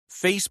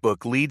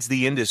Facebook leads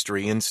the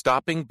industry in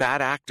stopping bad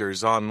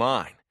actors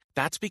online.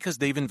 That's because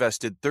they've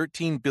invested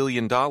 $13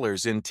 billion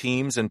in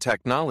teams and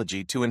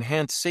technology to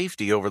enhance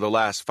safety over the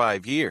last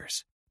 5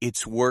 years.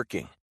 It's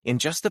working. In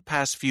just the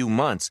past few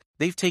months,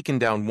 they've taken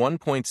down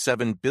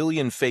 1.7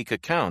 billion fake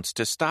accounts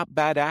to stop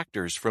bad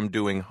actors from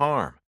doing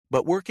harm.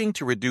 But working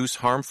to reduce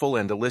harmful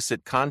and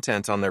illicit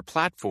content on their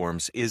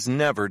platforms is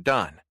never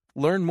done.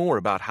 Learn more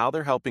about how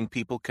they're helping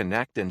people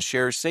connect and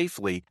share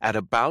safely at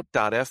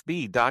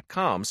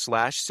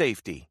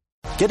about.fb.com/safety.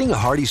 Getting a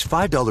Hardee's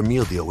 $5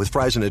 meal deal with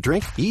fries and a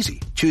drink?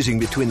 Easy. Choosing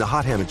between the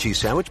hot ham and cheese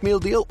sandwich meal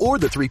deal or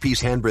the 3-piece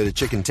hand-breaded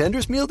chicken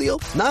tenders meal deal?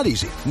 Not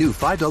easy. New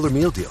 $5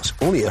 meal deals.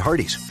 Only at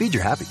Hardee's. Feed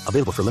your happy.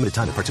 Available for limited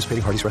time at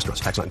participating Hardee's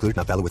restaurants. Tax not included.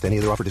 Not valid with any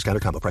other offer, discount,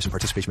 or combo. Price and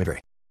participation may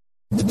vary.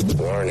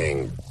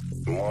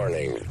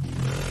 Warning.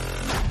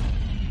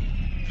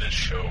 This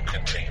show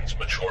contains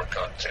mature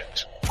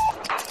content.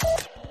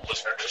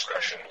 Listener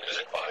discretion is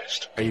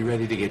advised. Are you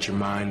ready to get your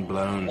mind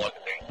blown? One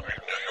angry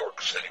New York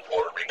City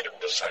Puerto Rican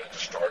decided to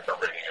start a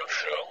radio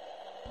show,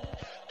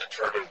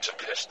 determined to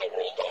piss the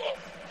world off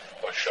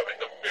by shoving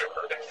a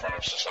mirror in front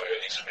of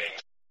society's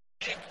face,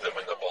 kick them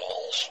in the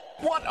balls.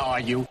 What are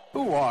you?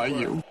 Who are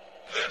you?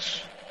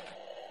 This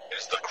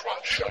is the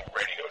Crotch Shot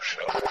Radio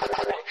Show.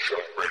 Crotch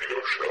Shot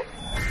Radio Show.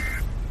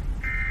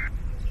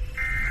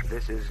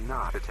 This is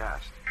not a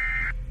test.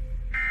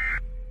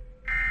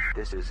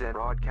 This is a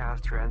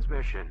broadcast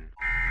transmission.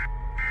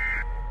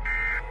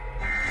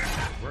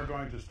 We're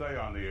going to stay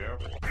on the air.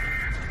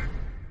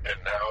 And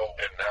now,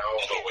 the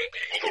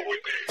Whippy.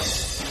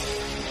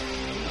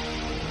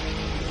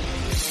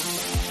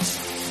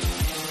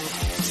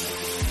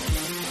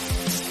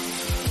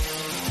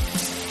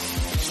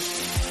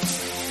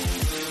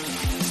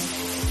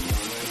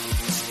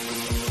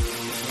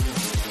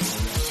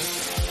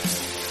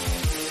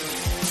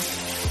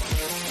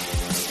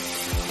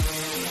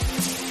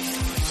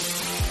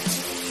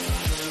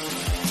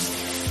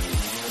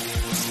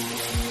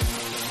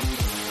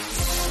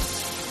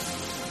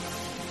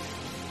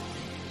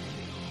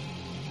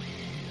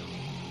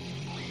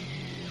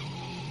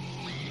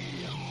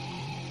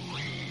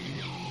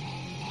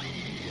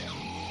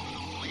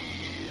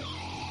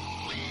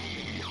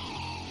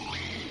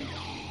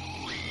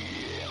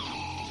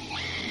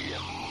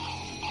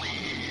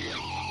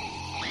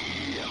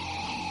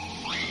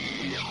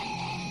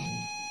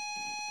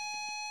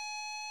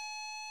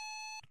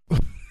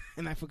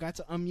 And I forgot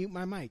to unmute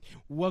my mic.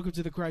 Welcome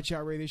to the Crotch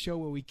Out Radio Show,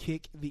 where we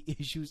kick the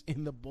issues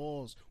in the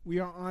balls. We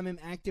are on an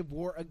active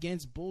war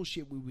against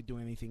bullshit. We would do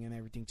anything and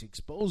everything to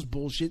expose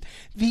bullshit.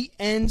 The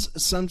ends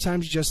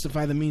sometimes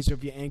justify the means. So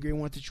if you're angry and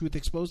want the truth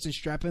exposed, then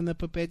strap in and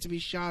prepare to be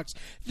shocked.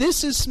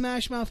 This is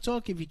Smash Mouth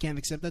Talk. If you can't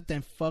accept that,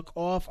 then fuck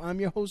off. I'm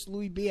your host,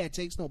 Louis B. I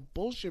takes no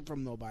bullshit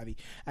from nobody.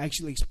 I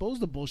actually expose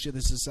the bullshit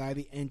of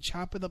society and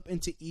chop it up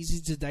into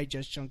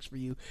easy-to-digest chunks for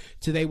you.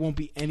 Today won't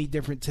be any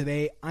different.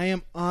 Today, I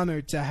am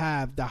honored to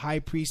have the High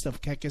Priest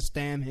of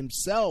Kekistan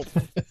himself.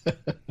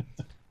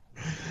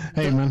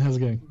 Hey, man, how's it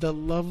going? The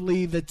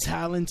lovely, the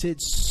talented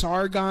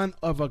Sargon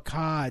of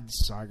Akkad.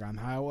 Sargon,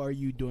 how are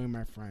you doing,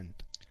 my friend?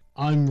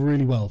 I'm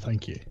really well,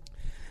 thank you.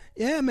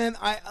 Yeah, man.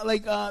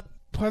 Part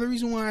of the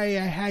reason why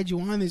I had you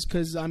on is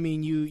because, I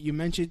mean, you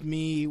mentioned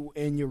me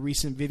in your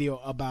recent video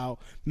about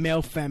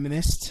male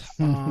feminists.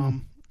 I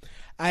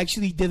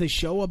actually did a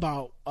show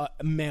about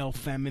male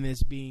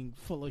feminists being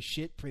full of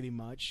shit, pretty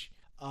much.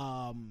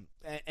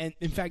 And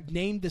in fact,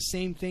 named the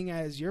same thing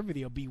as your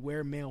video,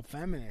 Beware Male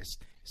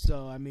Feminist.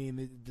 So, I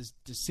mean, the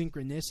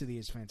synchronicity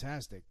is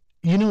fantastic.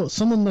 You know,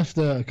 someone left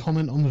a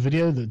comment on the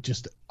video that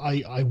just,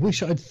 I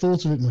wish I'd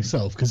thought of it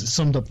myself, because it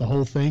summed up the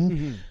whole thing.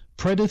 Mm-hmm.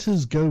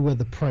 Predators go where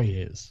the prey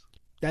is.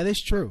 That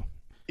is true.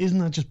 Isn't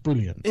that just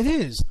brilliant? It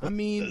is. I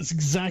mean, that's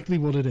exactly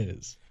what it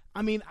is.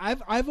 I mean,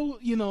 I've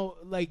you know,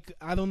 like,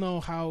 I don't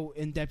know how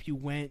in depth you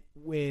went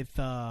with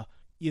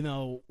you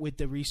know, with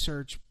the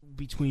research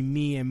between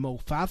me and Mo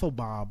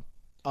Fathelbob.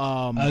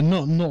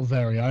 Not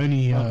very. I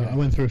only I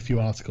went through a few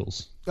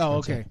articles. Oh,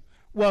 okay.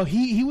 Well,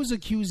 he was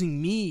accusing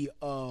me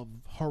of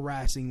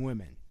harassing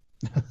women.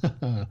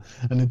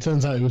 And it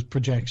turns out it was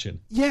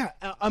projection. Yeah,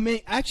 I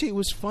mean, actually, it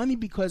was funny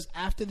because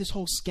after this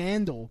whole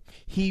scandal,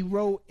 he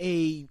wrote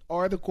a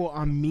article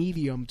on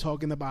Medium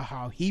talking about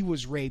how he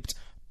was raped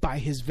by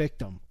his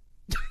victim.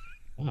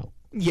 Wow.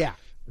 Yeah.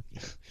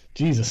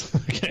 Jesus.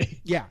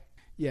 Okay. Yeah.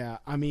 Yeah,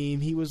 I mean,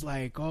 he was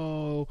like,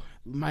 oh,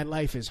 my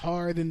life is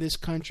hard in this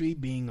country,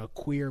 being a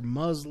queer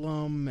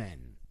Muslim,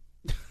 and...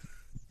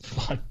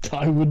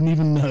 I wouldn't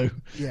even know.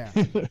 Yeah.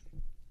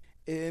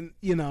 And,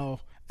 you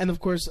know, and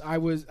of course,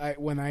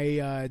 when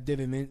I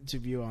did an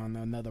interview on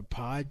another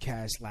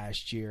podcast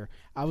last year,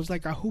 I was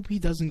like, I hope he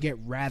doesn't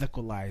get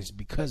radicalized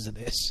because of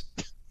this.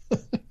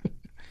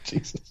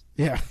 Jesus.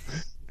 Yeah.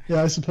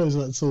 Yeah, I suppose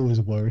that's always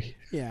a worry.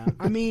 Yeah,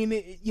 I mean,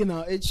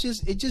 it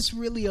just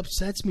really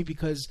upsets me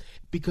because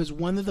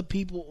one of the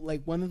people,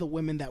 like one of the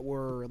women that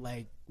were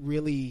like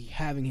really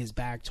having his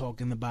back,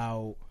 talking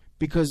about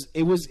because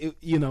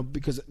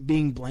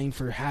being blamed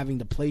for having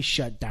the place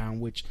shut down,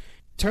 which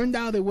turned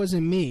out it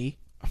wasn't me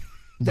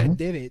that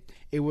did it.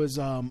 It was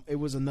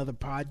another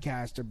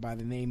podcaster by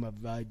the name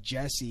of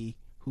Jesse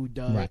who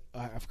does. Right.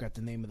 I forgot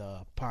the name of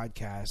the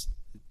podcast.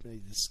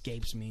 It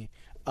escapes me.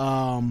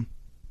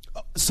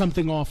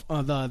 Something off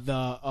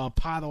the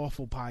Pod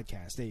Awful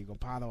podcast. There you go,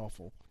 Pod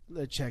Awful.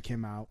 Let's check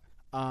him out.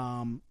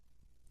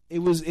 It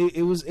was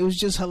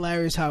just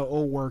hilarious how it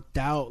all worked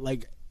out.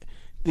 Like,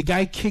 the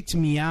guy kicked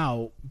me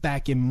out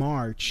back in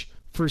March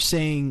for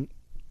saying,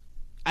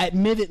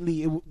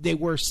 admittedly, they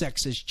were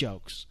sexist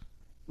jokes.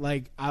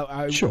 Like,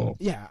 Sure.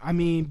 Yeah, I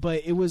mean,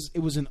 but it was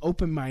an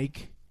open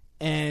mic,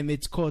 and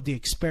it's called the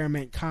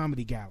Experiment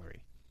Comedy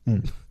Gallery.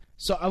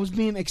 So I was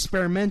being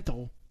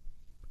experimental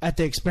at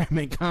the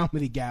Experiment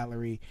Comedy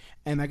Gallery,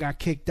 and I got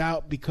kicked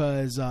out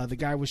because the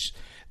guy was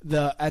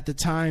at the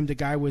time the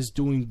guy was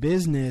doing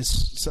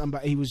business.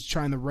 He was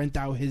trying to rent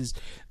out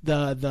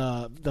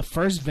the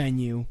first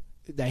venue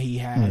that he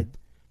had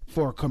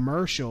for a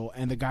commercial,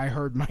 and the guy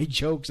heard my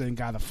jokes and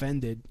got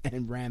offended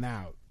and ran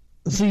out.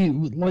 See,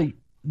 like,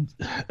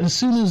 as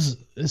soon as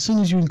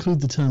you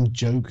include the term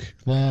joke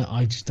there,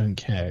 I just don't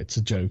care. It's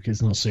a joke.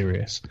 It's not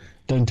serious.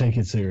 Don't take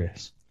it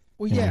serious.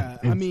 Well, yeah,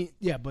 I mean,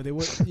 yeah, but it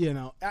was,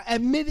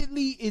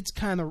 admittedly, it's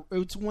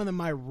one of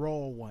my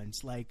raw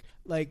ones. Like,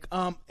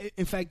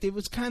 in fact,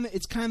 it's kind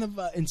of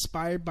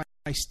inspired by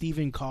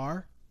Stephen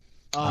Carr.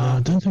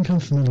 I don't think I'm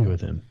familiar with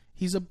him.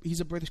 He's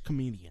a British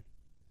comedian.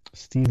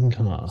 Stephen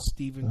Carr.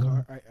 Stephen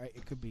Carr.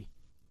 It could be.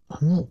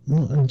 I'm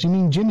not. Do you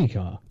mean Jimmy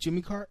Carr?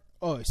 Jimmy Carr.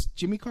 Oh, it's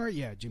Jimmy Carr.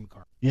 Yeah, Jimmy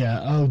Carr.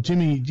 Yeah. Oh,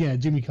 Jimmy. Yeah,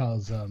 Jimmy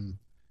Carr's.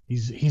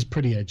 He's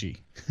pretty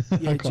edgy.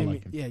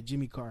 Yeah,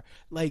 Jimmy Carr.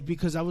 Like,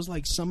 because I was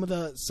like, some of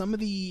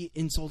the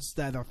insults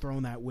that are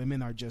thrown at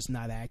women are just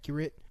not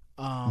accurate.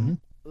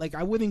 Like,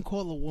 I wouldn't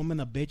call a woman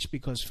a bitch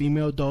because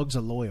female dogs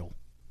are loyal.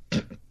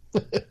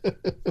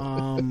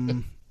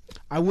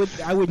 I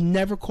would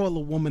never call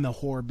a woman a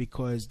whore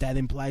because that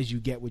implies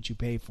you get what you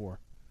pay for.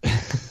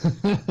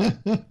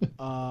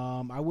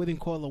 I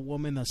wouldn't call a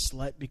woman a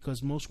slut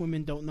because most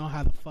women don't know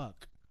how to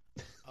fuck.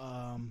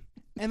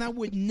 And I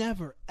would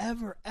never,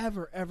 ever,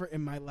 ever, ever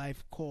in my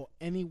life call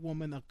any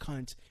woman a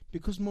cunt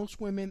because most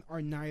women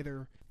are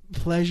neither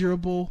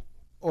pleasurable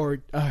or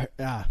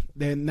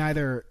they're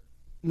neither.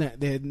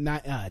 They're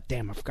not.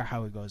 Damn, I forgot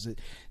how it goes.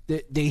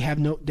 They have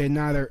no. They're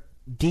neither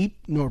deep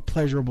nor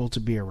pleasurable to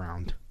be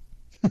around.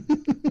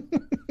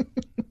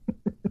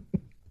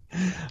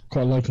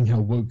 Quite liking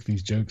how woke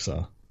these jokes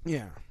are.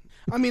 Yeah,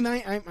 I mean,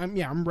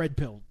 I'm red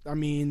pilled. I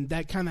mean,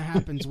 that kind of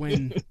happens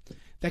when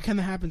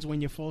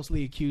you're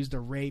falsely accused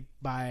of rape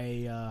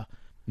by,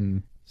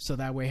 so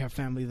that way her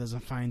family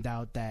doesn't find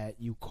out that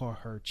you caught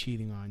her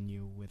cheating on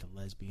you with a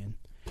lesbian.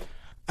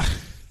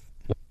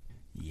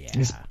 Yeah,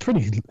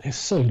 it's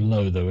so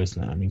low though,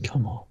 isn't it? I mean,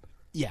 come on.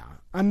 Yeah,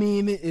 I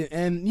mean,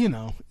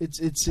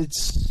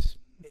 it's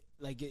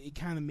like it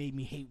kind of made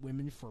me hate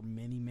women for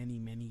many, many,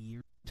 many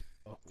years.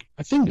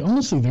 I think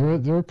honestly,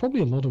 there are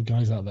probably a lot of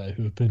guys out there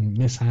who have been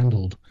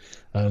mishandled,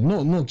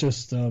 not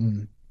just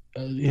in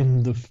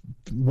the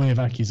way of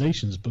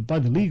accusations, but by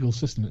the legal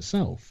system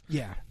itself.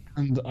 Yeah.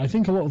 And I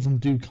think a lot of them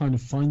do kind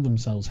of find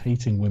themselves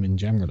hating women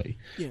generally,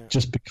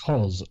 just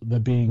because they're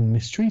being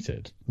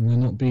mistreated and they're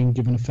not being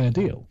given a fair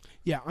deal.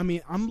 Yeah, I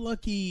mean, I'm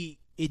lucky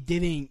it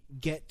didn't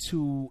get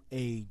to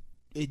I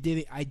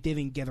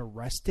didn't get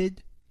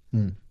arrested.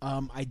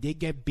 I did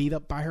get beat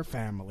up by her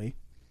family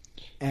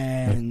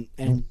and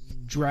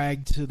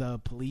dragged to the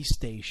police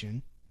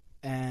station.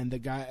 And the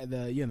guy,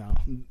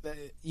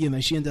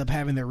 she ended up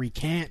having to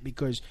recant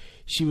because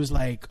she was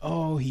like,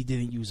 "Oh, he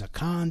didn't use a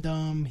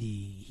condom.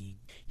 He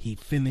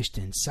finished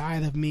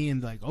inside of me."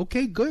 And like,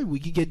 okay, good, we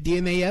could get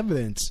DNA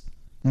evidence.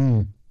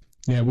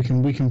 Yeah,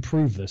 we can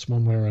prove this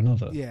one way or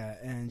another. Yeah,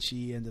 and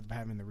she ended up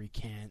having to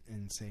recant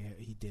and say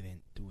he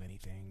didn't do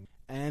anything.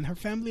 And her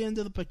family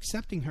ended up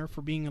accepting her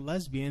for being a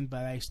lesbian,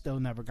 but I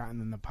still never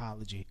gotten an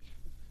apology.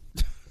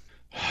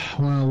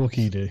 Well, what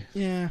can you do?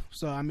 Yeah,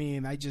 so I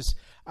mean, I just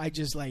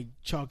like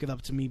chalk it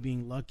up to me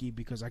being lucky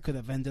because I could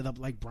have ended up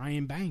like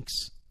Brian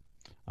Banks.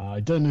 I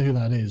don't know who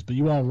that is, but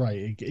you are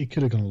right. It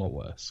could have gone a lot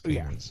worse.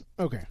 Yeah.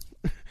 Okay.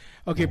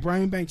 Okay.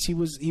 Brian Banks. He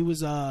was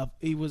a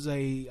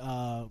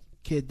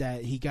kid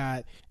that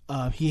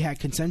he had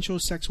consensual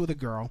sex with a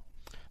girl.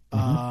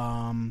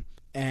 And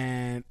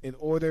in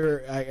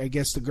order, I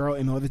guess the girl,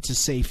 in order to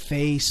save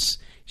face,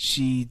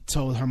 she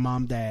told her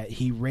mom that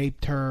he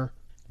raped her.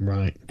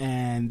 Right.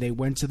 And they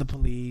went to the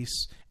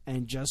police,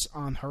 and just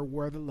on her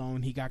word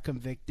alone, he got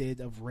convicted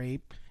of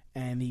rape,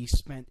 and he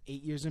spent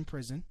 8 years in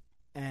prison.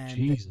 And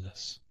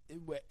Jesus.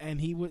 And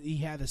he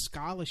had a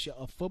scholarship,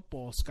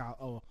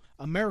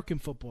 American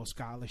football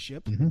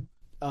scholarship.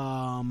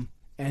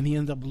 And he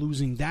ended up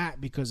losing that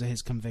because of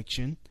his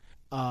conviction.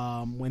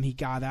 When he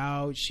got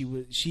out, she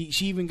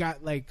even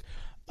got like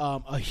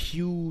a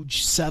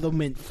huge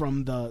settlement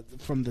from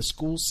the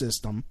school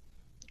system.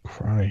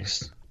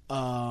 Christ.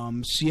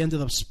 She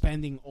ended up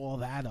spending all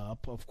that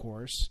up, of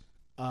course.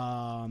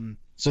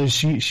 So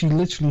she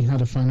literally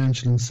had a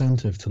financial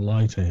incentive to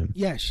lie to him.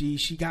 Yeah, she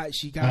got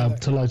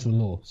to lie to the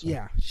law. Sorry.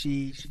 Yeah,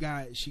 she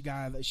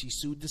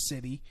sued the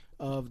city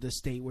of the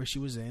state where she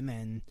was in,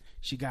 and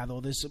She got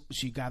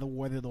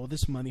awarded all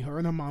this money. Her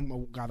and her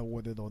mom got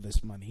awarded all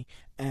this money,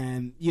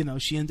 and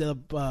she ended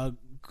up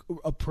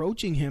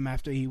approaching him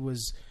after he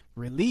was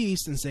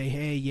released and say,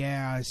 "Hey,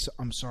 yeah,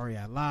 I'm sorry,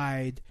 I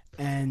lied."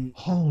 And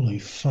holy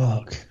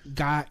fuck,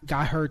 got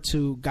her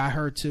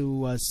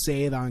to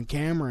say it on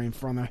camera in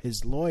front of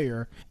his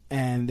lawyer,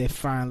 and they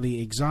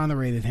finally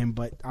exonerated him.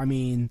 But I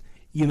mean,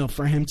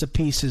 for him to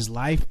piece his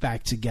life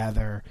back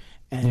together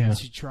and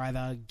to try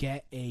to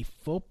get a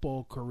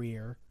football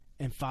career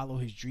and follow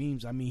his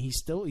dreams, I mean, he's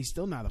still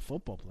not a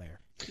football player.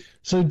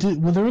 So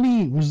was there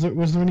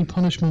any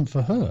punishment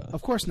for her?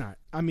 Of course not.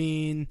 I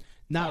mean,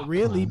 not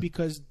really,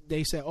 because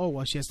they said, oh,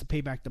 well, she has to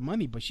pay back the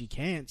money, but she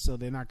can't, so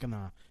they're not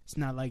gonna. It's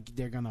not like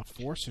they're gonna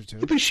force her to.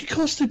 Yeah, but she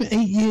cost him 8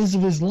 years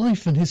of his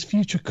life and his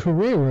future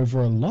career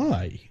over a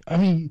lie. I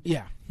mean,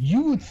 yeah,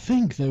 you would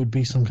think there would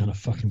be some kind of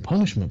fucking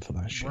punishment for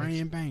that shit.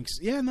 Brian Banks.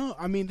 Yeah, no,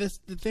 I mean, that's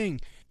the thing.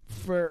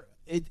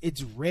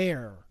 It's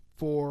rare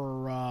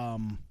for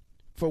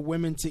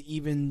women to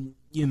even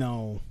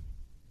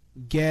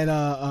get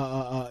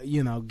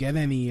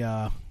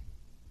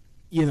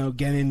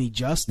any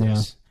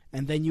justice. Yeah.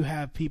 And then you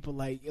have people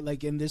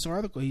like in this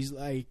article, he's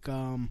like,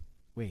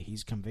 wait,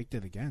 he's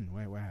convicted again.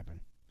 Wait, what happened?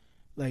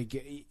 Like,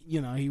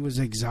 he was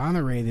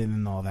exonerated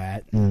and all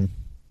that.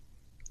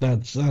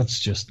 That's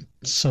just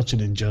such an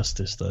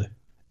injustice, though.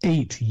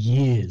 8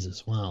 years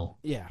as well.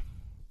 Yeah.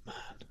 Man.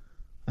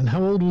 And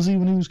how old was he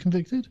when he was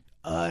convicted?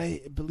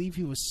 I believe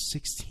he was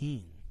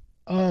 16.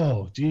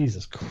 Oh,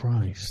 Jesus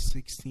Christ.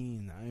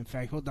 16. In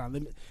fact, hold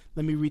on.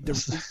 Let me read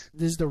this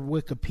is the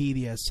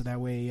Wikipedia, so that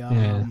way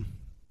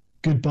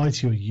goodbye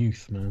to your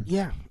youth, man.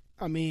 Yeah.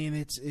 I mean,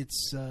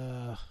 it's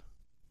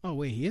oh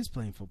wait, he is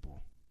playing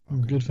football.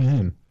 Okay. Good for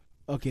him.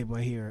 Okay,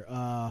 but here,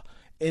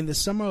 in the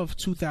summer of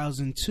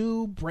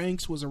 2002,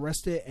 Branks was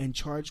arrested and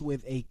charged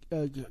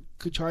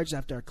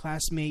after a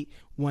classmate,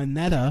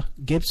 Juanetta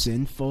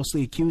Gibson,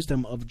 falsely accused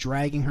him of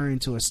dragging her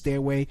into a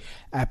stairway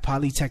at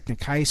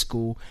Polytechnic High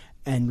School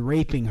and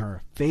raping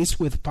her. Faced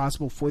with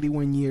possible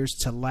 41 years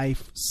to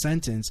life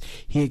sentence,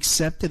 he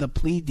accepted a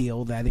plea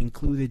deal that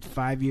included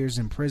 5 years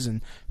in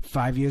prison,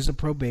 5 years of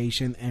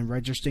probation, and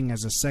registering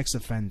as a sex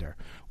offender.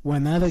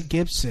 Juanetta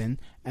Gibson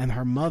and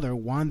her mother,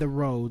 Wanda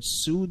Rhodes,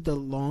 sued the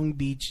Long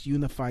Beach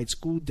Unified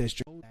School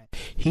District.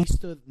 He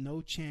stood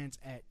no chance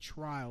at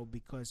trial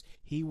because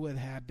he would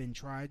have been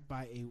tried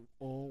by an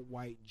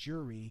all-white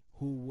jury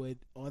who would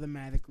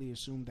automatically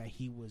assume that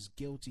he was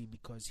guilty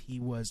because he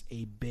was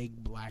a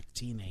big black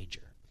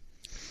teenager.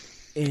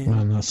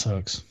 Man, that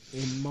sucks.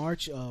 In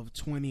March of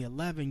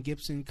 2011,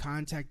 Gibson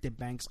contacted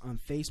Banks on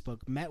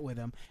Facebook, met with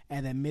him,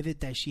 and admitted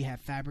that she had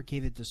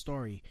fabricated the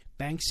story.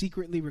 Banks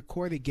secretly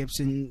recorded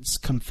Gibson's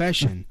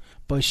confession,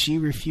 but she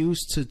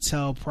refused to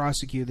tell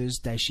prosecutors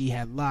that she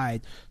had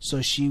lied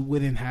so she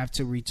wouldn't have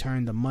to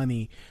return the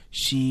money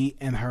she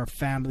and her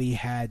family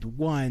had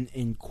won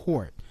in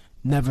court.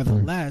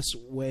 Nevertheless,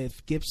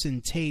 with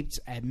Gibson taped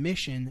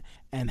admission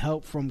and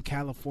help from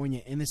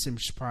California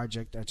Innocence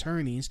Project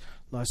attorneys,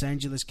 Los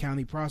Angeles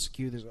County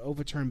prosecutors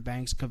overturned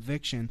Banks'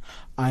 conviction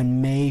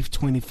on May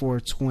 24,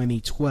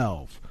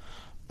 2012.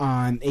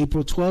 On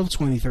April 12,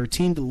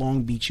 2013, the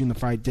Long Beach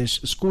Unified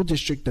School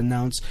District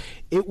announced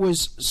it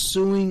was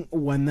suing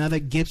Juanetta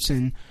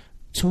Gibson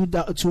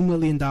 $2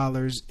 million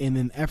in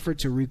an effort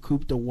to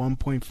recoup the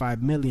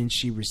 $1.5 million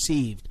she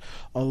received,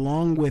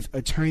 along with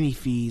attorney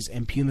fees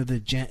and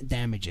punitive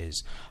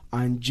damages.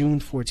 On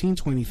June 14,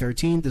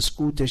 2013, the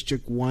school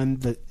district won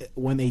a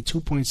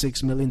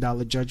 $2.6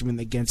 million judgment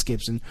against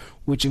Gibson,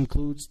 which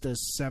includes the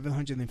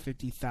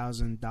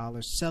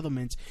 $750,000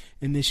 settlement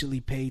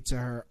initially paid to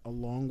her,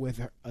 along with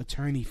her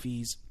attorney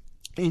fees,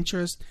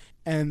 interest,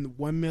 and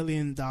 $1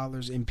 million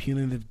in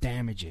punitive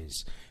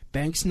damages.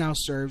 Banks now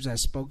serves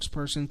as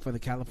spokesperson for the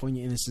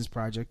California Innocence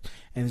Project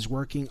and is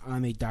working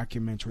on a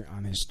documentary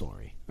on his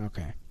story.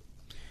 Okay,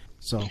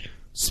 so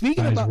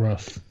speaking about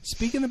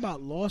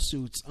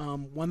lawsuits,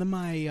 one of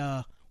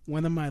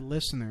my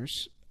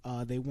listeners,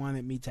 they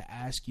wanted me to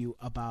ask you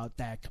about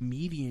that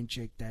comedian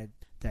chick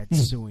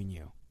that's suing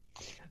you.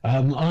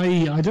 I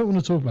don't want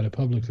to talk about it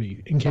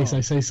publicly in case I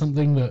say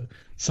something that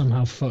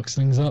somehow fucks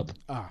things up.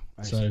 I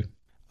see.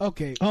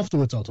 Okay.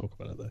 Afterwards, I'll talk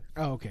about it though.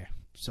 Oh, okay.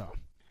 So.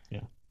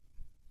 Yeah.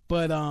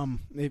 But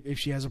if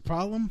she has a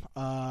problem,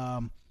 hi,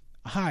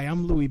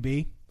 I'm Louis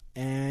B,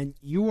 and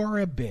you are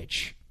a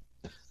bitch.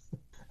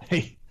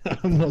 Hey,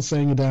 I'm not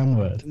saying a damn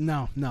word.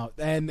 No,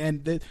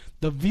 and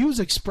the views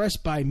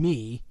expressed by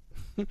me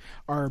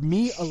are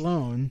me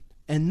alone,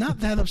 and not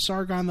that of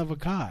Sargon of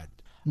Akkad.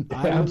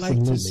 I would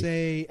like to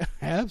say,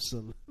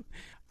 absolutely.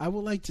 I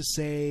would like to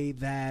say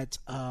that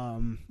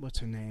what's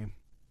her name,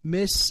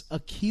 Miss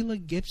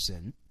Akilah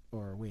Gibson,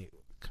 or wait.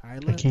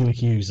 Akilah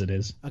Hughes, it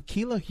is.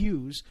 Akilah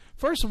Hughes.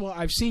 First of all,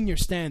 I've seen your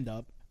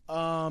stand-up.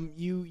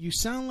 You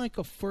sound like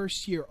a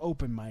first-year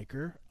open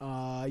micer.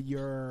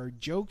 Your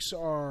jokes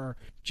are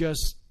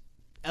just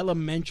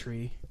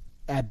elementary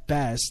at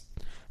best.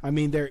 I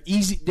mean, they're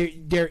easy.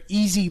 They're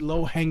easy,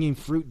 low hanging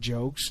fruit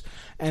jokes,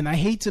 and I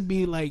hate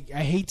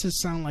to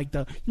sound like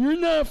the "you're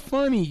not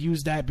funny"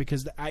 use that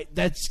because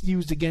that's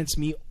used against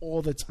me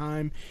all the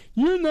time.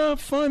 You're not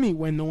funny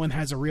when no one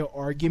has a real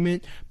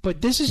argument,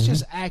 but this is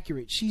just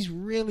accurate. She's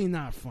really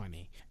not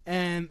funny,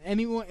 and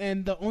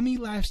the only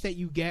laughs that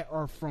you get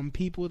are from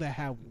people that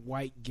have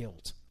white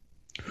guilt.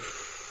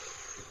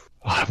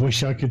 I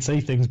wish I could say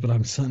things, but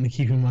I'm certainly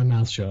keeping my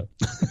mouth shut.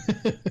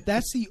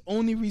 That's the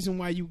only reason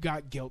why you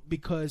got guilt,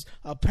 because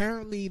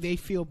apparently they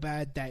feel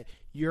bad that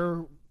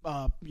your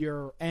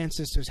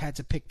ancestors had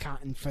to pick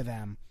cotton for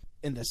them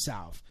in the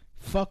South.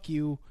 Fuck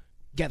you.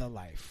 Get a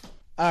life.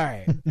 All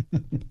right.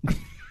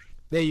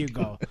 There you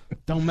go.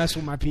 Don't mess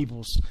with my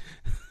peoples.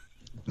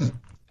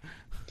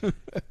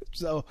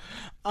 So,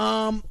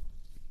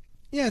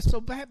 yeah. So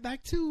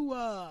back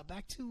to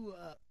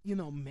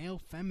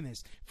male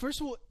feminists.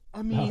 First of all,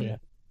 I mean,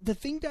 the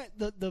thing that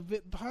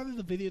the part of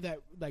the video that,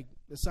 like,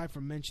 aside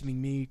from mentioning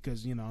me,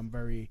 because I'm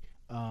very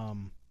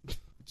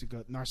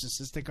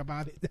narcissistic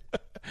about it,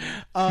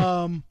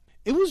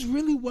 it was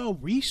really well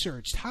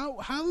researched.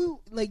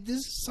 How like, this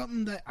is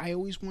something that I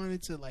always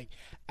wanted to, like,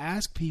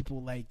 ask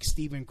people like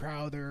Steven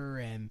Crowder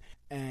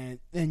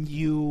and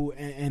you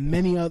and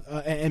many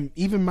other and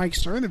even Mike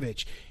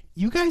Cernovich.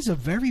 You guys are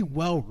very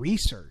well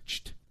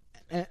researched.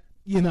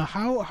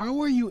 How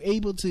are you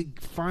able to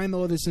find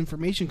all this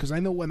information? Because I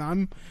know when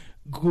I'm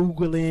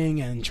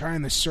Googling and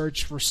trying to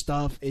search for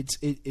stuff, it's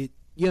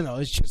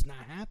just not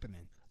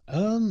happening.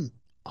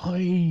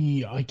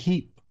 I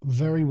keep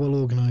very well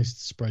organized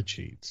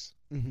spreadsheets.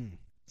 Mm-hmm.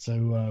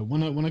 So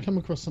when I come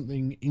across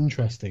something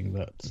interesting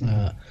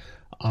that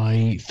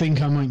I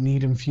think I might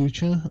need in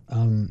future,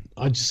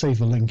 I just save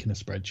a link in a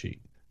spreadsheet,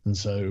 and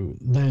so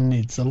then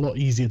it's a lot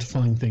easier to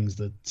find things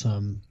that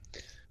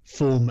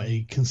form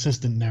a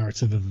consistent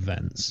narrative of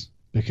events,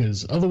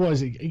 because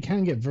otherwise it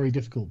can get very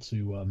difficult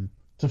to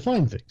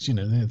find things.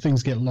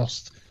 Things get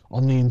lost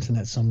on the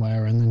internet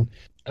somewhere, and then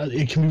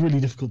it can be really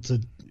difficult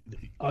to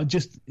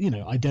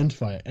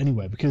identify it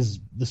anywhere, because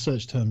the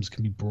search terms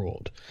can be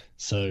broad.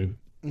 So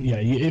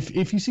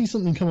if you see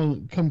something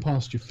come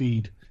past your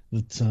feed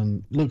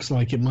that looks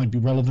like it might be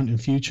relevant in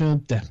future,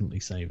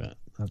 definitely save it.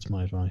 That's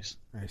my advice.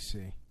 I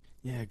see.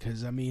 Yeah,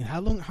 because I mean, how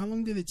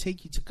long did it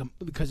take you to come?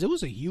 Because it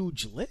was a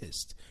huge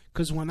list.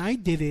 Because when I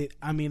did it,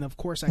 I mean, of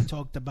course, I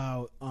talked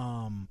about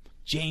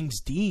James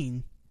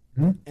Dean,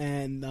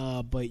 and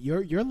but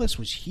your list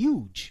was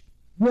huge.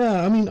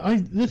 Yeah, I mean,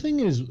 the thing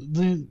is,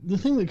 the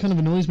thing that kind of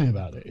annoys me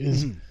about it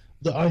is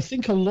that I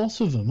think a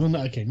lot of them, well,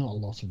 okay, not a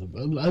lot of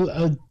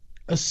them,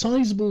 a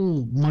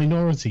sizable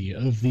minority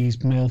of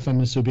these male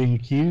feminists who are being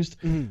accused,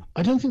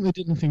 I don't think they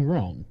did anything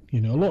wrong. A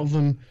lot of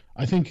them,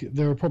 I think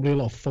there are probably a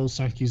lot of false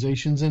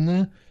accusations in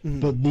there,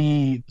 but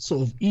the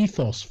sort of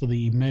ethos for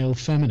the male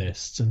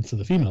feminists, and for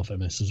the female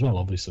feminists as well,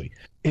 obviously,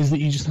 is that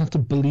you just have to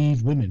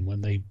believe women when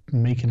they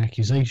make an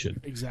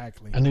accusation.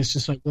 Exactly. And it's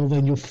just like, well,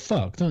 then you're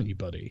fucked, aren't you,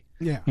 buddy?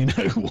 Yeah.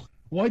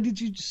 Why did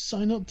you just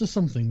sign up to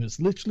something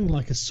that's literally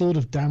like a sword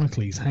of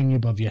Damocles hanging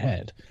above your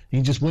head? And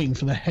you're just waiting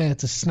for the hair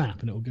to snap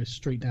and it will go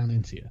straight down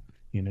into you.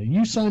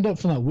 You signed up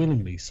for that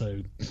willingly,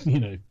 so,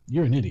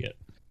 you're an idiot.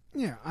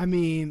 Yeah, I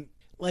mean,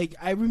 like,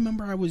 I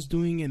remember I was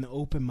doing an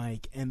open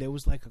mic, and there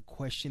was, like, a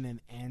question and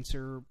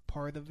answer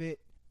part of it.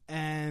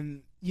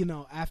 And,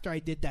 after I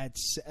did that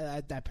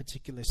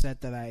particular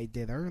set that I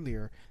did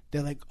earlier,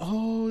 they're like,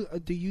 "Oh,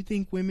 do you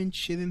think women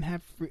shouldn't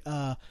have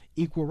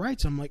equal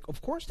rights?" I'm like,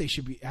 "Of course they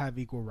should have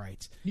equal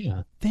rights."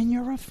 Yeah. Then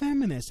you're a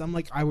feminist. I'm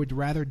like, I would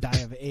rather die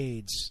of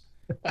AIDS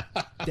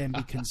than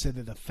be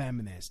considered a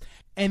feminist.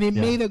 And it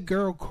made a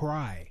girl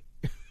cry.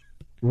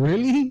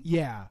 Really?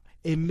 Yeah.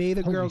 It made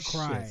a girl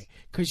Holy cry shit.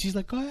 because she's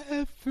like, "I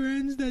have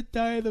friends that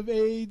died of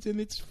AIDS, and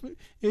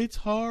it's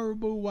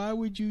horrible. Why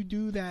would you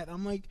do that?"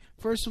 I'm like,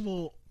 first of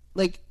all,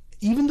 like,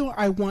 even though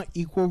I want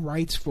equal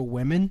rights for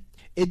women,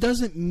 it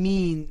doesn't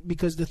mean,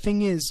 because the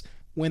thing is,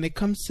 when it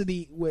comes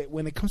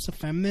to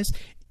feminists,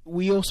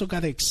 we also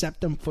got to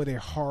accept them for their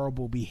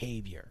horrible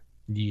behavior.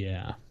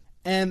 Yeah.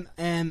 And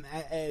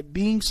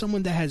being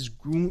someone that has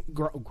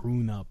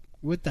grown up,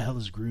 what the hell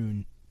is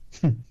grown?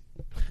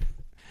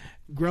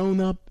 Grown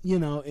up,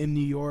 in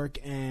New York,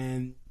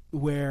 and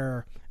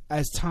where,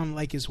 as Tom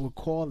Likas would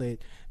call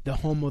it, the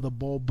home of the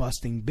ball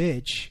busting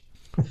bitch.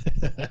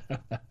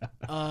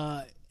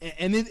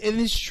 And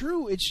it's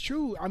true. It's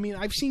true. I mean,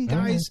 I've seen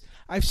guys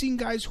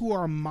who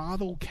are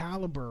model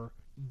caliber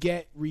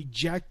get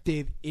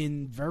rejected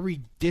in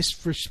very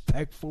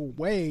disrespectful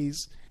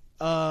ways,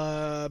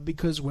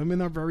 because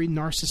women are very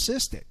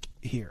narcissistic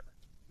here.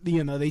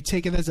 They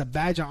take it as a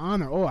badge of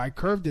honor. Oh, I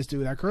curved this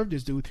dude.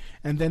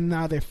 And then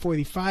now they're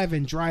 45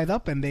 and dried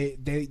up, and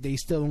they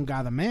still don't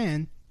got a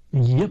man.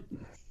 Yep.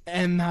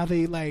 And now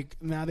they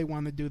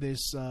want to do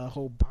this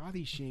whole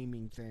body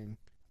shaming thing.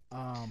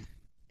 The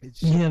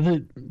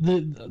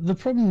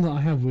problem that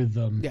I have with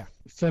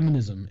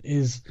feminism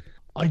is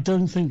I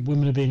don't think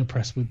women are being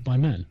oppressed by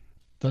men.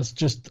 That's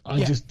just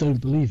just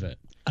don't believe it.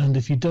 And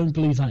if you don't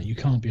believe that, you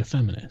can't be a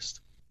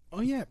feminist.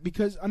 Oh yeah,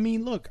 because I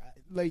mean, look,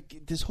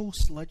 like this whole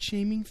slut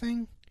shaming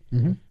thing.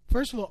 Mm-hmm.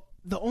 First of all,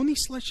 the only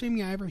slut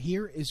shaming I ever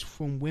hear is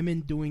from women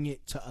doing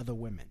it to other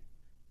women.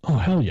 Oh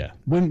hell yeah!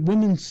 When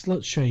women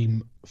slut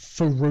shame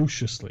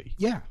ferociously,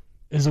 Yeah,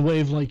 as a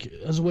way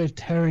of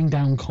tearing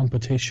down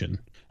competition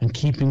and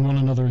keeping one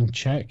another in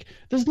check.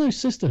 There's no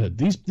sisterhood.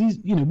 These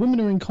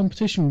women are in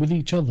competition with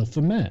each other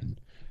for men,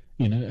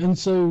 and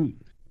so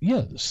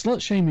yeah,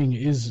 slut shaming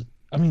is.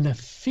 I mean, they're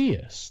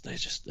fierce. They're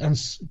just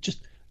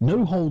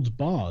no holds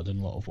barred in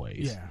a lot of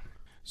ways. yeah.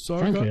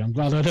 Frankly, I'm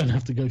glad I don't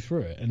have to go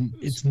through it, and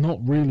it's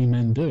not really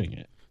men doing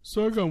it.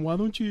 Sargon, why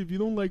don't you, if you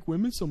don't like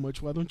women so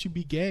much, why don't you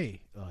be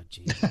gay? Oh,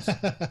 Jesus.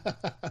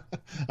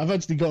 I've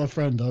actually got a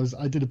friend.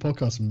 I did a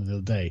podcast with him the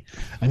other day,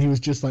 and he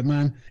was just like,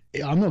 "Man,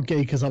 I'm not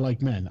gay because I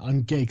like men.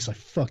 I'm gay because I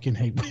fucking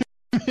hate women."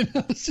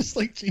 I was just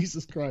like,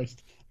 Jesus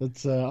Christ.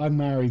 But I'm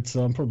married,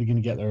 so I'm probably going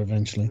to get there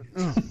eventually.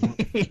 Oh,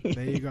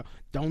 there you go.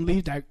 Don't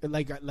leave that.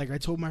 Like I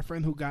told my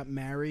friend who got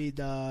married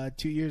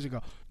 2 years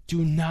ago,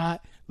 do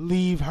not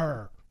leave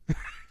her.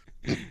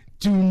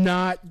 Do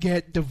not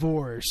get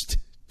divorced.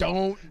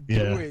 Don't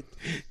do it.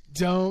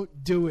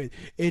 Don't do it.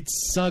 It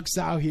sucks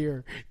out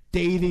here.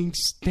 Dating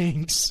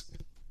stinks.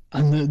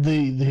 And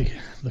the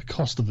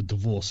cost of a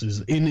divorce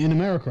is in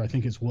America. I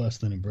think it's worse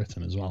than in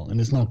Britain as well, and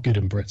it's not good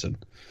in Britain.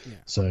 Yeah.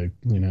 So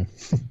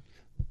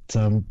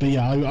but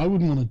yeah, I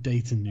wouldn't want to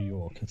date in New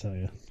York. I tell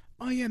you.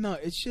 Oh yeah, no.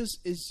 It's just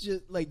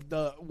like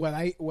what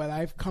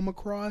I've come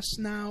across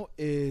now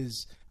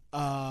is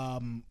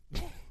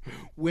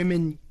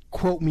women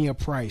quote me a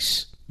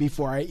price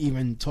before I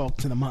even talk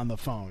to them on the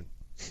phone.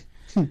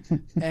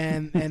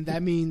 and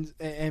that means,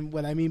 and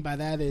what I mean by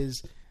that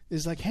is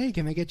like, hey,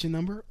 can I get your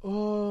number?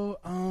 Oh,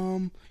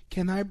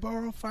 can I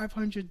borrow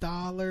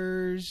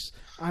 $500?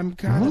 I'm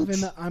kind of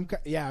in I've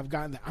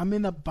gotten that. I'm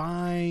in a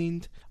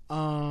bind,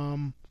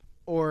 or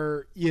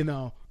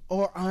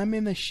I'm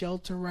in a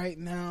shelter right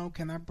now.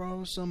 Can I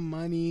borrow some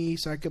money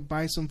so I could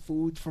buy some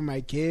food for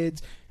my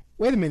kids?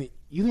 Wait a minute,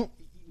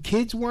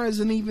 kids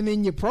wasn't even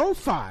in your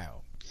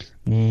profile.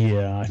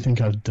 Yeah, I think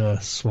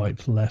I'd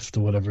swipe left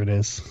or whatever it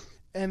is.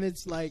 And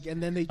it's like,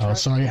 and then they try. Oh,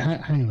 sorry.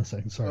 Hang on a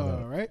second. Sorry.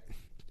 All right.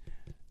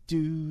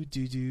 Do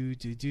do do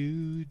do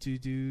do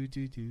do do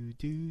do do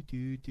do do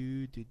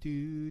do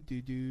do do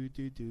do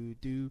do do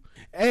do.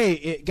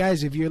 Hey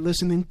guys, if you're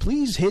listening,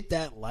 please hit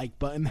that like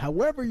button.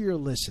 However you're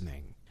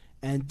listening,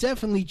 and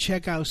definitely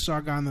check out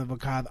Sargon of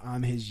Akkad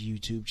on his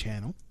YouTube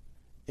channel.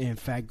 In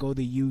fact, go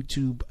to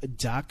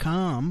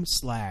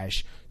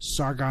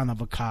youtube.com/Sargon of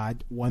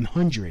Akkad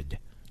 100.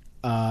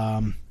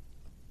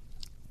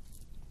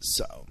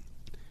 So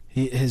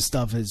his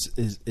stuff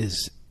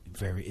is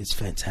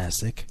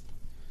fantastic,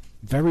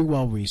 very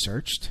well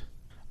researched.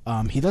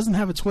 He doesn't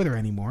have a Twitter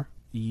anymore,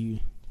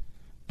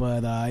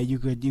 but you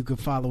could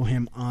follow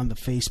him on the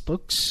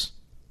Facebooks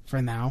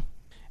for now,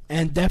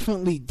 and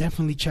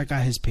definitely check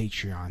out his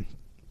Patreon.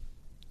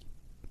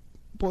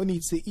 Boy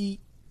needs to eat,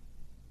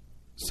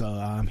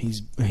 so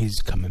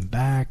he's coming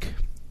back.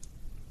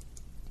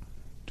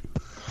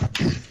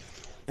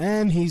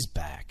 And he's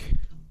back.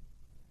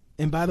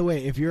 And by the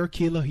way, if you're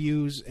Akilah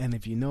Hughes, and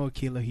if you know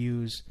Akilah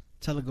Hughes,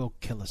 tell her go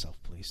kill herself,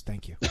 please.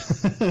 Thank you.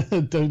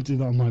 Don't do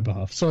that on my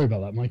behalf. Sorry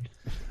about that.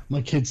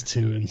 My kid's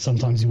 2, and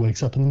sometimes he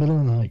wakes up in the middle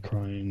of the night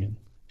crying. And...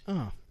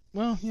 Oh,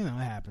 well, it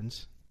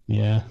happens.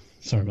 Yeah,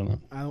 sorry about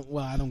that. I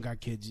don't got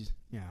kids,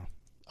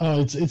 Oh,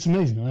 it's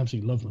amazing. I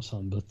absolutely love my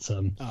son, but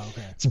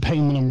okay. It's a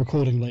pain when I'm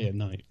recording late at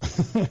night.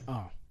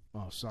 oh,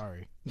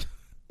 sorry.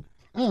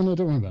 Oh, no,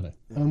 don't worry about it.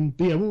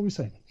 But yeah, what were we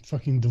saying?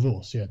 Fucking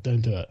divorce. Yeah,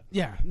 don't do it.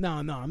 Yeah, no,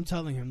 I'm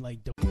telling him, like...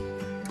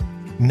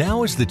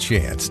 Now is the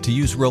chance to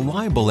use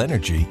reliable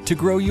energy to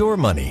grow your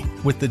money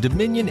with the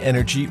Dominion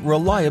Energy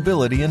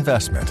Reliability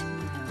Investment.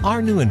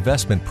 Our new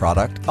investment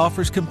product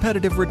offers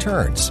competitive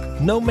returns,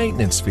 no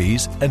maintenance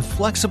fees, and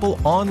flexible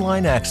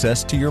online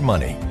access to your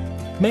money.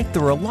 Make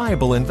the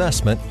reliable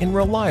investment in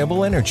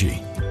reliable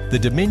energy. The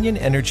Dominion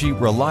Energy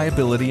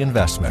Reliability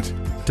Investment.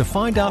 To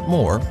find out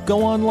more,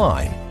 go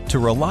online to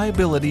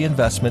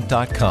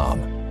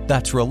reliabilityinvestment.com.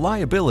 That's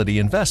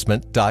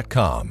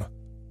reliabilityinvestment.com.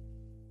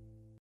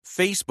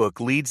 Facebook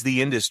leads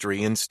the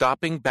industry in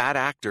stopping bad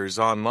actors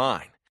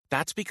online.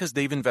 That's because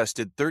they've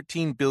invested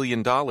 $13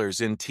 billion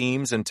in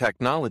teams and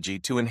technology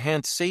to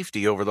enhance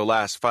safety over the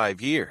last 5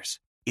 years.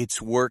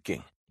 It's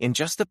working. In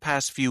just the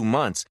past few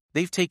months,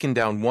 they've taken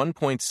down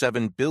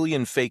 1.7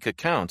 billion fake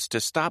accounts to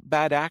stop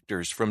bad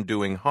actors from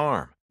doing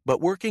harm.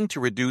 But working to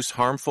reduce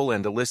harmful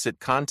and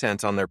illicit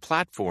content on their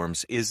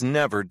platforms is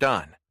never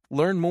done.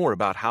 Learn more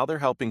about how they're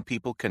helping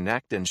people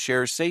connect and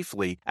share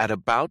safely at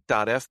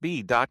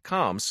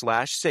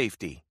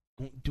about.fb.com/safety.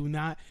 Do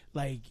not,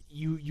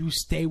 you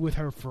stay with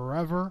her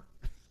forever.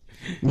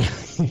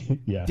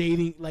 Yeah.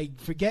 Dating,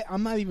 forget,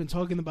 I'm not even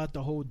talking about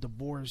the whole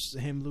divorce,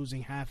 him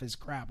losing half his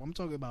crap. I'm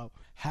talking about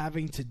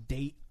having to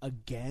date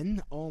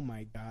again. Oh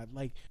my God.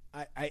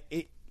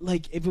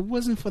 If it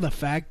wasn't for the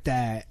fact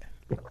that,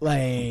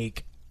 my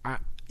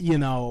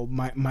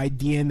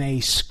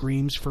DNA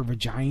screams for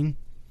vagina,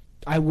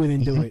 I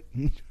wouldn't do it.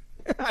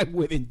 I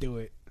wouldn't do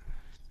it.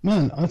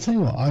 Man, I'll tell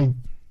you what,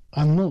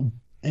 I'm not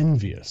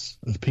envious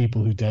of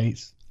people who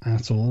date.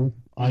 at all.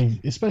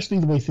 Especially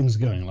the way things are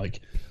going,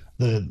 like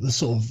the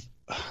sort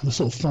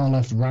of far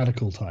left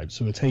radical types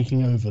who are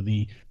taking over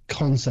the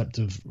concept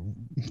of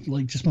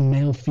like just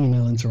male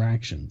female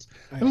interactions.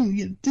 I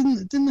mean,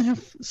 didn't they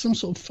have some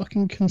sort of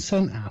fucking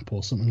consent app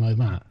or something like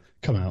that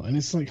come out? And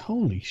it's like,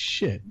 holy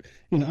shit,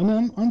 I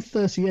mean, I'm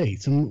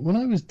 38, and when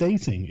I was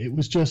dating, it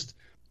was just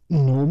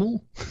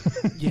normal.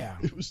 Yeah.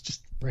 It was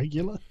just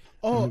regular.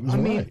 Oh, I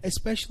mean, right.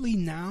 especially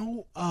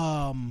now,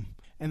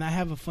 and I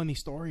have a funny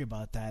story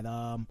about that.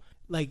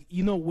 Like,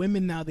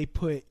 women now, they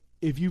put,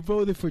 if you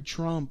voted for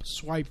Trump,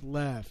 swipe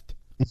left.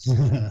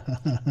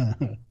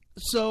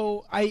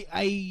 So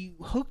I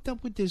hooked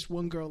up with this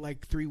one girl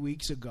like 3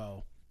 weeks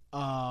ago,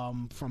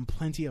 from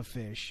Plenty of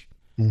Fish.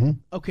 Mm-hmm.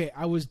 Okay,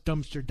 I was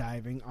dumpster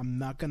diving. I'm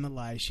not gonna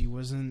lie, she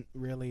wasn't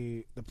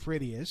really the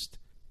prettiest,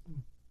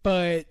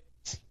 but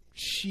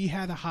she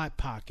had a hot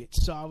pocket.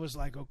 So I was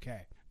like,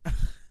 okay.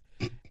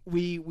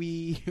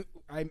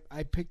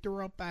 I picked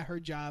her up at her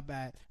job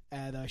at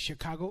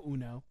Chicago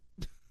Uno,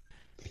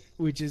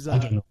 which is I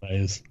don't know what that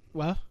is.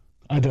 What?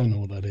 I don't know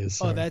what that is.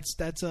 Sorry.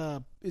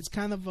 Oh, it's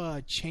kind of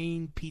a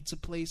chain pizza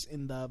place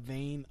in the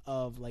vein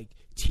of like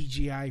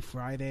TGI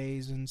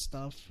Fridays and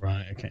stuff.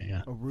 Right. Okay.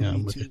 Yeah. Or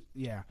Ruby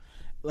yeah.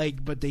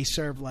 Like, but they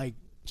serve like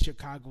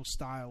Chicago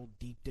style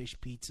deep dish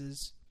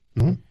pizzas.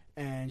 Mm-hmm.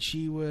 And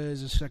she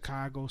was a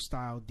Chicago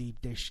style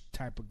deep dish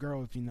type of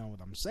girl, if you know what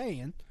I'm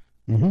saying.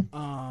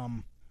 Mm-hmm.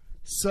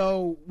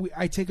 So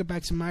I take her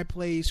back to my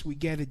place. We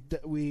get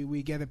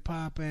it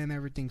popping.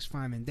 Everything's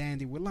fine and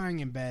dandy. We're lying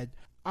in bed.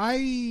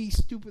 I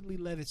stupidly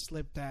let it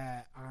slip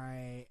that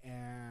I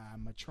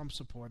am a Trump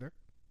supporter,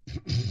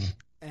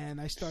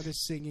 and I started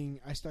singing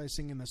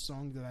the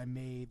song that I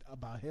made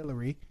about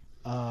Hillary.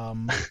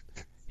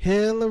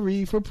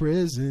 Hillary for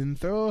prison,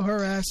 throw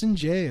her ass in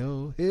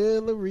jail.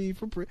 Hillary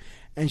for prison,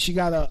 and she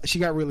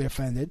got really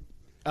offended.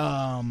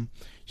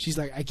 She's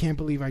like, I can't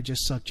believe I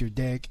just sucked your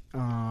dick.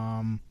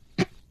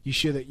 You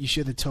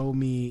should have told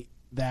me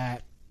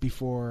that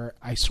before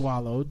I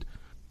swallowed.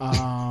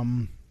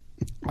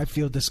 I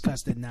feel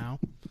disgusted now.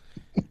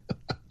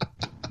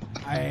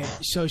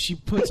 So she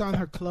puts on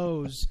her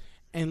clothes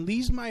and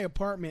leaves my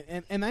apartment,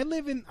 and I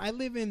live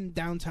in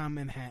downtown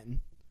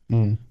Manhattan.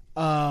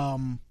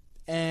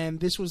 And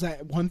this was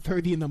at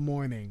 1:30 in the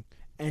morning,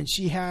 and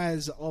she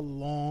has a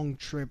long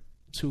trip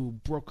to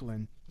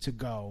Brooklyn to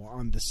go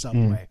on the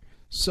subway.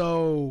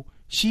 So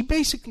she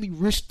basically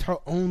risked her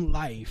own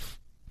life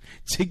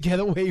to get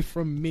away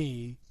from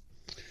me.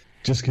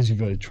 Just because you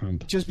voted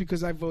Trump. Just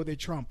because I voted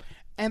Trump.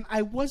 And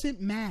I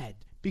wasn't mad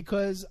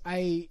because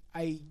I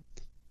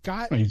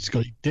got... Well, you just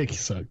got your dick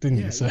sucked, didn't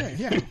you? So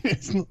yeah.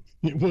 It's not,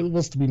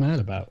 what's to be mad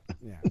about?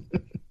 Yeah.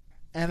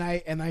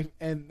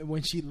 And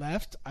when she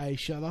left, I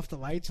shut off the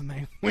lights and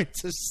I went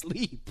to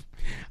sleep.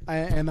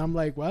 And I'm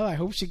like, well, I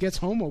hope she gets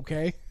home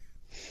okay.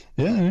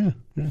 Yeah.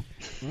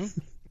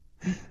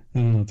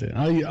 Oh, dear.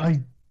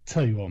 I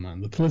tell you what,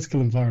 man, the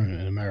political environment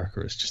in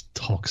America is just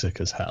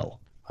toxic as hell.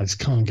 I just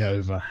can't get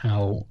over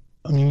how...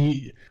 I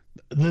mean,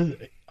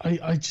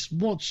 I just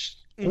watch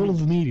all of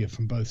the media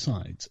from both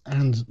sides,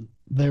 and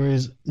there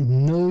is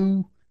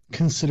no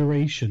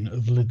consideration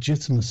of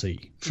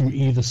legitimacy from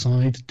either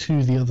side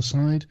to the other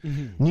side.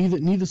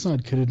 Neither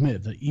side could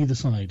admit that either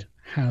side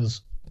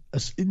has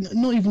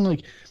not even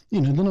like,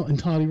 they're not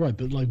entirely right,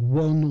 but like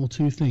one or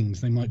two things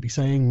they might be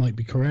saying might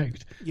be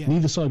correct.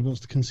 Neither side wants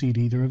to concede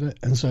either of it,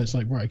 and so it's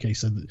like, right, okay,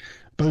 so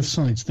both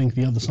sides think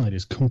the other side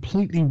is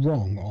completely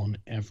wrong on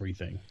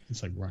everything.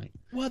 It's like, right,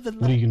 what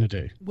are you gonna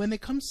do? When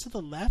it comes to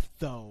the left,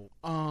 though,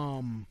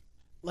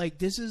 like,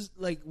 this is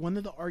like one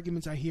of the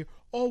arguments I hear.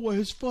 Oh, well,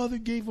 his father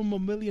gave him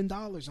 $1 million.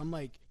 I'm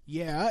like,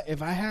 yeah,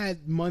 if I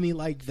had money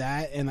like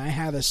that and I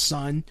had a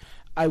son,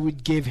 I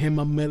would give him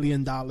 $1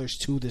 million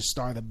to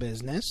start a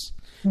business.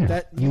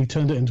 Yeah, he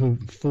turned it into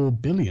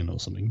 $4 billion or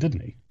something, didn't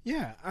he?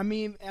 Yeah, I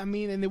mean,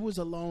 and it was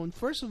a loan.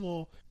 First of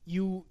all,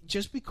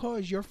 just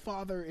because your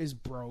father is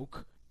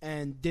broke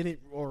and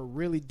didn't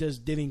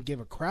give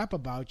a crap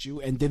about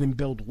you and didn't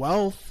build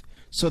wealth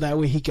so that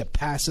way he could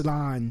pass it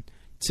on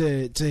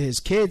to his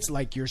kids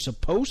like you're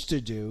supposed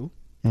to do,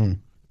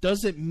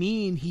 doesn't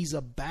mean he's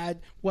a bad...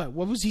 What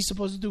was he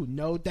supposed to do?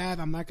 No, Dad,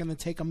 I'm not going to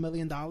take $1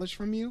 million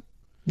from you?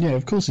 Yeah,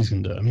 of course he's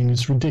going to do it. I mean,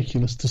 it's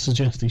ridiculous to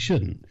suggest he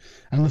shouldn't.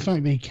 And the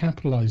fact that he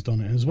capitalized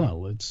on it as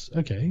well, it's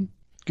okay.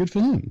 Good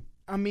for him.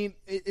 I mean,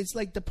 it's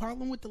like the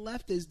problem with the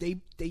left is they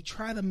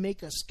try to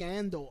make a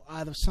scandal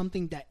out of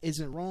something that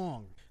isn't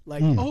wrong.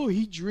 Like, oh,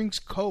 he drinks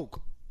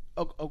Coke.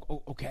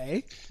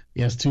 Okay.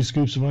 He has 2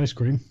 scoops of ice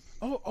cream.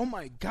 Oh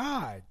my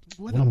God!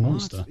 What a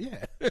monster!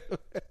 Yeah.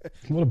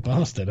 What a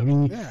bastard! I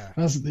mean,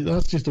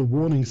 that's just a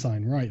warning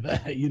sign right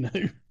there.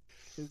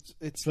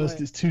 It's first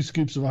like... it's 2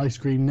 scoops of ice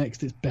cream.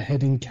 Next, it's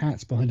beheading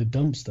cats behind a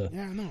dumpster.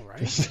 Yeah, I know,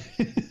 right?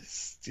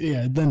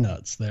 Yeah, they're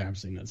nuts. They're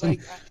absolutely nuts.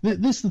 Like,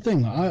 this is the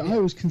thing. I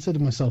always consider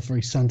myself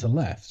very centre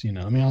left. I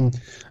mean, I'm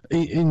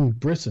in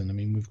Britain. I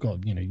mean, we've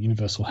got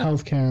universal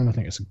healthcare, and I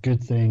think it's a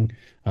good thing.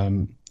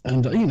 And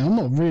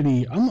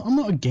I'm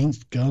not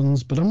against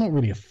guns, but I'm not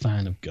really a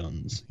fan of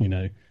guns.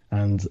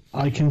 And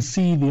I can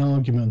see the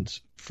argument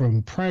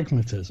from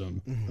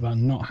pragmatism about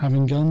not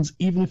having guns,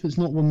 even if it's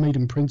not one made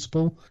in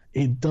principle.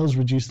 It does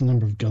reduce the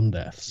number of gun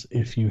deaths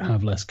if you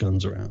have less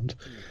guns around.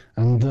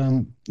 And,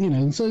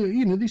 and so,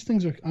 these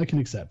things I can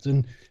accept.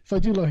 And if I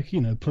do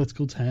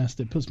political test,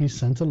 it puts me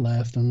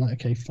center-left. I'm like,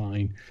 okay,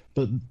 fine.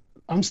 But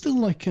I'm still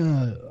like,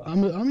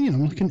 I'm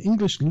like an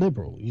English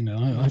liberal.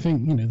 I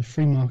think, the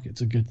free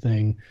market's a good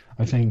thing.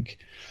 I think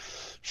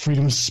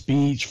freedom of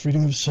speech,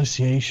 freedom of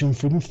association,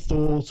 freedom of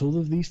thought, all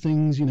of these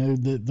things,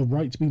 the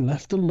right to be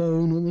left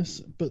alone, all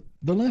this. But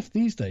the left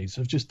these days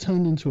have just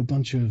turned into a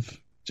bunch of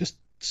just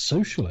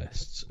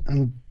socialists,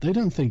 and they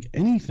don't think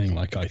anything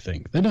like I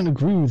think. They don't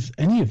agree with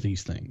any of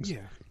these things.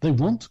 Yeah. They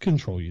want to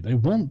control you. They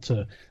want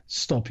to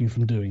stop you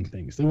from doing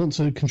things. They want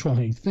to control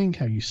how you think,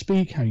 how you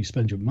speak, how you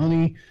spend your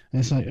money.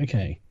 And it's like,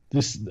 okay,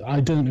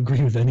 I don't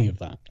agree with any of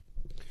that.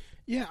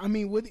 Yeah, I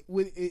mean,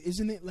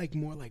 isn't it like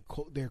more like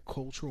they're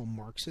cultural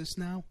Marxists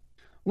now?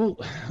 Well,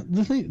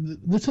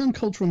 the term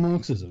cultural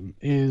Marxism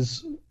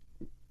is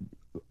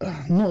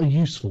not a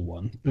useful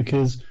one,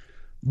 because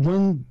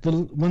when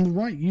the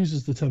right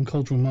uses the term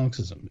cultural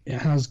Marxism, it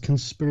has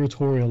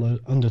conspiratorial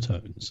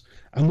undertones,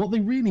 and what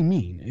they really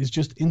mean is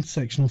just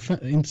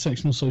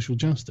intersectional social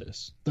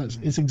justice.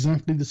 It's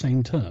exactly the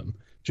same term.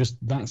 Just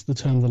that's the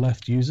term the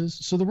left uses,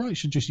 so the right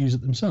should just use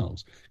it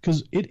themselves,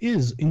 because it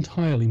is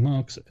entirely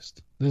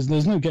Marxist.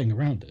 There's no getting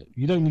around it.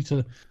 You don't need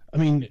to. I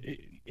mean,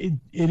 it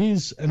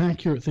is an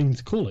accurate thing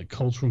to call it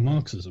cultural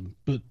Marxism,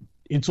 but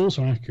it's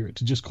also accurate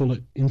to just call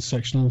it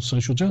intersectional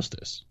social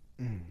justice.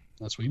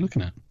 That's what you're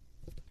looking at.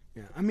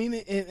 Yeah, I mean,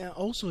 it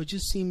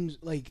just seems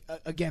like,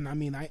 again, I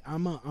mean,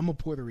 I'm a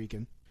Puerto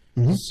Rican.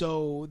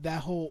 So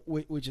that whole,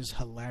 which is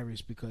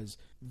hilarious, because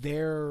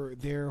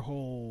their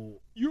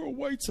whole "you're a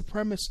white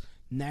supremacist"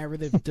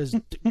 narrative does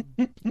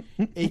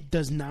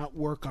not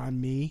work on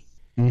me.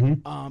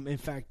 In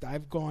fact,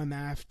 I've gone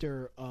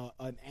after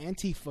an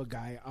Antifa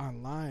guy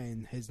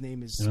online. His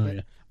name is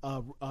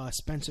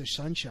Spencer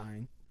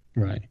Sunshine,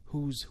 right?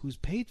 Who's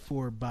paid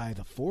for by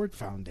the Ford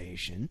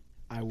Foundation.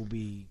 I will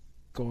be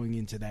going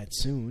into that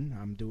soon.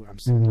 I'm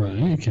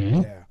right. Okay.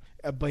 Yeah,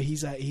 but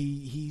he's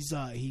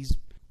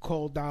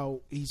called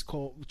out. He's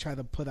trying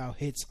to put out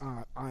hits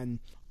on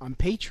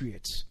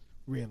patriots.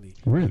 Really?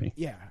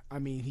 Yeah. I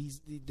mean,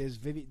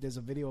 there's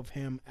a video of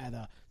him at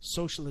a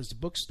socialist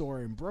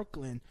bookstore in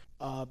Brooklyn,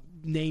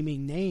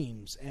 naming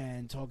names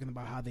and talking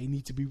about how they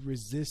need to be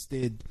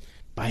resisted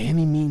by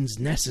any means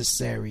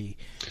necessary.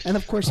 And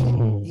of course,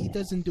 he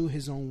doesn't do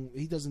his own.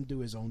 He doesn't do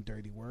his own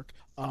dirty work.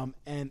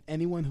 And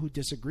anyone who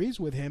disagrees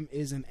with him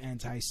is an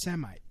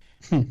anti-Semite.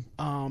 And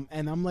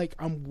I'm like,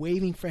 I'm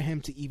waiting for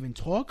him to even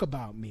talk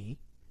about me,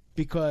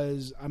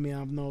 because I mean,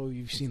 I know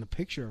you've seen a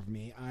picture of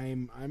me.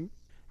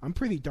 I'm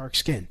pretty dark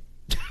skinned.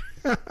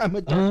 I'm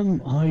a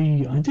dark.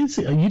 I did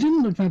see you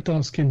didn't look that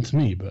dark skinned to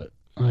me, but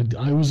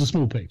I was a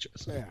small picture.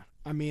 So. Yeah,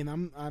 I mean,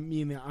 I'm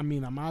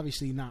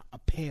obviously not a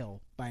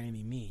pale by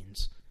any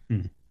means.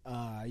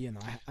 I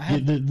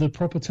have the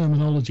proper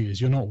terminology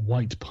is you're not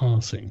white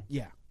passing.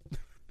 Yeah.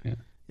 Yeah.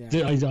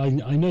 I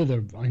know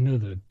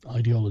the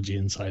ideology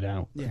inside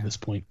out at this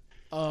point.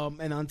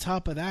 And on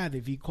top of that,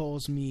 if he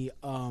calls me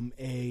an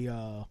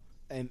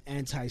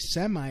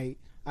anti-Semite,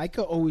 I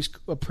could always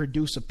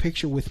produce a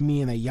picture with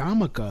me in a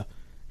yarmulke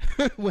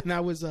when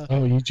I was a.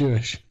 Oh, you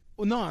Jewish?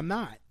 Well, no, I'm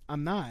not.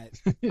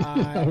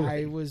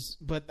 I was,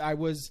 but I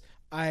was.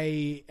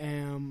 I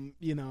am.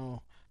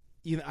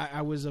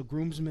 I was a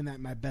groomsman at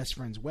my best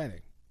friend's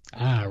wedding.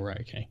 Ah,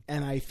 right. Okay.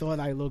 And I thought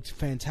I looked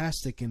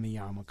fantastic in the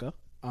yarmulke.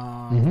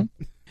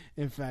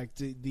 In fact,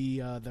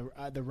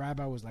 the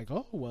rabbi was like,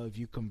 "Oh, well, if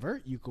you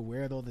convert, you could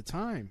wear it all the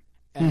time."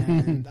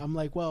 And I'm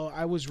like, "Well,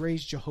 I was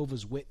raised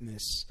Jehovah's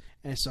Witness,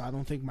 and so I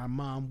don't think my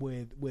mom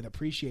would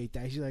appreciate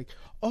that." She's like,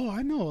 "Oh,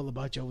 I know all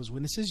about Jehovah's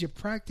Witnesses. You're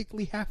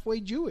practically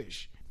halfway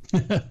Jewish."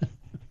 See,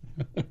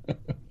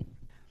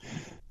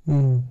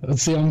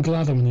 I'm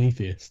glad I'm an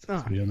atheist,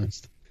 to be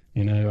honest.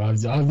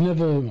 I've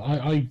never.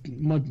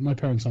 My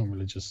parents aren't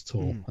religious at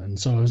all, and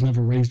so I was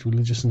never raised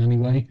religious in any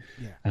way.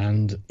 Yeah.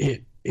 And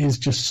it is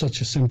just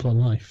such a simpler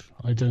life.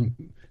 I don't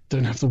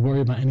have to worry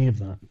about any of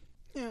that.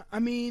 Yeah, I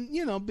mean,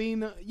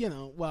 being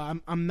well,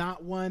 I'm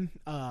not one,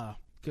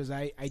 because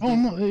I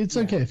I'm not. It's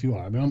okay if you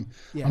are. I mean,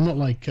 I'm not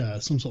like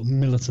some sort of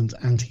militant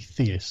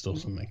anti-theist or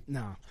something.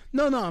 No.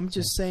 I'm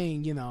just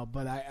saying,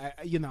 but I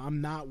I'm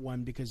not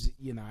one, because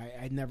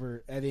I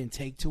didn't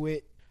take to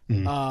it.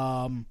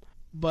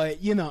 But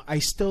I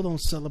still don't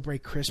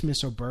celebrate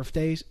Christmas or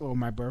birthdays or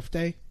my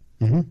birthday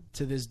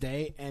to this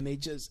day, and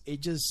it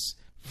just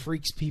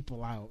freaks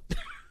people out.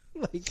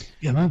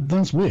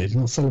 That's weird.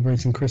 Not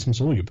celebrating Christmas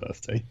or your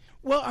birthday.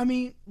 Well, I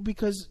mean,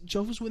 because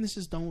Jehovah's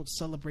Witnesses don't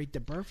celebrate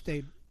their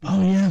birthday.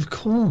 Oh yeah, of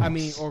course. I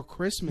mean, or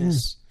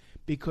Christmas,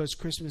 because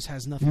Christmas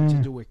has nothing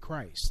to do with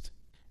Christ.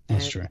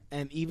 That's true.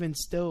 And even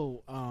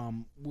still,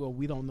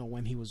 we don't know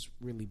when he was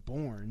really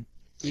born.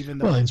 Even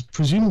though, it's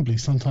presumably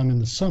sometime in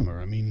the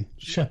summer. I mean,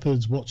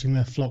 shepherds watching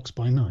their flocks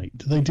by night.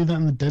 Do they do that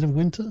in the dead of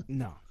winter?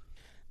 No,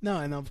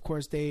 and of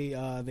course they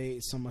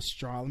some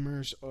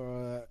astronomers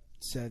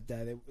said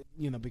that it,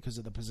 because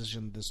of the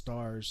position of the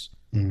stars,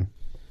 Mm.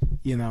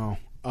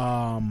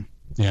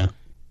 Yeah.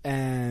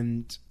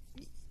 And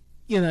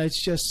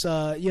it's just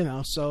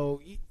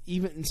so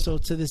even so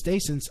to this day,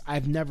 since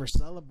I've never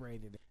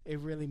celebrated it, it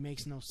really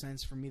makes no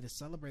sense for me to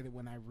celebrate it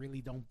when I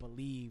really don't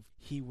believe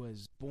he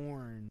was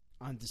born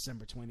on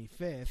December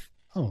 25th.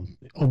 Oh,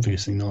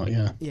 obviously not.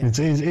 Yeah. Yeah.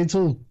 It's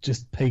all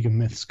just pagan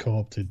myths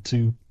co-opted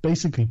to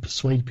basically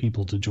persuade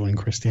people to join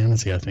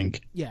Christianity, I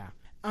think. Yeah.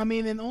 And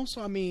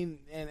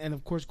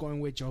of course, going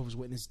with Jehovah's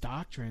Witness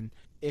doctrine,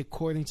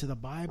 according to the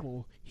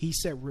Bible, he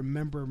said,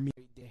 "Remember me."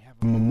 They have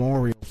a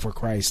memorial for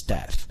Christ's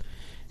death.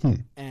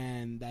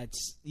 And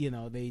that's,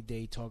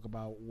 they talk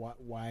about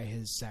why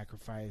his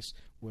sacrifice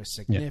was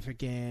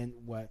significant,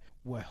 what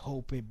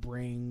hope it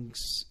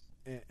brings,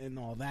 and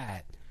all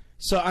that.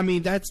 So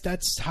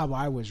that's how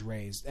I was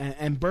raised.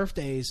 And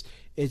birthdays,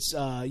 it's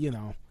Jehovah's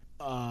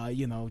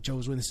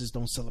Witnesses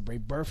don't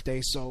celebrate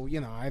birthdays, so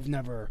I've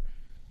never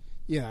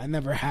I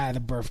never had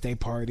a birthday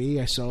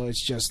party, so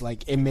it's just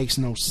like it makes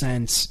no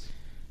sense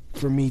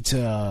for me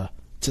to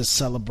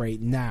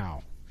celebrate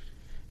now.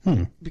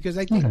 Because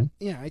I think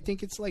I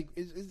think it's like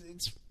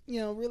it's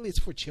really it's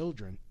for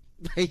children.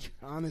 Like,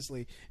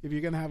 honestly, if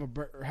you're gonna have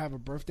a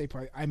birthday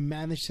party, I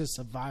managed to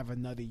survive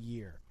another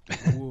year.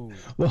 Woo.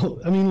 Well,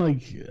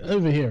 like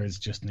over here, it's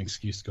just an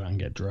excuse to go out and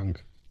get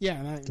drunk.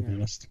 Yeah, to be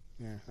honest.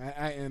 Yeah,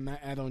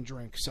 I don't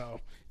drink, so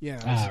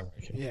yeah. Right,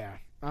 okay. Yeah,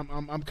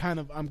 I'm kind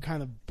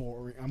of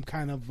boring. I'm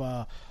kind of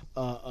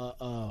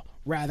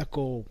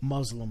radical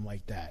Muslim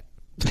like that.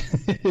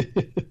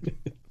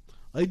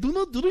 I do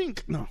not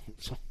drink. No.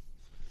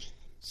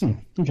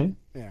 Okay.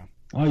 Yeah.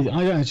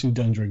 I actually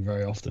don't drink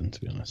very often,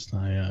 to be honest.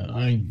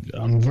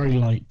 I'm very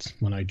light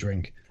when I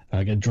drink.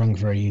 I get drunk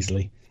very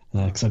easily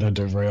because I don't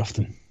do it very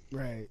often.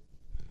 Right.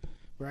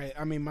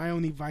 My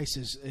only vice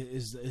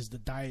is the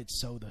diet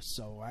soda,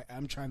 so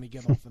I'm trying to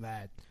get off of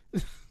that.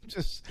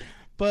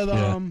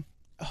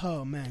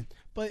 Oh man,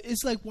 but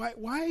it's like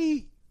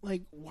why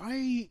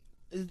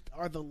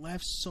are the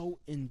left so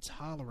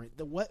intolerant?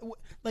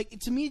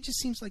 To me, it just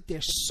seems like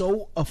they're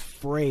so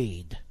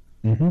afraid.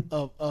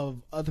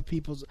 Of other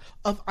people's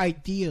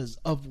ideas,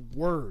 of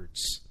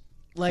words.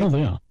 Like,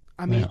 they are.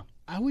 I'm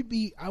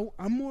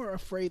more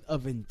afraid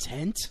of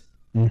intent,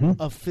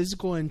 of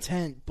physical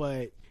intent.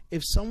 But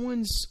if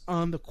someone's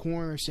on the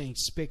corner saying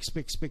 "spick,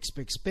 spick, spick,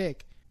 spick,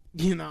 spick,"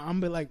 I'm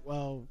be like,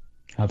 well,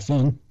 have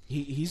fun.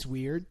 He's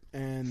weird,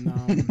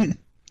 and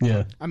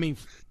yeah.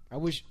 I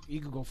wish he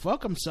could go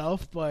fuck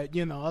himself, but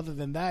other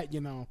than that,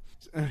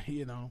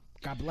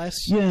 God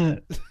bless. Yeah.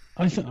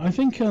 I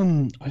think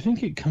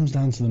it comes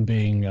down to them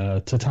being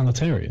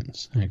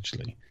totalitarians.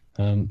 Actually,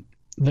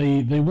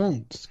 they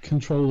want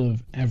control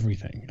of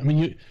everything.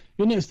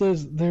 You notice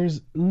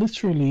there's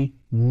literally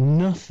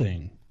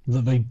nothing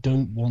that they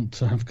don't want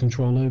to have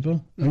control over.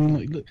 I'm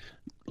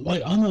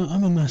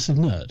a massive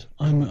nerd.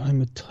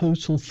 I'm a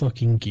total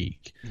fucking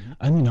geek,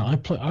 and I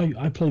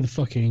play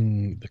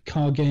the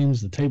card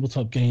games, the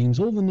tabletop games,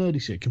 all the nerdy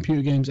shit,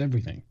 computer games,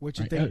 everything. What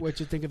you think? What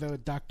you think of the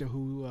Doctor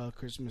Who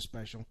Christmas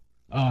special?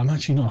 Oh, I'm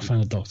actually not a fan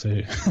of Doctor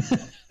Who.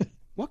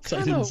 What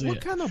kind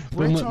of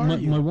Brit are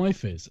you? My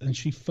wife is, and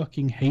she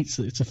fucking hates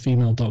that it's a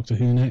female Doctor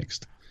Who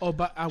next. Oh,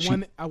 but I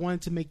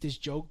wanted to make this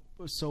joke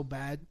so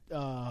bad,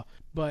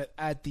 but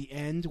at the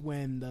end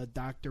when the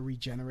Doctor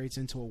regenerates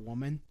into a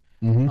woman,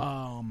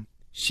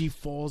 she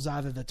falls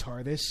out of the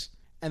TARDIS,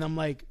 and I'm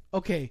like,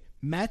 okay,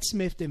 Matt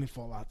Smith didn't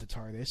fall out the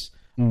TARDIS.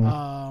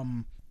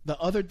 The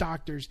other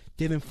Doctors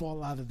didn't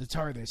fall out of the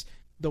TARDIS.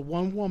 The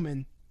one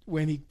woman,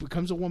 when he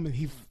becomes a woman,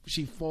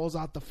 she falls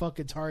out the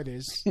fucking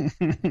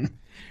TARDIS,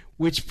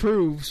 which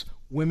proves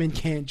women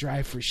can't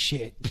drive for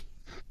shit.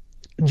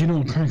 Do you know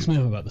what cracks me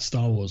up about the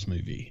Star Wars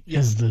movie? Yeah.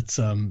 Is that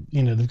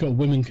they've got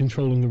women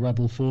controlling the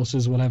rebel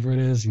forces, whatever it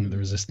is, the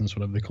resistance,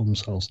 whatever they call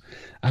themselves,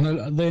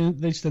 and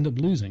they just end up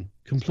losing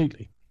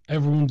completely.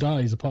 Everyone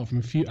dies apart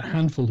from a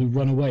handful who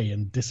run away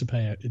and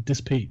dissipate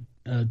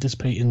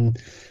in,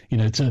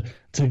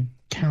 to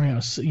carry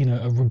out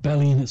a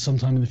rebellion at some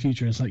time in the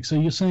future. It's like, so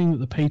you're saying that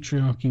the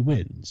patriarchy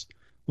wins?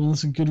 Well,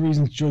 that's a good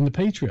reason to join the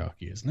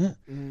patriarchy, isn't it?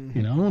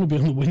 I want to be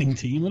on the winning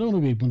team. I don't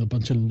want to be with a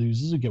bunch of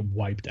losers who get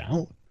wiped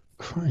out.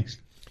 Christ.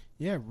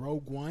 Yeah,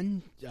 Rogue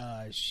One,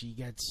 she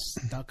gets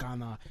stuck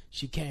on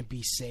she can't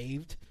be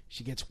saved.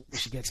 She gets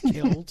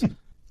killed.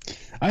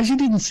 I actually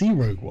didn't see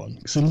Rogue One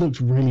because it looked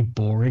really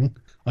boring.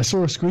 I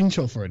saw a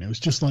screenshot for it, and it was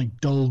just like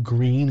dull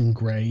green and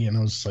grey, and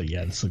I was just like,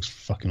 yeah, this looks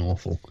fucking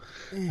awful.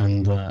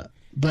 And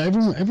but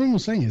everyone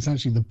was saying it's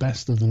actually the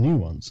best of the new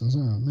ones, so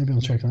maybe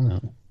I'll check that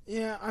out.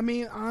 Yeah,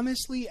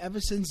 honestly, ever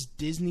since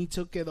Disney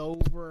took it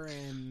over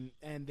and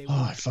they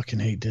I fucking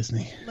hate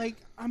Disney.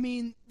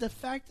 The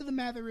fact of the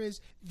matter is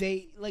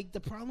the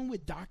problem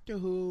with Doctor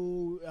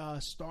Who,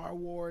 Star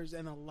Wars,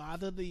 and a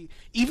lot of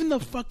even the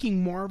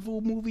fucking Marvel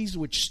movies,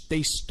 which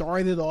they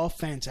started off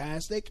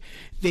fantastic,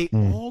 they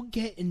all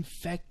get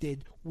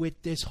infected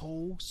with this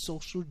whole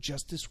social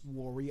justice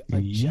warrior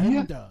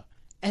agenda.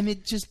 And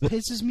it just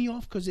pisses me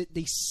off because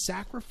they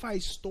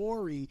sacrifice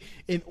story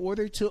in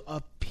order to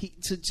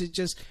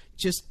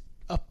just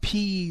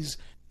appease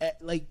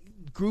like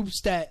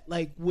groups that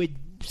like would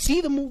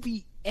see the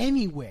movie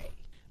anyway.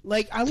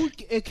 Like I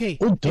would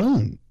or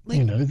don't. Like,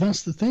 you know,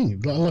 that's the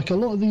thing. Like a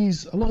lot of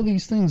these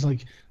things,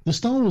 like the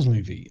Star Wars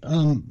movie,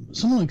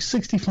 something like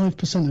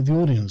 65% of the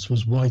audience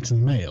was white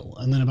and male,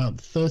 and then about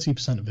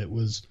 30% of it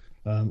was,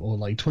 or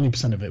like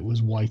 20% of it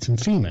was white and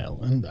female,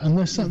 and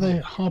they're sat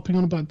there harping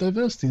on about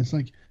diversity. It's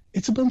like,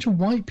 it's a bunch of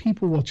white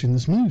people watching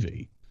this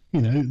movie.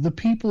 You know, the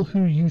people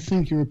who you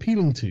think you're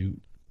appealing to.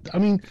 I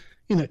mean,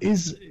 you know,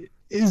 is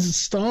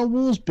Star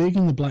Wars big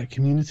in the black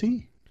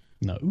community?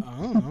 No,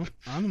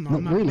 I don't know.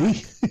 Not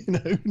really. You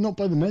know, not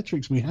by the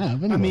metrics we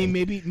have. Anyway. I mean,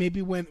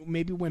 maybe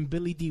when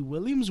Billy D.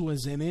 Williams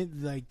was in it,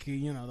 like,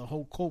 you know, the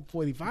whole Colt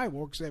 45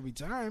 works every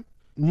time.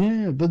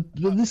 Yeah, but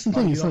this is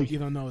the thing. It's like you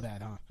don't know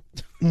that, huh?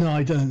 No,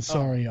 I don't.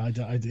 Sorry,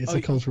 it's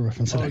a cultural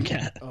reference I don't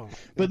get.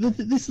 But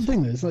this is the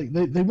thing, though. It's like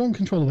they want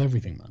control of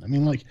everything, man. I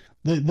mean, like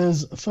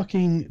there's a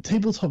fucking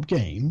tabletop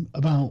game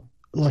about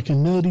like a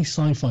nerdy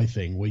sci-fi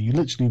thing where you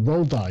literally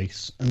roll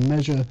dice and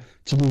measure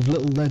to move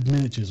little lead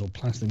miniatures or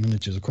plastic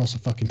miniatures across a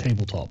fucking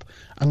tabletop,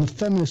 and the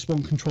feminists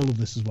want control of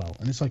this as well.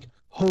 And it's like,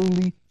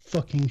 holy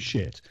fucking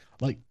shit.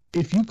 Like,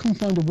 if you can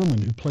find a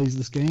woman who plays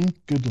this game,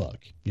 good luck.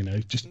 You know,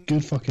 just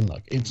good fucking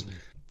luck. It's,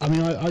 I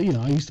mean,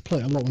 I used to play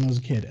it a lot when I was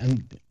a kid,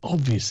 and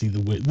obviously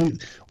we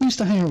used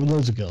to hang out with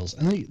loads of girls,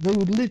 and they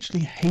would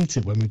literally hate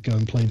it when we'd go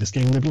and play this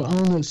game. They'd be like,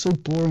 oh no, it's so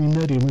boring and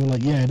nerdy, and we were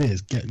like, yeah, it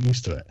is, get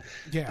used to it.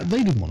 Yeah.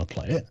 They didn't want to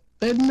play it.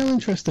 They had no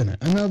interest in it.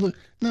 And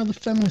now the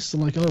feminists are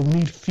like, oh, we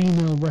need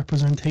female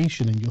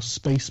representation in your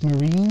space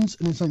marines.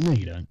 And it's like, no,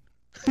 you don't.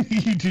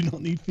 You do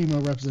not need female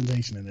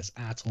representation in this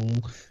at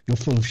all. You're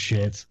full of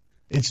shit.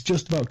 It's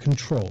just about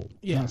control.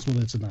 Yeah. That's what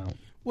it's about.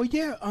 Well,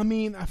 yeah, I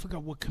mean, I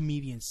forgot what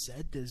comedian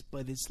said this,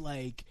 but it's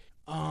like,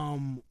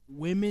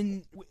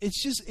 women, it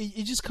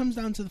just comes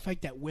down to the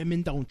fact that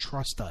women don't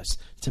trust us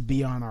to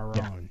be on our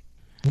own.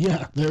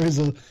 Yeah, there is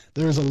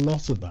a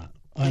lot of that.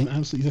 I'm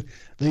absolutely.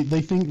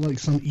 They think like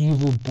some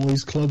evil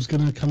boys club's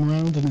gonna come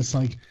around, and it's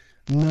like,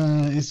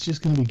 nah, it's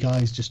just gonna be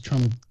guys just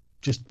trying to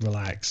just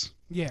relax.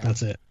 Yeah,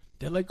 that's it.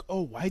 They're like,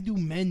 oh, why do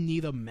men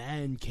need a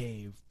man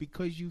cave?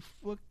 Because you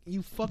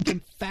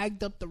fucking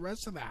fagged up the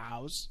rest of the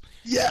house.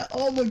 Yeah.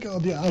 Oh my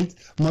god. Yeah.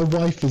 My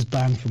wife is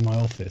banned from my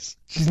office.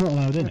 She's not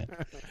allowed in it.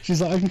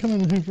 She's like, I can come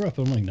in and hoover up.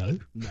 I'm like, no.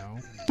 No.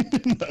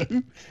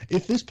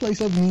 If this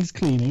place ever needs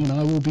cleaning, and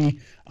I will be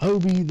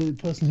the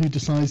person who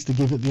decides to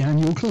give it the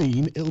annual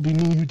clean, it'll be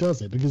me who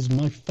does it because of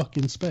my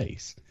fucking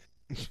space.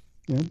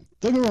 You know?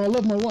 Don't get me wrong, I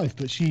love my wife,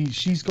 but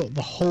she's got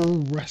the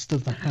whole rest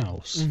of the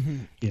house. Mm-hmm.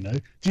 You know,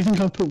 do you think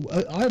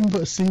I haven't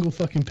put a single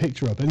fucking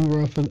picture up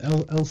anywhere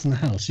else in the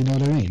house? You know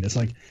what I mean? It's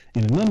like,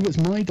 you know, none of it's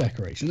my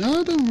decoration. And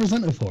I don't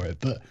resent her for it,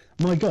 but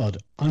my God,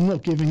 I'm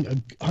not giving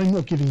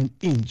an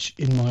inch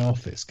in my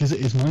office because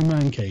it is my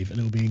man cave, and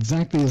it'll be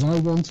exactly as I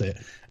want it,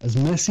 as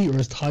messy or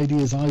as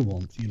tidy as I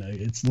want. You know,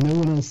 it's no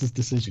one else's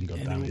decision.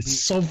 Goddamn,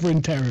 it's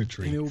sovereign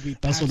territory. And it will be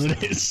That's what it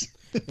down. is.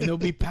 And it'll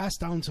be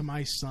passed down to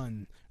my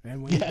son.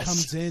 And when he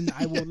comes in,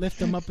 I will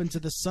lift him up into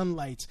the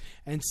sunlight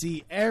and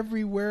see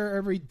everywhere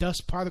every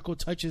dust particle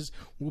touches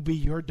will be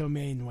your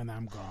domain when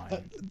I'm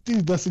gone.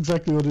 Dude, that's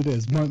exactly what it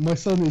is. My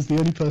son is the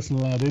only person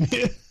allowed in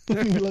here.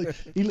 Like,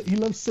 he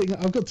loves sitting.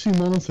 I've got 2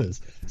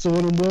 monitors, so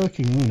when I'm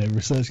working, you know,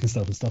 researching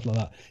stuff and stuff like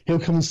that, he'll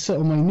come and sit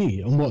on my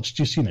knee and watch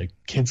just, you know,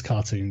 kids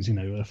cartoons, you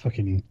know,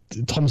 fucking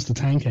Thomas the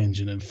Tank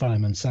Engine and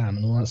Fireman Sam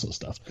and all that sort of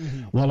stuff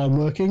while I'm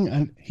working,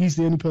 and he's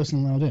the only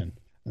person allowed in,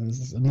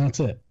 and that's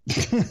it.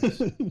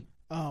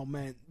 Oh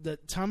man, the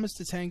Thomas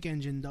the Tank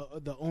Engine,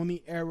 the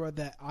only era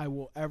that I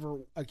will ever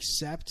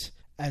accept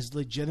as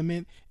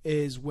legitimate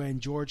is when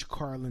George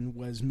Carlin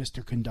was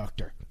Mr.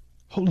 Conductor.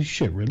 Holy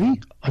shit,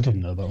 really? I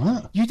didn't know about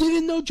that. You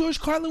didn't know George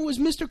Carlin was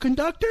Mr.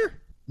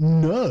 Conductor?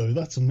 No,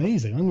 that's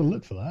amazing. I'm going to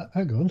look for that.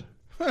 Hang on.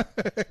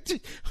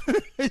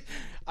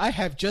 I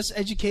have just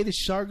educated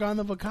Sargon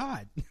of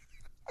Akkad.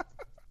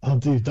 Oh,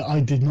 dude,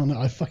 I did not know.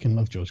 I fucking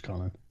love George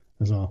Carlin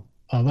as well.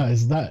 Oh,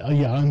 that. Oh,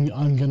 yeah,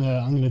 I'm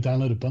gonna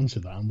download a bunch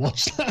of that and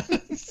watch that.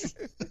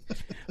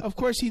 Of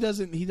course, he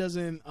doesn't.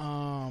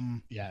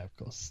 Yeah, of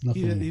course.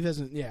 He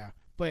doesn't. Yeah,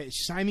 but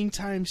Shining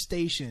Time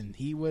Station.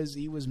 He was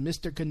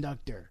Mr.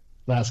 Conductor.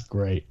 That's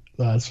great.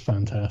 That's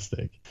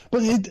fantastic.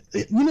 But you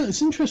know,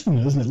 it's interesting,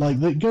 though, isn't it?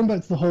 Like going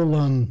back to the whole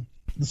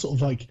the sort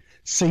of like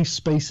safe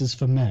spaces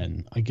for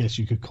men, I guess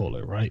you could call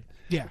it, right?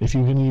 Yeah. If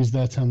you're going to use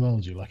their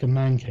terminology, like a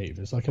man cave,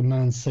 it's like a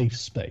man's safe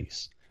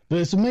space. But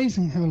it's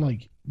amazing how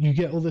like you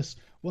get all this.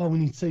 Well, we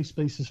need safe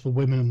spaces for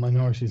women and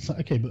minorities. It's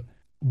like, okay, but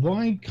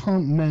why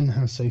can't men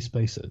have safe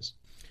spaces?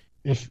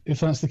 If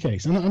that's the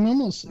case, and I'm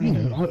not, you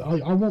know,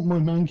 I want my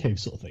man cave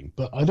sort of thing,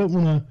 but I don't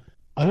want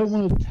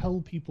to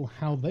tell people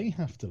how they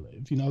have to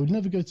live. You know, I would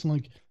never go to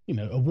like, you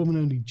know, a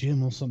woman-only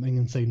gym or something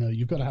and say, no,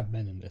 you've got to have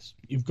men in this.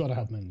 You've got to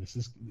have men in this.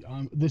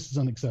 This is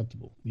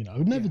unacceptable. You know, I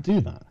would never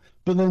do that.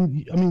 But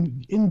then, I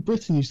mean, in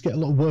Britain, you just get a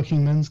lot of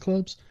working men's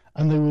clubs,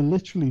 and they were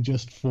literally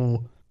just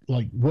for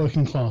like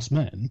working class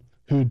men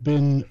who'd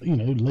been, you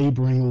know,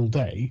 labouring all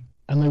day,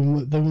 and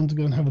they wanted to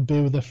go and have a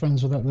beer with their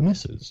friends without their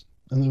missus.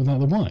 and without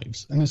their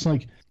wives, and it's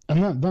like,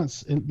 and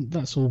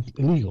that's all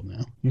illegal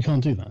now. You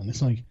can't do that, and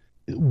it's like,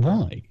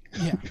 why?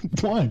 Yeah.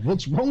 Why?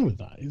 What's wrong with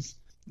that? Is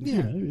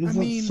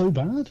that so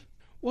bad?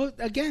 Well,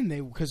 again,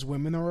 because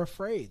women are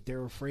afraid.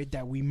 They're afraid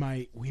that we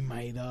might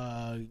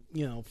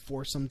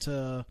force them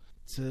to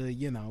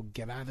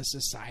get out of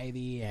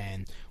society,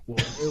 and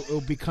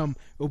it'll become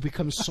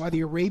Saudi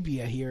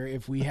Arabia here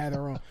if we had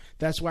our own.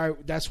 That's why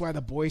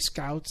the Boy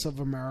Scouts of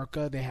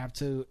America, they have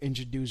to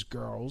introduce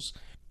girls,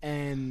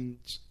 and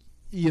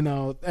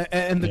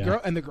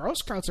the Girl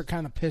Scouts are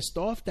kind of pissed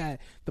off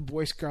that the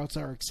Boy Scouts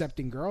are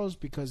accepting girls,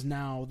 because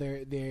now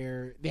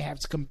they have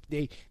to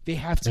compete.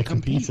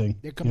 Competing.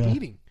 They're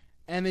competing. Yeah.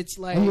 And it's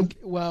like,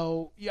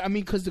 well, I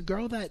mean, because the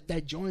girl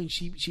that joined,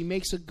 she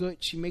makes a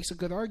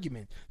good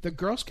argument. The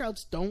Girl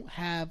Scouts don't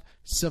have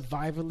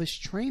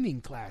survivalist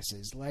training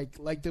classes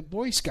like the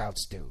Boy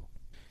Scouts do.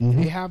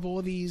 Mm-hmm. They have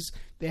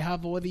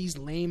all these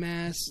lame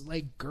ass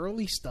like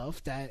girly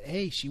stuff that,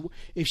 hey,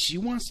 if she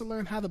wants to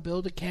learn how to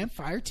build a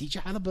campfire, teach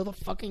her how to build a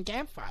fucking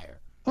campfire.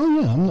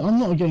 Oh yeah, I'm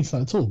not against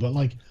that at all. But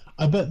like,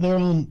 I bet there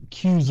aren't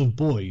queues of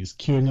boys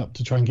queuing up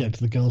to try and get into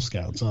the Girl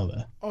Scouts, are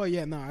there? Oh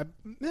yeah, no,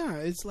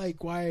 it's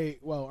like, why?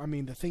 Well, I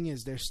mean, the thing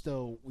is,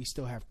 we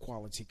still have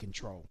quality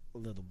control a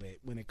little bit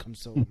when it comes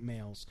to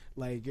males.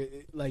 Like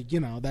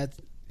that's,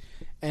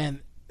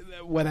 and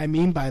what I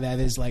mean by that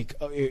is, like,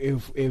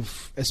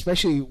 if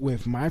especially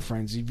with my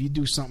friends, if you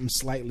do something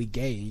slightly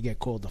gay, you get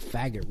called a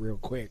faggot real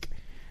quick.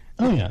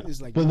 Oh yeah, it's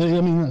like, but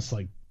that's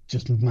like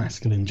just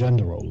masculine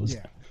gender roles.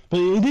 Yeah. But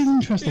it is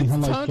interesting how,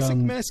 like, toxic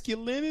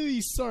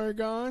masculinity,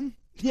 Sargon.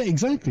 Yeah,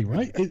 exactly,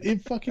 right?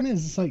 It fucking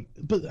is. It's like,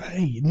 but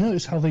hey,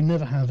 notice how they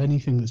never have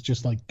anything that's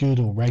just like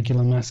good or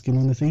regular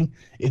masculinity.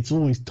 It's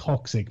always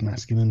toxic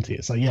masculinity.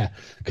 It's like, yeah,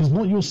 because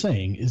what you're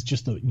saying is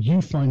just that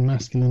you find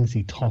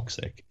masculinity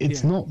toxic.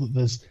 It's not that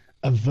there's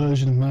a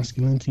version of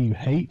masculinity you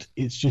hate.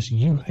 It's just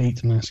you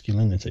hate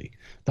masculinity.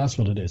 That's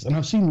what it is. And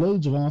I've seen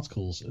loads of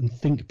articles and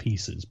think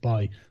pieces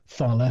by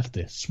far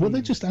leftists where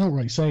they're just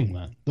outright saying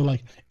that. They're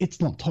like,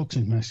 it's not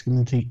toxic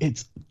masculinity,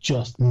 it's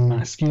just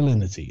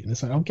masculinity. And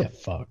it's like, oh, get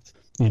fucked.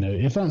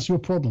 If that's your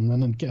problem,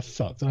 then get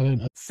fucked. I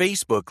don't.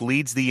 Facebook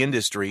leads the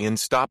industry in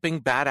stopping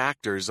bad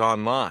actors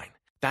online.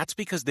 That's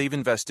because they've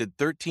invested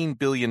 $13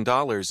 billion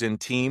in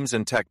teams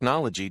and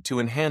technology to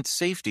enhance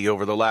safety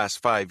over the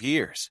last 5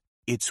 years.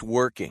 It's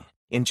working.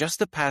 In just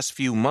the past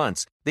few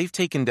months, they've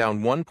taken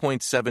down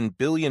 1.7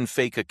 billion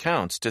fake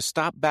accounts to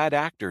stop bad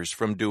actors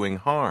from doing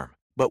harm.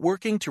 But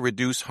working to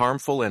reduce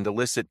harmful and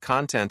illicit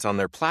content on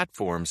their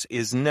platforms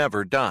is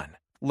never done.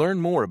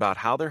 Learn more about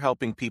how they're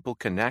helping people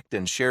connect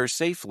and share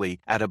safely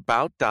at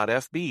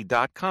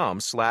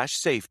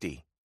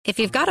about.fb.com/safety. If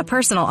you've got a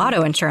personal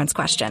auto insurance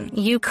question,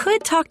 you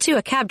could talk to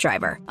a cab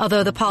driver,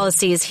 although the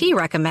policies he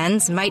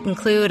recommends might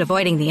include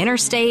avoiding the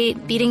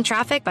interstate, beating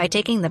traffic by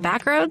taking the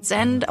back roads,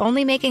 and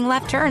only making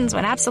left turns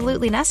when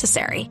absolutely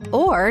necessary.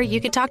 Or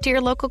you could talk to your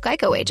local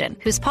Geico agent,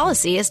 whose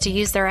policy is to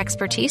use their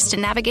expertise to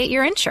navigate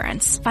your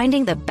insurance,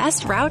 finding the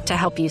best route to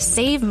help you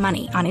save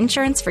money on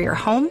insurance for your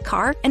home,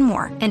 car, and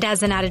more. And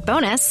as an added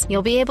bonus,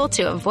 you'll be able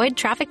to avoid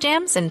traffic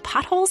jams and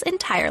potholes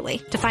entirely.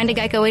 To find a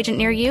Geico agent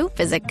near you,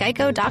 visit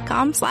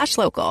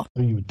geico.com/local.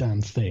 Are you a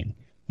damn thing,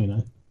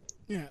 Yeah,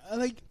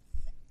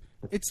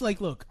 it's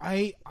like, look,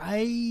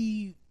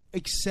 I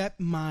accept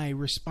my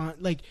response.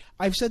 Like,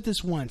 I've said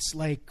this once,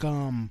 like,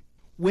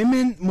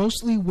 women,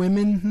 mostly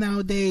women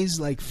nowadays,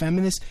 like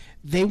feminists,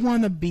 they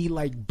want to be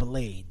like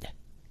Blade.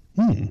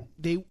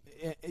 They,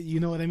 you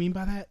know what I mean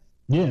by that?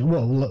 Yeah,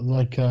 well,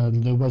 like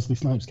the Wesley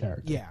Snipes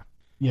character.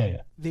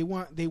 Yeah. They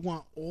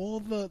want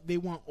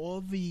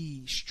all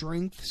the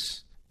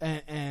strengths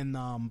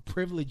and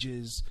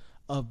privileges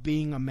of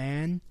being a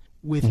man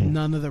with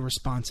none of the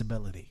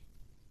responsibility.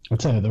 I'll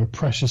tell you, there are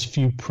precious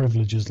few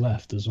privileges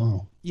left as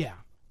well. Yeah,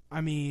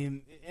 I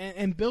mean,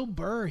 and Bill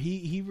Burr,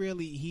 he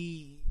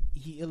really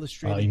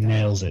illustrated. He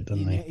nails it,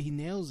 doesn't he? He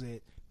nails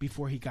it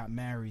before he got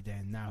married,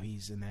 and now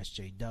he's an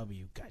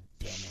SJW. God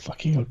damn it!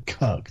 Fuck, he got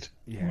cucked.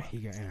 Yeah, he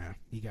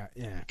got.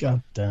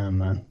 God damn,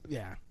 man.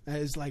 Yeah,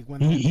 it's like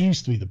when he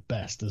used to be the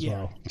best as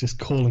well. Just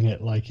calling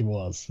it like he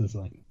was. It's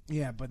like.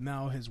 Yeah, but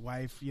now his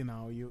wife,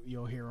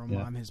 you'll hear him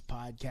on his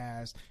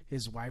podcast.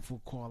 His wife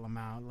will call him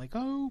out like,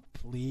 "Oh,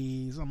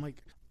 please." I'm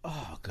like,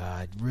 "Oh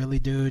God, really,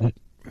 dude?"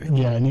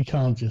 Really? Yeah, and he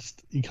can't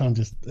just.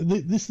 This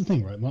is the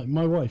thing, right?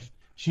 My wife,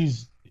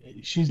 she's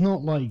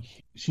not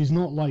like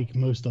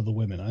most other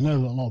women. I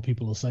know that a lot of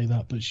people will say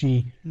that, but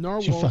she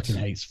fucking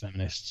hates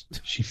feminists.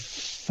 She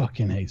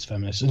fucking hates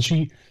feminists, and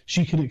she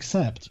can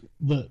accept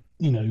that.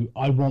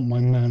 I want my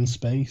man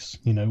space.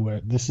 Where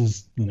this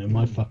is,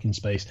 my fucking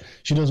space.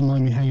 She doesn't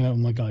mind me hanging out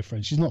with my guy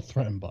friends. She's not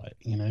threatened by it.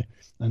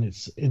 And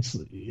it's. That's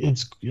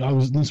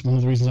one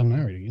of the reasons I'm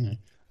married.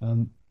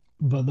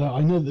 But I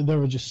know that there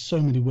are just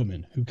so many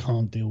women who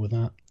can't deal with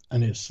that,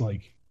 and it's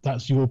like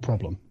that's your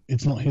problem.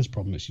 It's not his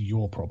problem. It's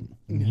your problem.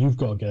 And you've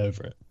got to get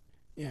over it.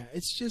 Yeah,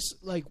 it's just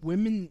like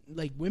women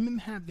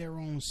have their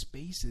own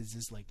spaces.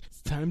 It's like,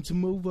 it's time to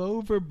move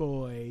over,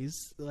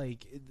 boys.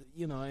 Like,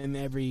 you know, in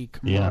every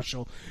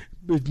commercial,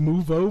 with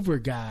move over,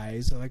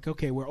 guys. Like,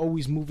 okay, we're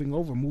always moving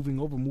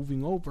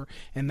over,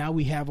 and now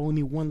we have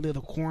only one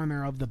little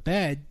corner of the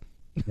bed.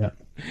 Yeah,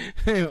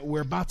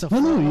 we're about to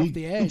fall off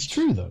the edge. It's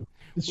true though.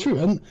 It's true,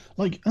 and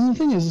the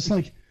thing is, it's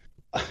like,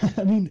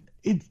 I mean,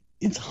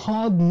 it's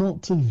hard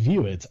not to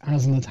view it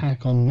as an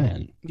attack on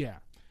men. Yeah.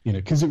 You know,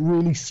 because it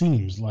really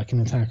seems like an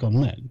attack on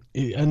men,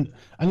 and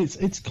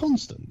it's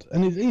constant,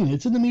 and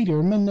it's in the media,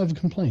 and men never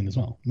complain as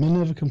well. Men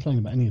never complain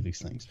about any of these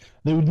things.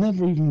 They would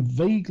never even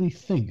vaguely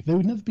think, they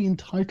would never be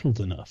entitled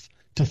enough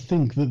to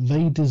think that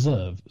they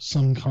deserve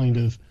some kind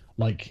of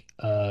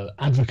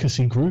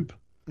advocacy group.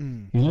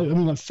 You know, I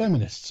mean, like,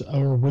 feminists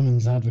are a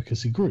women's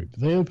advocacy group.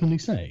 They openly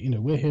say, you know,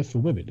 we're here for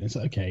women. It's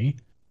like, okay,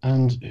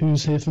 and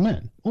who's here for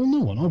men? Well, no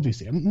one,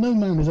 obviously. I mean, no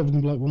man is ever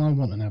going to be like, well, I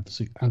want an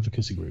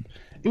advocacy group.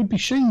 It would be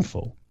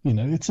shameful. You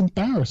know, it's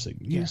embarrassing.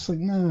 You're just like,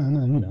 no,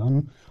 you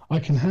know, I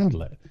can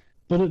handle it.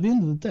 But at the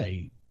end of the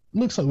day, it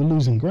looks like we're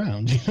losing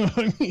ground. You know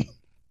what I mean?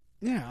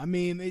 Yeah, I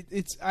mean,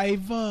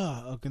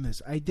 oh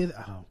goodness, I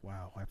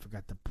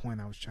forgot the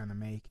point I was trying to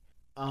make.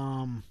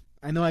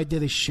 I know I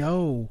did a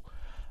show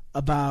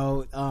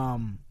about, oh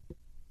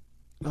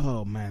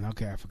man,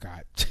 okay, I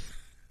forgot.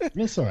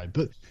 It's all right,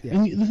 but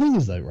and the thing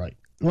is though, right?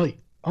 Like,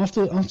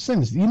 after saying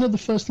this, you know, the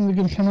first thing they're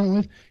going to come out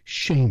with,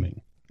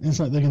 shaming. And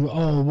it's like they're going to go,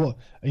 oh, what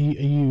are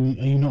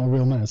you not a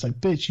real man? It's like,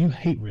 bitch, you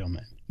hate real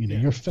men. You know,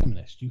 you're a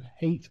feminist. You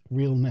hate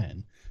real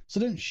men. So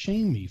don't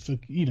shame me for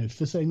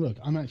saying, look,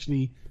 I'm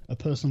actually a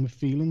person with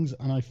feelings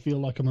and I feel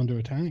like I'm under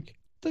attack.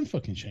 Don't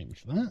fucking shame me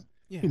for that.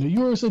 Yeah. You know,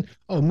 you're always saying,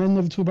 oh, men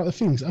never talk about their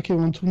feelings. Okay,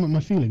 well, I'm talking about my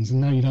feelings, and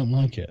now you don't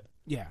like it.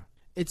 Yeah.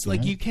 It's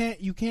like you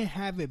can't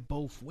have it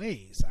both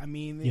ways. I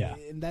mean,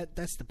 and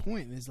that's the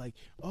point. It's like,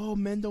 oh,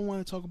 men don't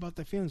want to talk about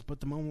their feelings, but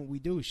the moment we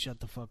do is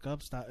shut the fuck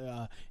up. Stop.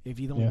 If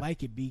you don't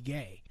like it, be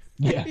gay.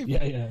 Yeah.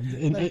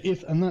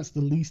 And that's the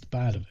least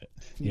bad of it,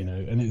 you know.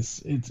 And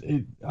it's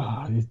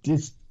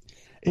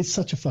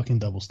such a fucking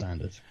double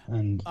standard.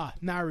 And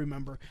now I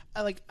remember,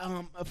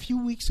 a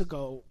few weeks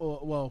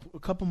ago, a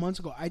couple months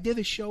ago, I did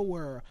a show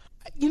where,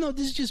 you know,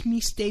 this is just me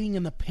stating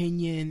an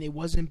opinion. It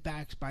wasn't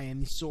backed by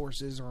any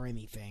sources or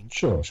anything.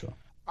 Sure.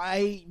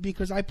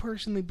 Because I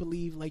personally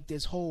believe, like,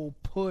 this whole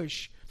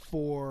push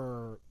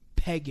for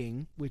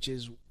pegging, which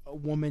is a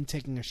woman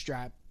taking a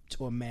strap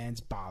to a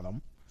man's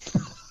bottom.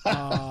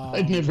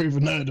 I'd never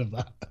even heard of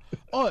that.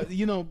 Oh,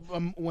 you know,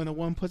 when a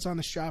woman puts on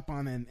a strap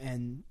on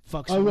and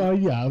fucks. Oh, well,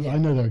 yeah, I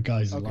know there are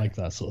guys that like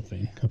that sort of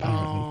thing,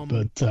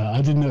 apparently, but I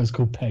didn't know it was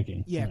called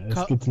pegging. Yeah,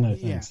 it's good to know.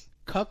 Thanks.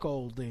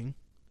 Cuckolding.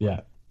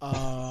 Yeah.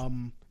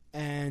 And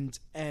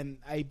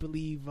I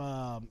believe,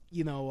 oh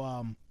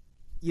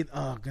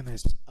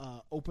goodness,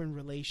 open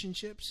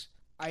relationships.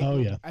 I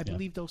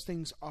believe those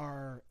things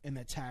are an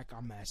attack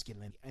on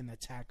masculinity, an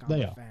attack on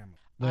the family.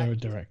 They're a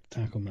direct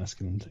attack on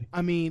masculinity.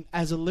 I mean,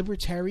 as a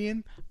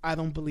libertarian, I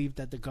don't believe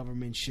that the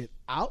government should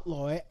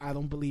outlaw it. I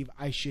don't believe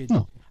I should.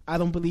 No. I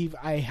don't believe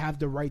I have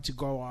the right to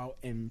go out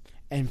and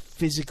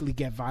physically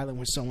get violent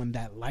with someone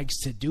that likes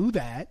to do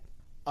that.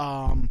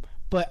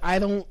 But I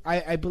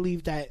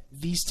believe that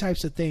these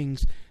types of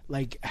things,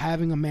 like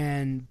having a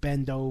man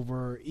bend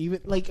over,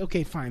 even like,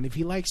 okay, fine. If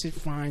he likes it,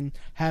 fine.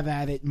 Have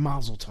at it,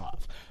 mazel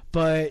tov.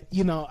 But,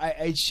 you know,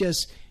 it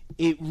just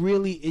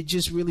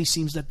really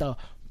seems that the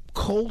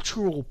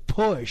cultural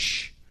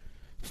push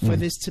for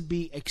this to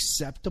be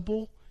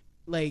acceptable,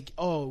 like,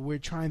 oh, we're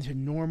trying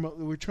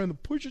to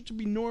push it to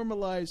be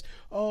normalized.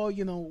 Oh,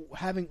 you know,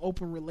 having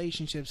open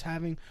relationships,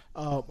 having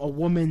a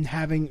woman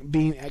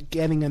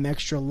getting an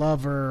extra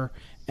lover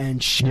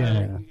and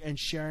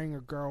sharing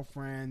a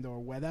girlfriend or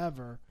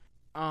whatever.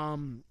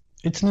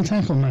 It's an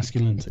attack on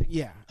masculinity.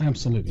 Yeah,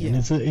 absolutely. Yeah.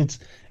 And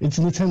it's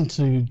an attempt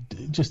to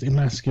just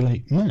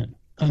emasculate men.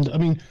 And I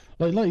mean,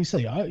 like you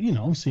say,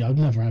 obviously I've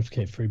never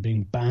advocated for it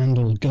being banned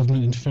or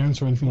government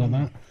interference or anything like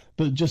that.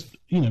 But just,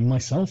 you know,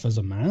 myself as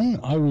a man,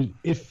 I would,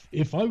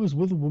 if I was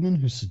with a woman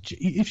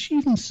if she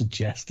even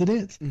suggested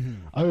it,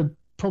 I would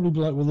probably be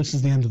like, well, this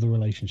is the end of the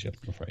relationship,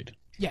 I'm afraid.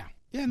 Yeah.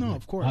 Yeah, no,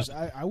 of course.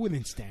 I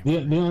wouldn't stand for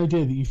the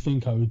idea that you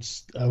think I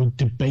would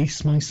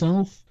debase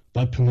myself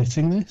by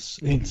permitting this,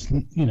 it's,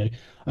 you know,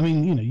 I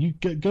mean, you know, you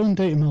go and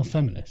date a male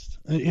feminist.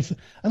 And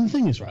the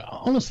thing is, right,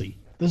 honestly,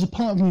 there's a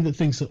part of me that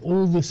thinks that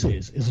all this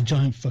is a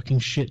giant fucking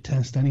shit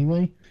test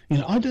anyway. You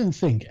know, I don't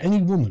think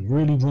any woman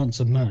really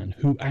wants a man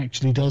who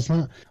actually does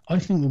that. I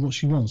think that what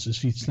she wants is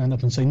for you to stand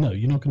up and say, no,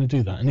 you're not going to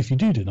do that. And if you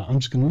do that, I'm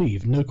just going to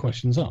leave, no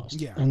questions asked.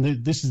 Yeah. And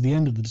this is the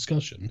end of the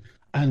discussion,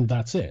 and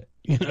that's it.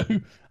 You know,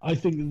 I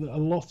think that a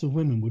lot of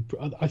women would.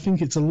 I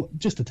think it's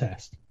just a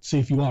test, see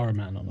if you are a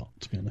man or not.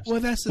 To be honest, well,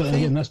 that's the thing.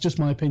 Again, that's just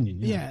my opinion.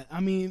 Yeah, I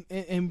mean,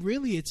 and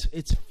really,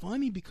 it's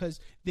funny because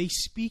they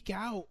speak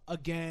out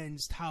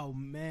against how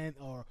men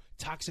or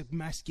toxic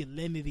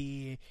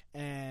masculinity,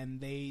 and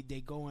they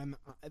go and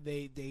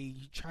they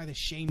try to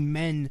shame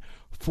men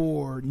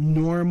for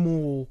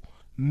normal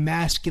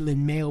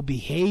masculine male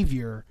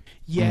behavior.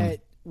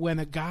 Yet when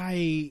a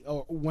guy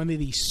or one of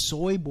these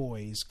soy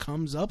boys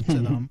comes up to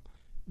them,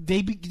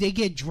 they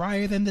get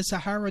drier than the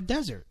Sahara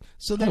Desert.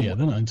 So they're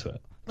not into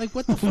it. Like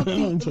what the fuck?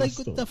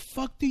 What the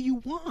fuck do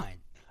you want?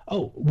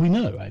 Oh, we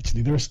know,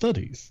 actually. There are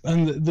studies.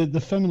 And the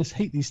feminists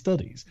hate these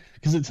studies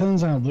because it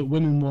turns out that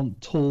women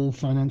want tall,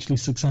 financially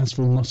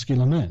successful,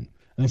 muscular men.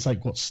 And it's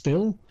like, what,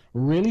 still?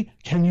 Really?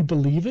 Can you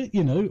believe it?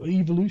 You know,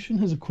 evolution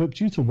has equipped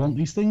you to want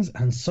these things,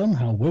 and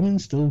somehow women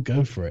still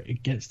go for it.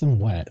 It gets them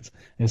wet.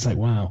 It's like,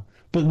 wow.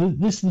 But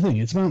this is the thing.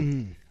 It's about,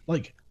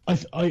 like, I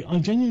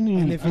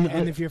genuinely...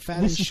 And if you're fat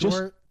and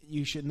short...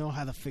 You should know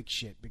how to fix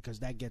shit because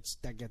that gets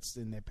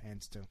in their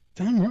pants too.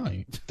 Damn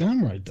right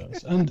it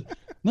does. And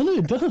no,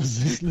 it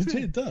does. It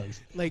legit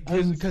does. Like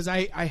because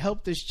I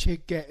helped this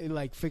chick get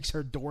like fix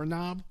her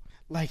doorknob.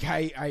 Like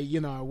I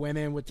went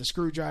in with the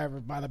screwdriver,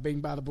 bada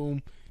bing, bada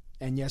boom,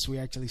 and yes, we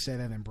actually say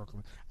that in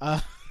Brooklyn.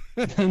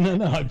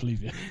 No, I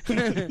believe you.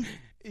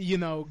 You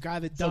know,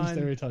 got it done. Some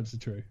stereotypes are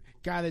true.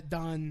 Got it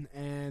done,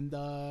 and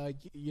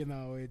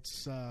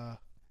it's.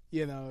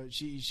 You know,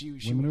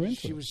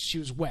 she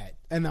was wet,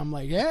 and I'm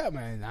like, yeah,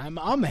 man,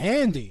 I'm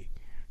handy.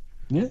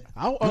 Yeah,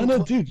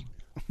 no, dude.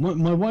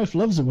 My wife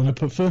loves it when I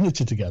put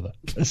furniture together.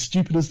 As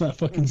stupid as that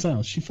fucking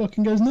sounds, she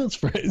fucking goes nuts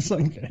for it. It's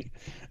like, okay,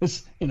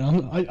 it's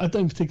I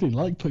don't particularly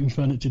like putting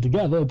furniture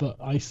together, but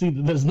I see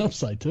that there's an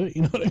upside to it.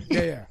 You know what I mean?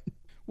 Yeah.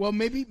 Well,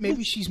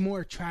 maybe she's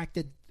more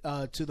attracted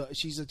to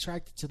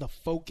the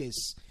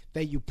focus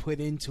that you put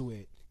into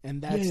it,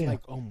 and that's like,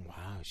 oh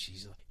wow,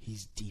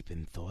 he's deep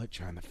in thought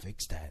trying to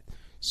fix that.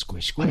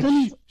 Squish. I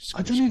don't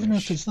even know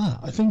if it's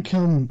that. I think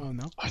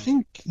I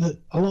think that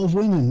a lot of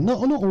women, not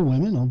all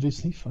women,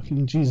 obviously,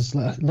 fucking Jesus,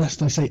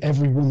 lest I say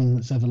every woman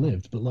that's ever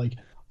lived, but like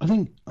I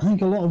think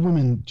a lot of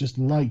women just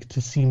like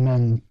to see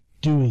men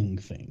doing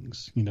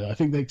things. You know, I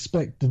think they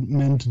expect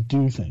men to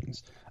do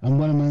things, and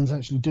when a man's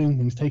actually doing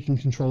things, taking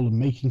control and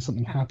making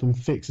something happen,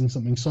 fixing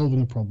something,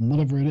 solving a problem,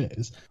 whatever it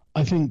is,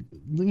 I think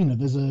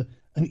there's an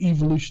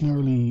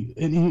evolutionary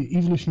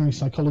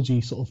psychology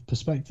sort of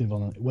perspective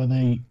on it, where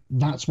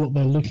that's what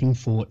they're looking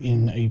for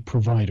in a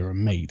provider, a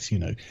mate. You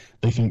know,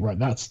 they think, right,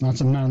 that's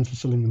a man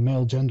fulfilling the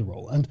male gender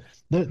role. And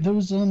there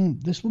was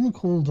this woman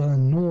called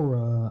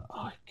Nora,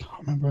 I can't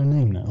remember her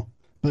name now,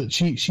 but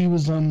she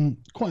was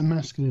quite a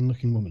masculine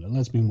looking woman, a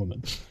lesbian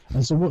woman.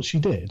 And so what she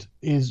did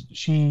is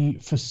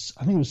for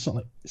I think it was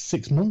something like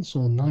 6 months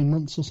or 9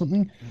 months or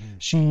something,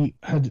 she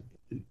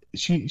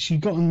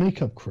got a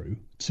makeup crew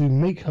to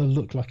make her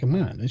look like a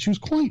man, and she was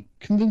quite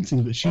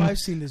convincing. But I've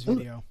seen this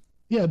video.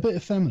 Yeah, a bit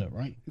effeminate,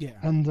 right? Yeah.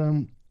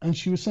 And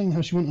she was saying how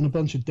she went on a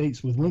bunch of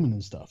dates with women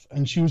and stuff,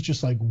 and she was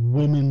just like,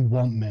 women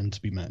want men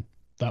to be men.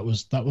 That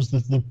was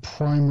the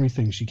primary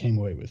thing she came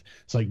away with.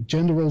 It's like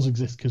gender roles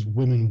exist because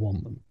women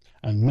want them,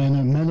 and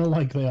men are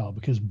like they are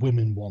because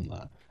women want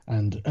that.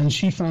 And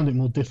she found it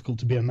more difficult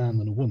to be a man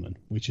than a woman,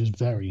 which is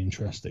very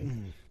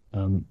interesting.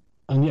 And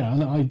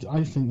I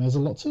think there's a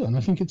lot to it, and I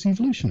think it's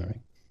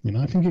evolutionary. You know,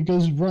 I think it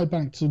goes right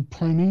back to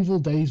primeval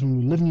days when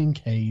we were living in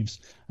caves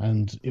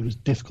and it was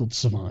difficult to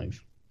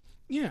survive.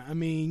 Yeah, I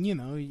mean,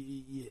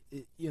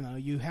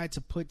 you had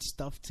to put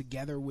stuff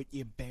together with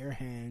your bare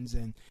hands,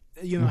 and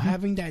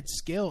having that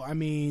skill. I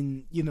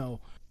mean,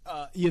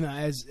 I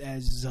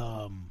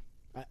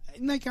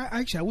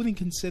wouldn't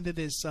consider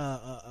this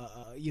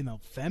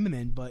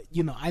feminine, but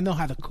I know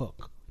how to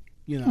cook.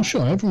 I'm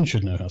sure everyone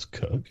should know how to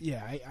cook.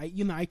 Yeah,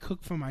 I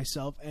cook for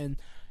myself, and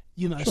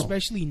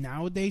especially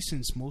nowadays,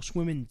 since most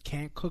women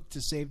can't cook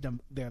to save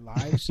their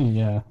lives.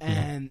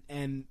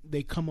 And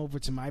they come over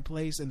to my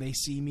place and they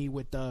see me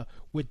with the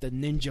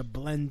Ninja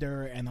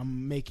blender, and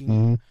I'm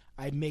making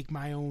I make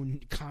my own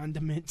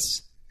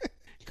condiments.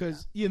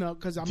 Because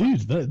I'm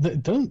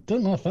dude. Don't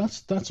laugh.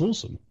 That's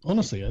awesome.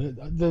 Honestly,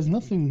 there's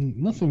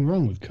nothing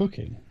wrong with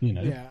cooking.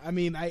 Yeah, I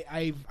mean,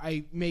 I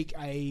make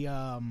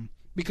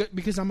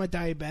because I'm a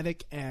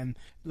diabetic, and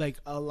like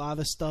a lot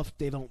of stuff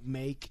they don't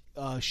make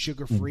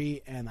sugar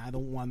free, and I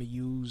don't want to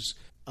use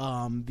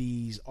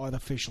these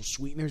artificial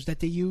sweeteners that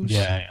they use.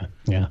 Yeah.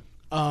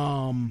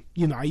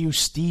 I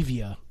use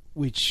stevia,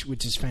 which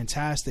is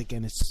fantastic,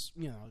 and it's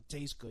it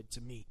tastes good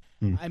to me.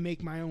 I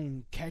make my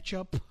own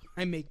ketchup.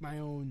 I make my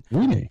own.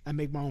 Really? I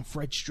make my own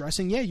French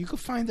dressing. Yeah, you can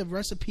find the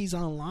recipes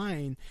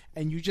online,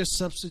 and you just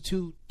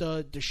substitute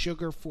the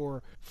sugar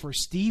for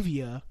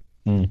stevia.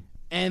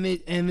 And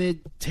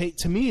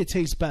to me it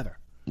tastes better.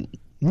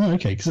 No,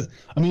 okay. Because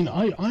I mean,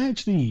 I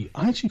actually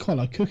quite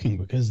like cooking,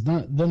 because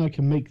then I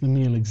can make the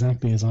meal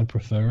exactly as I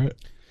prefer it.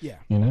 Yeah.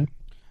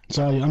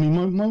 So I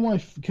mean, my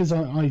wife, because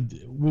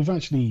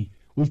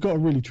we've got a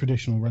really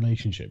traditional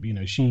relationship.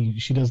 She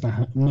does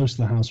most of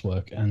the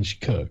housework, and she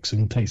cooks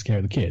and takes care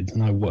of the kids,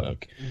 and I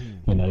work.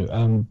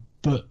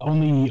 But on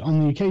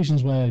the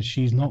occasions where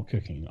she's not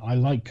cooking, I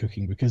like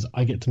cooking because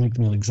I get to make the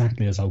meal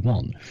exactly as I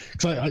want.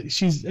 Because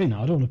she's, I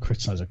don't want to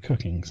criticize her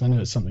cooking, because I know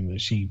it's something that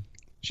she's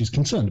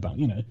concerned about,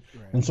 Right.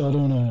 And so I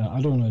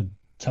don't want to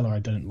tell her I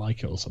don't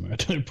like it or something. I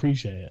don't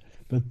appreciate it.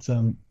 But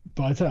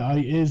I tell her,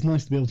 it is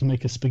nice to be able to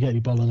make a spaghetti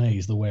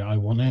bolognese the way I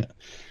want it,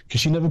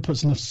 because she never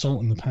puts enough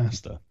salt in the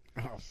pasta.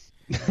 Oh.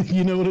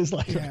 You know what it's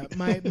like. Yeah,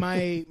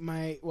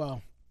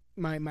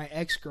 my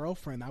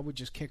ex-girlfriend, I would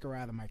just kick her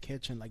out of my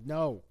kitchen. Like,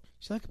 no.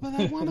 She's like, but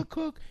I want to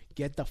cook.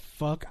 Get the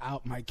fuck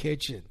out my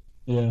kitchen.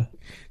 Yeah.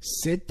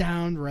 Sit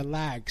down,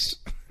 relax.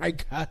 I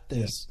got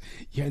this.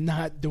 Yeah. You're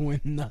not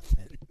doing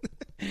nothing.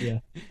 Yeah.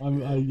 I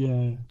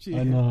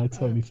know. I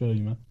totally feel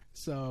you, man.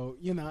 So,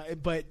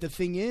 but the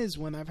thing is,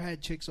 when I've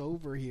had chicks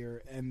over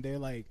here and they're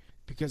like,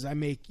 because I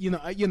make,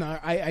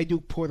 I do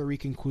Puerto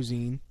Rican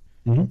cuisine.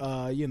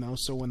 Mm-hmm.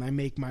 So when I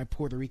make my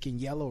Puerto Rican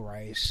yellow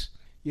rice,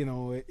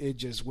 it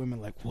just women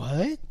like,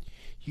 what?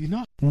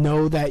 You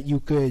know that you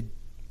could,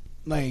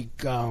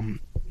 like,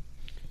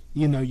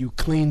 you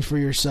clean for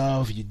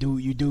yourself. You're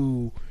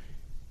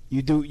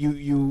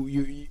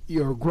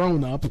a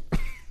grown up.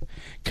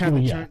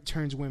 Kind of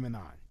turns women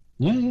on.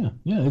 Yeah.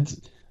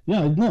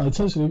 No, I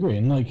totally agree.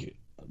 And like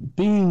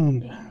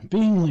being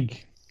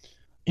like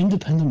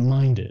independent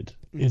minded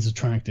is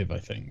attractive. I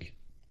think.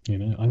 I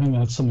think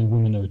that's something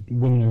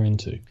women are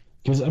into.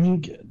 Because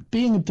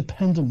being a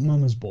dependent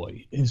mama's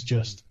boy is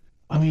just.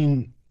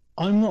 I'm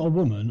not a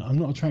woman. I'm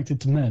not attracted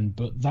to men,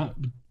 but that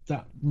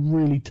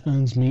really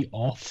turns me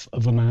off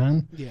of a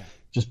man. Yeah.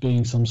 Just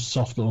being some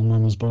soft little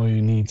mama's boy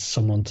who needs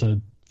someone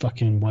to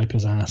fucking wipe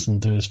his ass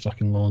and do his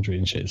fucking laundry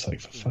and shit. It's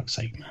like, for fuck's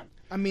sake, man.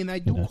 I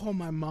do call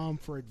my mom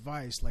for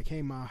advice. Like,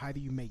 hey, Ma, how do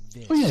you make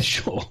this? Oh yeah,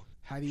 sure.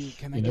 How do you?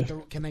 Can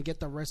I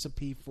get the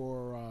recipe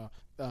for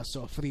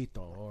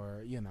sofrito,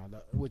 or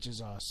which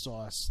is a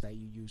sauce that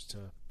you use to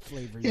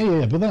flavor?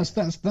 Yeah. But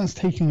that's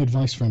taking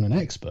advice from an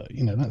expert.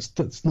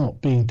 That's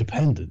not being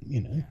dependent.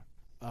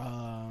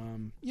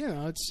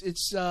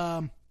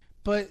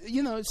 But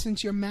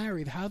since you're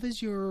married, how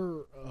does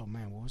your? Oh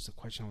man, what was the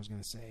question I was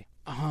gonna say?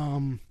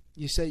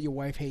 You said your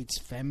wife hates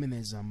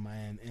feminism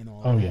and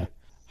all. Oh that. yeah.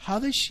 How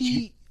does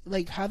she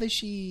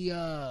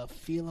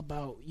feel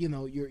about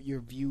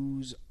your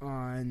views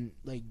on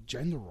like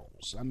gender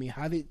roles?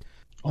 How did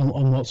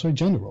on what? Sorry,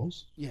 gender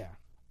roles? Yeah.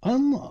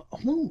 Well,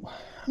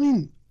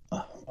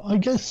 I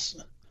guess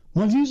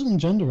my views on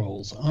gender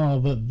roles are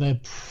that they're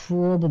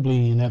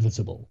probably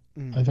inevitable.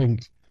 I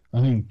think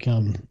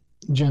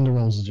gender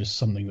roles are just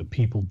something that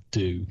people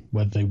do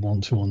whether they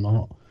want to or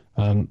not.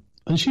 And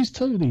she's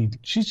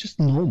just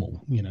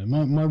normal.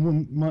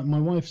 My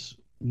wife's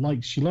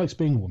she likes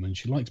being a woman,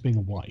 she likes being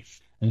a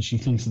wife, and she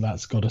thinks that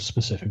that's got a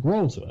specific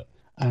role to it.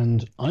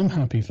 And I'm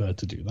happy for her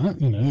to do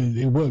that.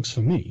 It works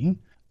for me,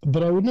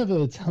 but I would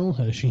never tell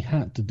her she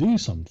had to do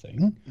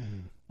something.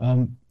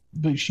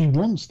 But she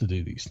wants to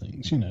do these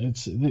things.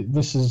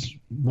 This is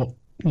what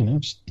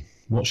just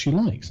what she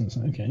likes, and it's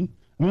like, okay.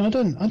 I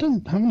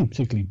don't have any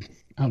particularly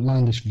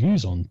outlandish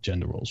views on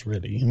gender roles,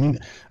 really. The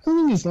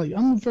thing is, like,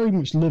 I'm a very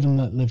much live and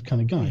let live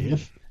kind of guy.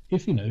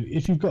 If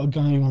you've got a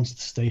guy who wants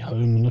to stay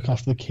home and look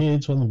after the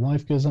kids while the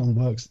wife goes out and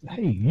works,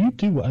 hey, you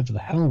do whatever the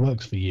hell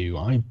works for you.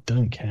 I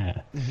don't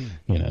care,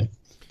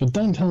 But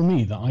don't tell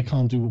me that I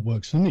can't do what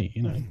works for me,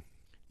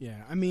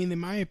 Yeah, in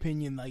my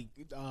opinion, like,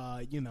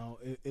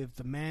 if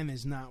the man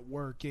is not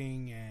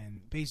working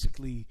and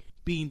basically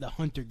being the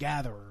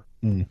hunter-gatherer,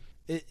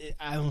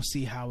 I don't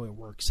see how it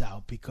works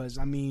out, because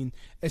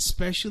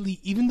especially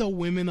even though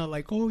women are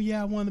like, oh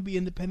yeah, I want to be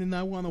independent,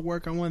 I want to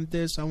work, I want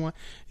this,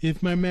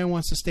 if my man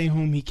wants to stay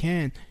home, he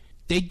can.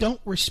 They don't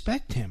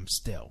respect him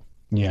still.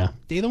 Yeah,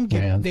 they don't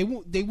get. They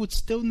would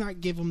still not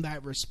give him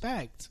that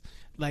respect,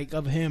 like,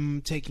 of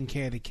him taking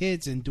care of the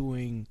kids and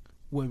doing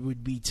what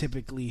would be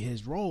typically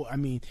his role.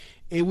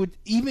 It would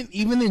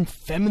even in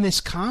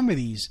feminist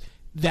comedies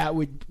that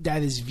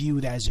is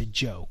viewed as a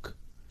joke.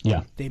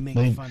 Yeah, they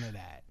make fun of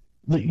that.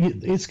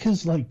 It's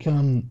because, like,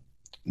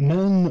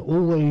 men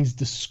always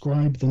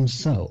describe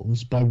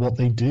themselves by what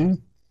they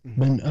do.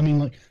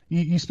 When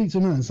you speak to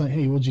a man, it's like,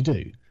 hey, what'd you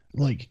do?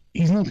 Like,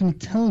 he's not going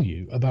to tell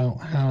you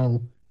about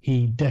how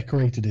he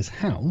decorated his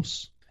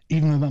house,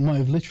 even though that might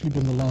have literally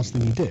been the last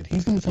thing he did.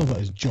 He's going to tell about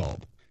his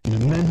job.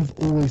 Men have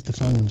always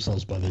defined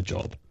themselves by their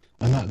job,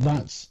 and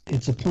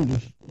it's a point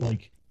of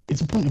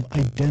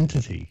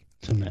identity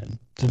to men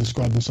to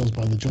describe themselves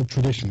by the job,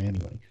 traditionally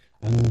anyway.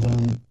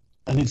 And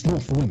it's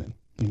not for women.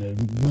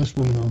 Most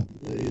women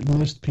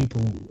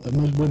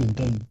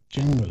don't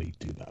generally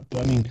do that.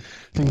 But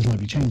things might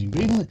be changing.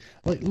 But even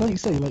like you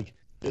say, like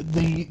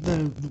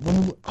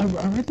when I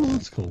read an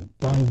article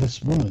by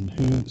this woman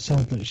who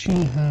said that she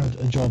had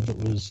a job that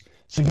was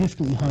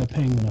significantly higher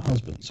paying than her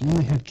husband. So when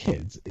they had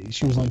kids,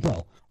 she was like,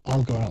 well,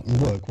 I'll go out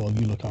and work while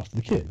you look after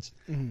the kids.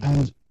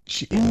 And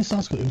in this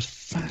article, it was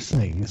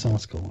fascinating, this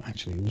article,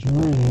 actually. It was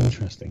really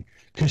interesting.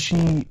 Because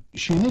she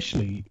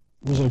initially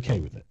was okay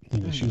with it.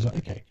 She was like,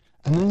 okay.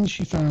 And then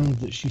she found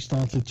that she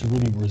started to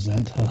really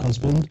resent her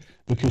husband,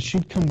 because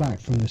she'd come back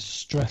from this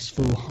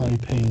stressful,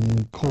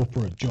 high-paying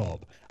corporate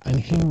job, and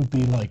he would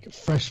be, like,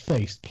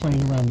 fresh-faced,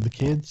 playing around with the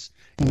kids.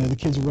 The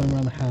kids were running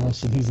around the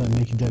house, and he's, like,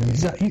 making dinner.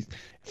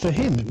 For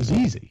him, it was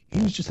easy.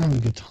 He was just having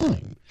a good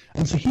time.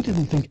 And so he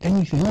didn't think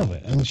anything of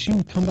it. And she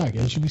would come back,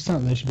 and she'd be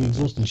sat there, she'd be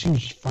exhausted, and she would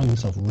just find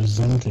herself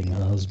resenting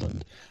her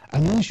husband.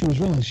 And then she was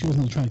realizing she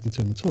wasn't attracted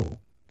to him at all,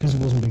 because he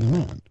wasn't being a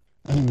man.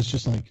 And it was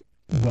just like,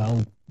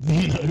 well,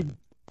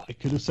 I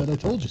could have said I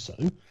told you so.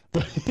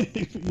 But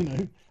you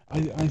know,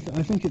 I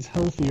think it's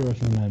healthier if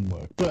the men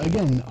work. But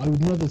again, I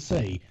would never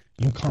say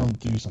you can't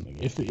do something.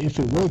 If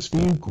it works for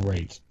you,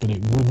 great. But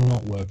it would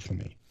not work for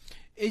me.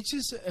 It's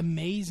just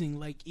amazing.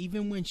 Like,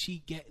 even when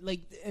she get like,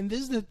 and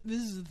this is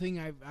the thing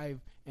I've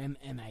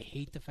and I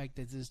hate the fact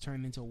that this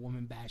turned into a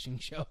woman bashing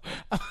show.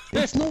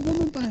 It's not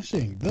woman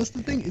bashing. That's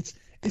the thing. It's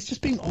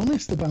just being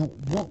honest about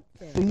what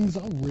things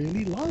are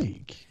really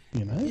like.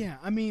 You know? Yeah,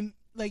 I mean,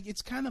 like,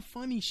 it's kind of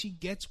funny. She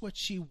gets what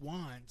she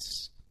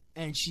wants,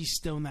 and she's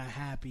still not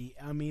happy.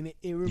 I mean,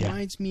 it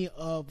reminds me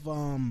of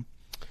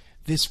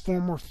this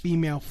former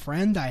female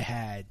friend I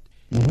had.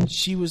 Mm-hmm.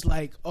 She was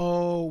like,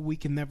 "Oh, we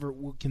can never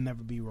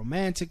be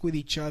romantic with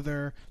each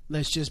other.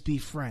 Let's just be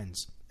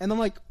friends." And I'm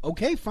like,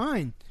 "Okay,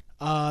 fine.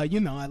 You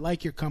know, I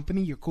like your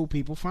company. You're cool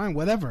people. Fine,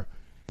 whatever."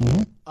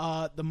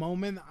 Mm-hmm. The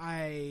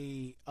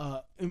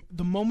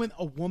moment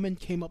a woman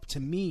came up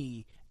to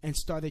me and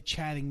started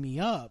chatting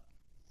me up,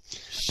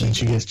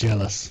 she gets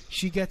jealous.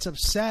 She gets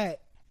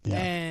upset. Yeah.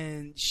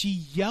 And she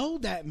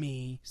yelled at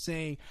me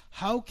saying,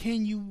 "How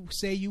can you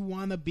say you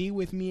want to be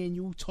with me and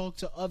you talk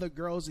to other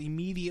girls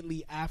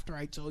immediately after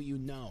I tell you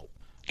no?"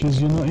 Because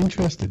you're not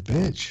interested,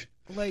 bitch.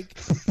 Like,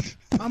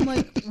 I'm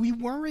like, we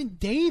weren't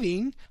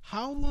dating.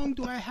 How long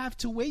do I have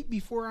to wait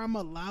before I'm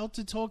allowed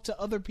to talk to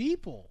other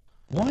people?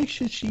 Why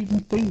should she even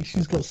think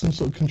she's got some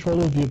sort of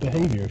control over your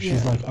behavior if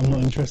she's like, "I'm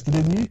not interested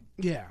in you"?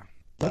 Yeah.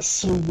 That's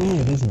so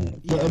weird, isn't it?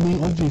 But I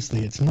mean,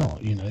 obviously, it's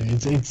not. You know,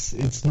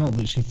 it's not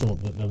that she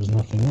thought that there was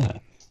nothing there.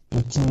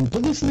 But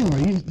this thing,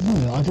 right? You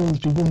know, I don't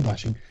want to do woman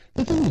bashing.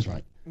 The thing is,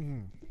 right?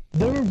 Mm-hmm.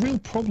 There are real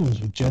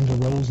problems with gender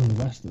roles in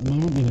the West at the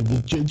moment. You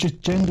know,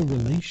 just gender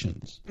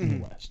relations in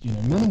the West. You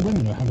know, men and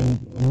women are having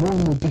a more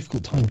and more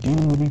difficult time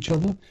dealing with each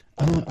other,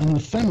 and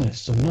the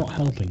feminists are not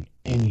helping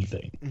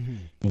anything. Mm-hmm.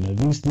 You know,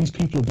 these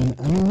people have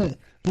been. I mean,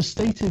 the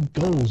stated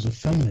goals of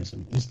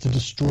feminism is to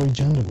destroy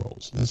gender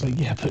roles. And it's like,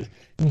 yeah, but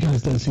you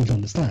guys don't seem to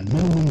understand.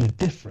 Men and women are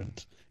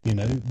different. You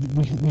know,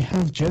 we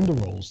have gender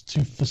roles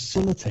to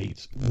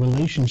facilitate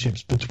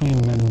relationships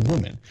between men and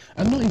women,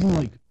 and not even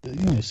like,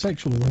 you know,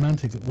 sexual or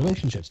romantic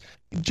relationships.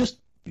 Just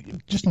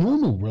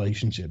normal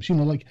relationships. You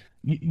know, like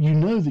you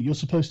know that you're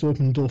supposed to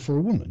open the door for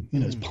a woman. You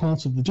know, it's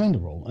part of the gender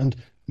role, and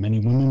many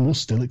women will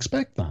still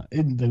expect that.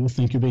 They will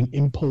think you're being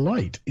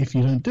impolite if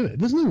you don't do it.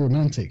 There's no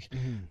romantic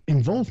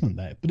involvement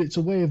there, but it's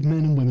a way of men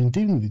and women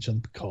dealing with each other,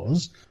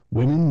 because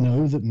women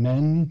know that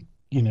men,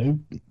 you know,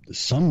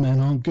 some men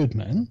aren't good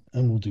men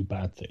and will do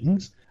bad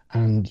things,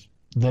 and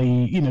they,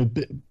 you know,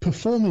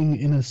 performing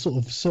in a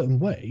sort of certain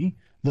way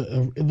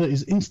that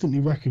is instantly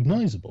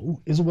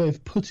recognizable is a way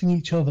of putting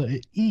each other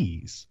at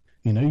ease.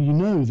 You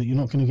know that you're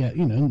not going to get,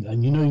 you know,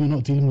 and you know you're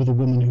not dealing with a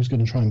woman who's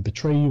going to try and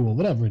betray you or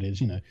whatever it is.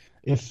 You know,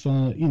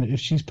 if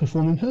she's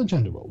performing her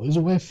gender role, is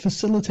a way of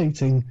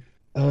facilitating,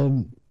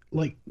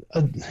 like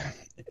a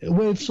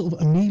way of sort of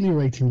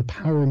ameliorating the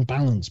power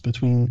imbalance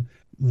between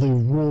the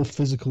raw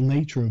physical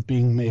nature of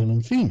being male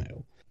and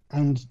female.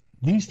 And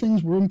these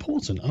things were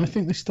important. I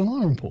think they still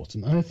are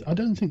important. I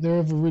don't think they're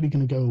ever really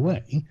going to go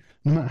away,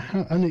 no matter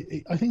how.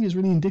 And I think it's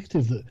really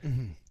indicative that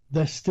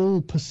they're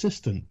still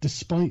persistent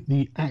despite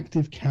the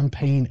active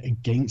campaign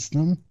against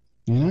them.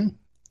 You know,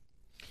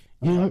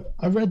 I mean,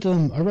 I read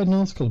an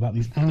article about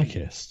these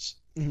anarchists,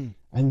 and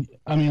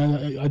I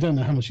mean, I don't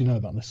know how much you know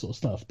about this sort of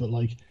stuff, but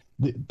like,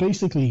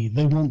 basically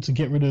they want to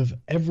get rid of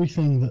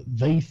everything that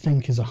they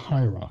think is a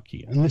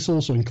hierarchy, and this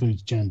also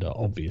includes gender,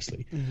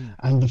 obviously.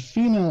 And the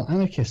female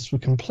anarchists were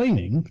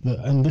complaining that,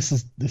 and this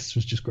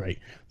was just great,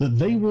 that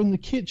they were in the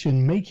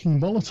kitchen making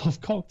Molotov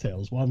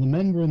cocktails while the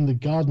men were in the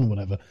garden or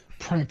whatever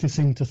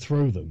practicing to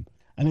throw them.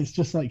 And it's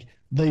just like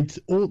they'd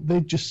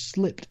just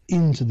slipped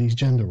into these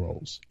gender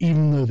roles,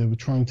 even though they were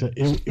trying to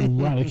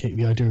eradicate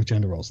the idea of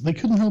gender roles. They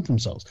couldn't help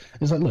themselves.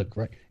 It's like, look,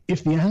 right,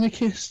 if the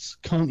anarchists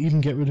can't even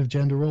get rid of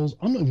gender roles,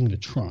 I'm not even going to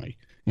try.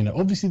 You know,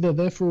 obviously they're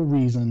there for a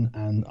reason,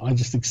 and I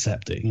just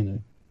accept it, you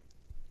know.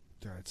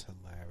 That's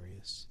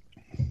hilarious.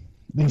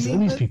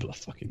 These people are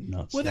fucking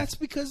nuts. Well, that's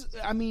because,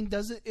 I mean,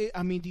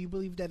 do you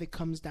believe that it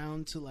comes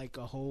down to like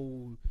a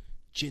whole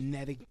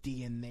genetic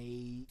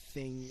DNA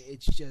thing?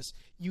 It's just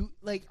you,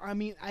 like, I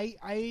mean,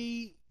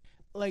 I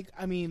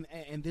mean,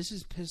 and this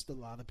has pissed a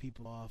lot of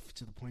people off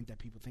to the point that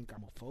people think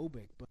I'm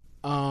homophobic, but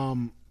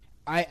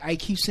I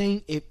keep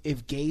saying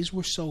if gays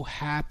were so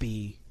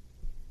happy,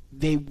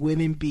 they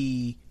wouldn't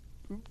be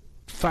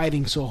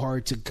fighting so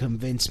hard to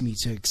convince me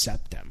to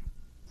accept them.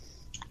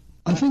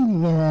 I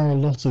think there are a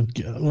lot of,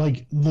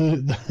 like,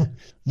 the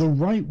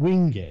right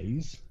wing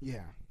gays.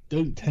 Yeah.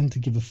 Don't tend to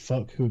give a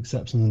fuck who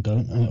accepts them and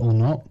don't, or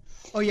not.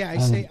 Oh yeah,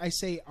 I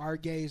say our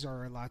gays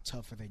are a lot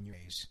tougher than your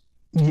gays.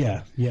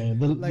 Yeah.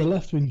 The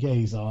left wing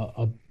gays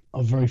are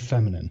very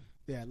feminine.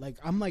 Yeah, like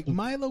I'm like,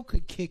 Milo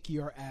could kick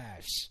your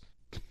ass.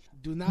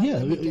 Do not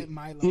let me get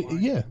Milo.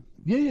 Yeah.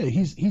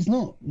 He's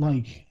not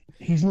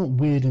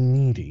weird and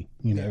needy,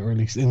 you know, or at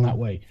least in that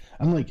way.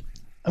 And like,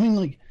 I mean,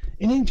 like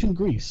in ancient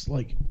Greece,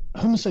 like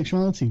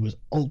homosexuality was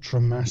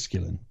ultra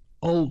masculine.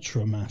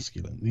 ultra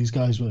masculine. These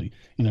guys were,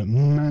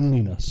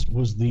 manliness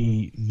was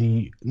the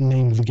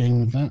name of the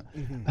game with that,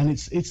 and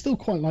it's still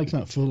quite like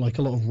that for like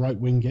a lot of right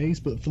wing gays,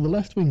 but for the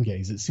left wing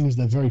gays, it seems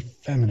they're very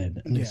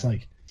feminine, and it's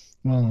like,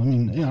 well,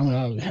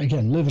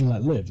 again, live and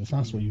let live. If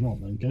that's what you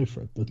want, then go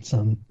for it. But it's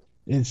I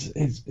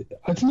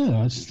don't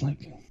know. I just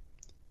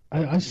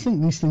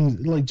think these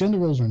things, like, gender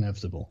roles are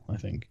inevitable. I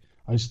think.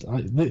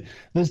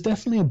 There's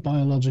definitely a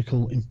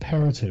biological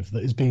imperative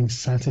that is being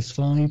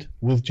satisfied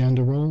with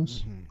gender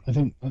roles. I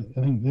think so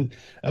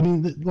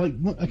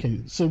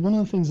one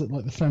of the things that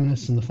like the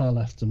feminists and the far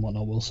left and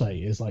whatnot will say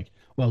is like,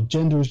 well,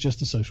 gender is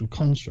just a social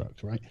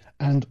construct, right?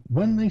 And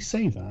when they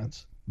say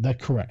that, they're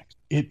correct.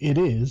 It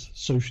is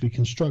socially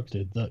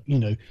constructed that,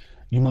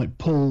 you might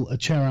pull a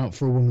chair out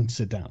for a woman to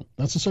sit down.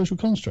 That's a social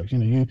construct.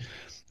 You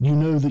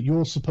know that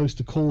you're supposed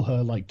to call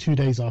her like 2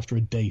 days after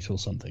a date or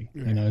something,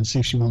 and see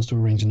if she wants to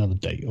arrange another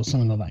date or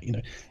something like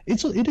that.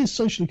 It is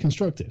socially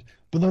constructed,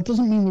 but that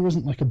doesn't mean there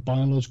isn't like a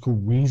biological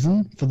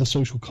reason for the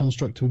social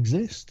construct to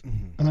exist.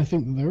 And I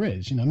think that there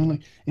is.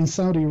 Like in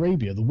Saudi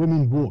Arabia, the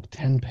women walk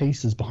 10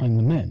 paces behind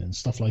the men and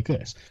stuff like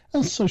this.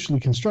 That's socially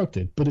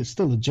constructed, but it's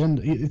still a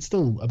gender. It's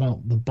still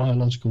about the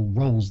biological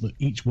roles that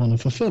each one are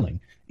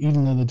fulfilling,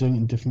 even though they're doing it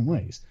in different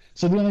ways.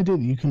 So the idea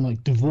that you can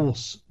like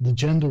divorce the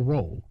gender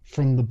role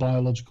from the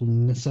biological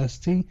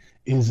necessity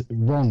is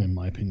wrong, in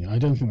my opinion. I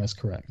don't think that's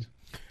correct.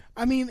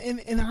 I mean,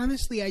 and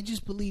honestly, I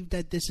just believe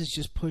that this is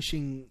just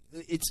pushing.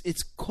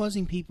 It's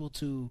causing people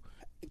to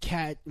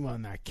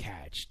not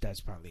catch.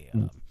 That's probably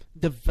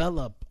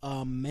develop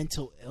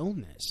mental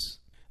illness.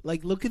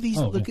 Like, look at these.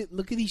 Look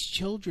at these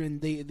children.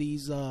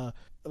 These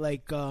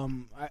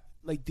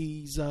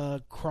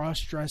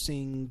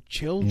cross-dressing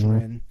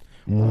children.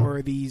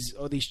 Or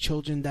these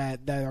children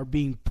that are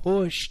being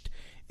pushed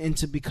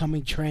into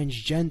becoming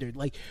transgendered.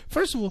 Like,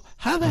 first of all,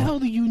 how the hell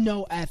do you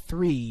know at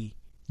 3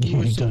 you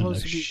were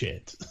supposed to be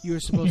shit? You were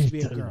supposed to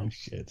be a girl.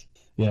 Shit.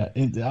 Yeah,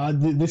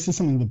 this is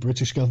something the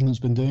British government's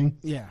been doing.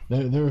 Yeah,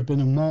 there have been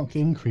a marked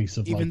increase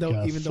of 4, 5, and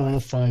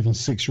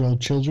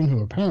 6-year-old children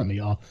who apparently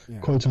are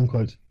quote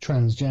unquote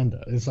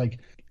transgender. It's like,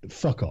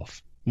 fuck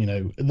off.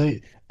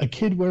 A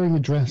kid wearing a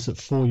dress at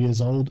 4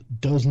 years old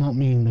does not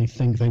mean they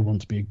think they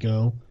want to be a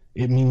girl.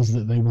 It means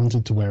that they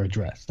wanted to wear a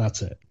dress.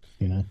 That's it,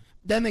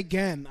 Then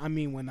again, I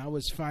mean, when I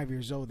was 5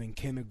 years old in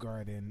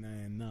kindergarten,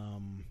 and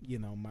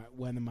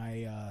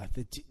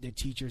the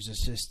teacher's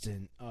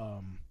assistant,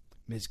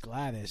 Miss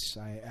Gladys,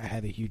 I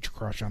had a huge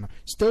crush on her.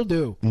 Still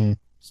do, Miss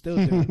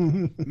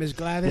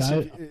Gladys,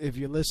 if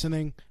you're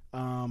listening,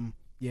 call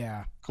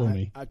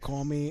me.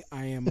 Call me.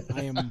 I am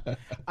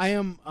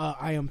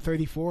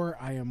 34.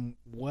 I am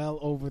well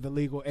over the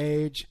legal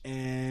age,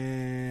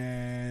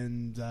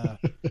 and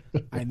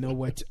I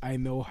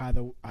know how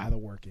to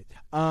work it.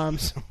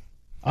 So.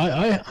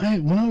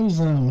 When I was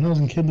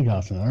in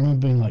kindergarten, I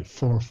remember being like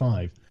 4 or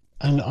 5,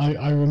 and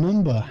I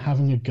remember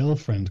having a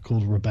girlfriend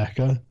called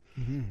Rebecca.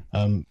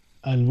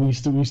 And we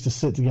used to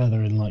sit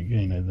together in like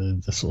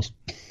the sort of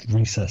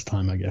recess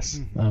time, I guess.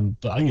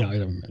 But I don't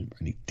remember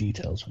any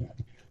details.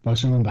 But I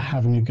just remember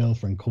having a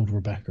girlfriend called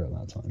Rebecca at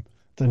that time.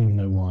 Don't even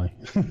know why.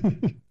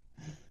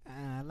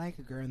 I like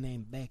a girl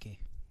named Becky.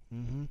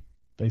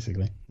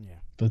 Basically. Yeah.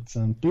 But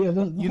yeah,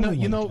 you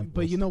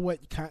know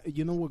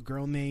what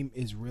girl name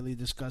is really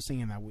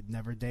disgusting and I would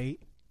never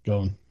date? Go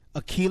on.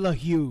 Akilah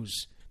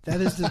Hughes.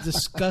 That is the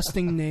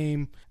disgusting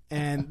name,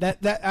 and that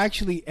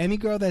actually any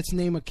girl that's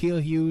named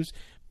Akilah Hughes,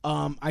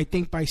 I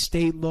think by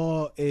state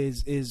law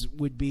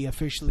would be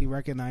officially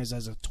recognized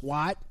as a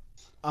twat.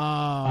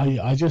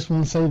 I just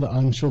want to say that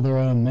I'm sure there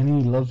are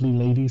many lovely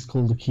ladies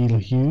called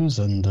Akilah Hughes,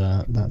 and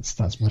that's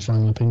my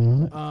final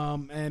opinion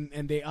on it.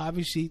 And they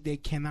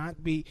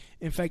cannot be.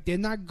 In fact, they're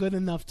not good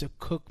enough to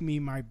cook me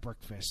my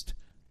breakfast.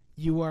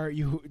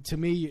 To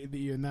me,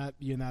 you're not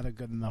a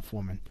good enough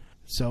woman.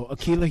 So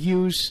Akilah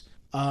Hughes,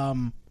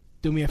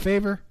 do me a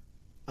favor,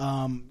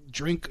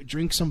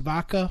 drink some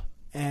vodka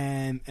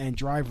and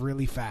drive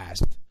really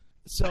fast.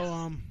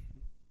 So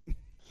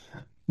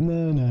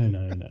No.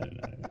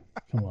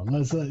 Come on,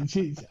 let's. The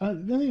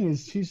thing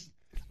is,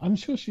 I'm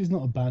sure she's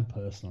not a bad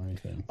person or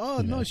anything.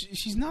 Oh no,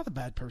 she's not a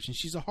bad person.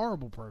 She's a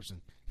horrible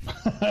person.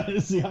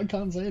 See, I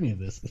can't say any of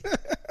this.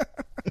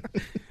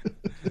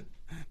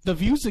 The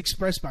views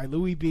expressed by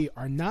Louis B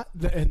are not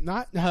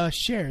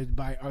shared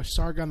by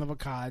Sargon of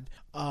Akkad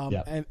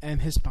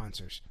and his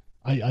sponsors.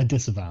 I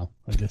disavow.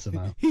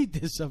 He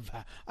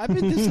disavow. I've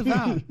been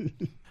disavowed.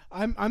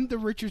 I'm the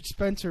Richard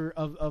Spencer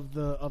of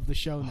the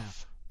show now.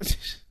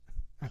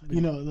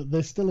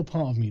 There's still a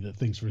part of me that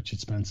thinks Richard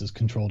Spencer's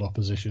controlled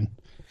opposition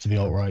to the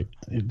alt-right.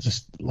 It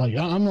just, like,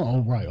 I'm not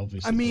alt-right,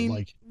 obviously. I mean,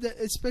 like,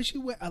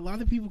 especially when a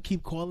lot of people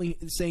keep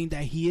saying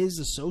that he is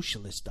a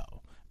socialist,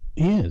 though.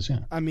 He is, yeah.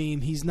 I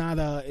mean, he's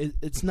not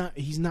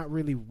he's not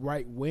really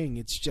right wing.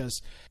 It's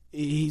just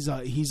he's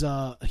a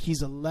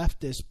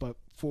leftist, but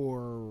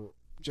for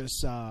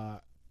just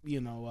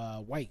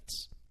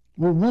whites.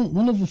 Well,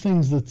 one of the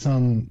things that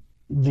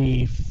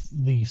the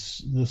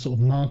sort of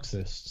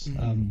Marxists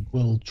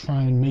will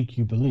try and make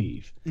you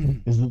believe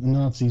is that the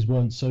Nazis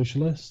weren't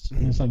socialists,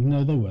 and it's like,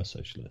 no, they were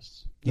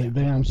socialists.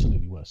 They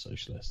absolutely were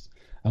socialists,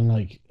 and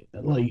like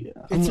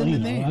it's in the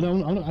name. I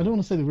don't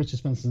want to say that Richard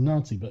Spencer's a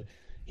Nazi, but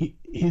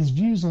his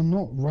views are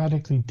not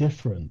radically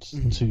different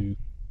to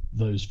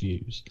those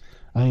views.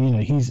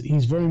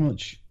 He's very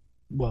much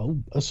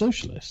a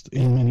socialist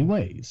in many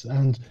ways,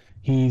 and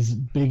he's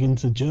big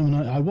into German.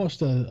 I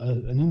watched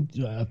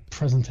a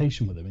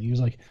presentation with him, and he was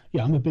like,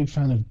 "Yeah, I'm a big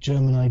fan of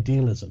German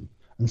idealism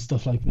and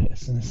stuff like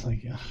this." And it's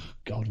like, oh,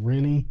 God,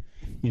 really?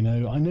 I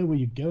know where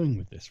you're going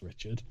with this,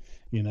 Richard.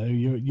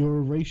 You're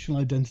a racial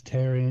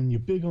identitarian. You're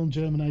big on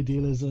German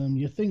idealism.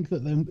 You think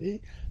that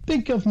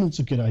big government's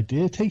a good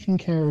idea. Taking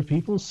care of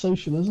people,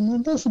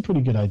 socialism, that's a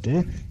pretty good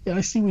idea. Yeah,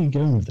 I see where you're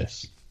going with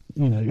this.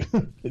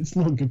 It's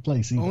not a good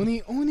place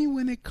either. Only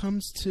when it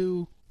comes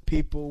to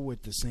people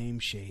with the same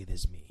shade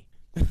as me.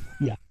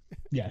 Yeah,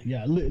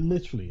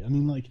 literally. I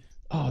mean, like,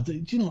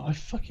 do you know?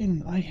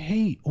 I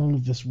hate all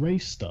of this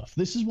race stuff.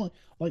 This is why,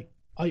 like,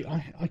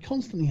 I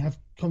constantly have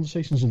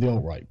conversations with the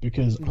alt-right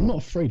because I'm not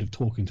afraid of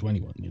talking to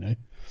anyone, And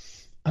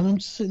I'm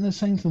just sitting there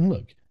saying to them,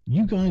 look,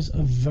 you guys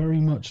are very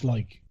much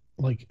like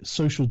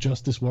social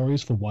justice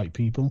warriors for white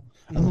people.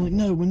 And they're like,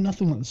 no, we're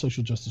nothing like the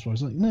social justice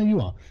warriors. Like, no,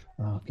 you are.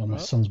 Oh, God, my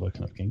son's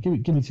woken up again.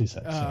 Give me 2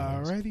 seconds.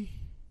 Alrighty.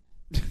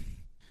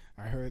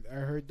 I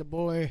heard the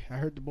boy. I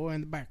heard the boy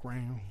in the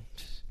background.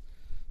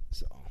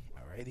 So,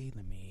 alrighty,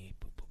 let me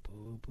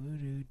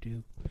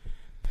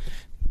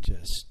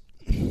just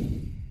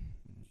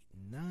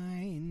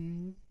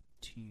 9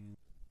 2.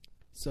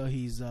 So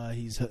he's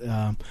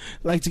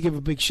like to give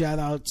a big shout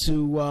out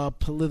to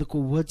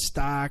Political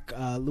Woodstock.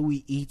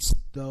 Louis eats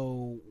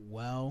though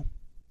well.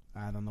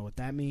 I don't know what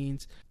that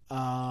means. We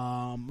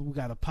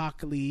got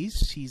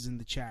Apocalypse. He's in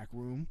the chat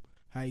room.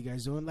 How you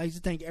guys doing? I'd like to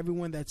thank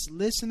everyone that's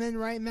listening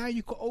right now.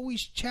 You can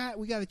always chat.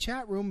 We got a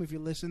chat room if you're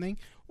listening,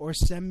 or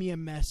send me a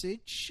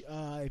message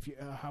if you,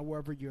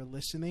 however you're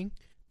listening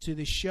to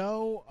the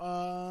show.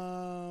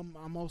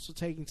 I'm also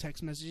taking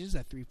text messages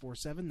at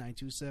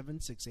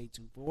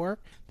 347-927-6824.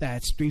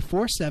 That's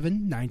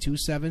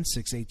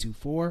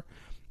 347-927-6824.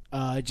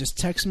 Just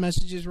text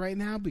messages right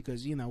now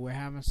because we're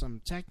having some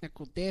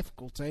technical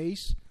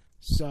difficulties,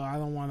 so I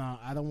don't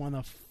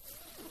wanna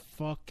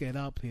fuck it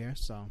up here.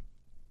 So,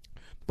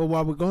 but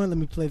while we're going, let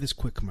me play this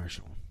quick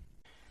commercial.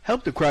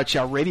 Help the Crowd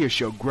Shout Radio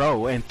Show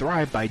grow and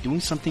thrive by doing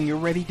something you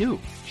already do.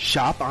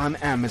 Shop on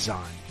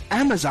Amazon.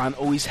 Amazon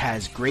always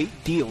has great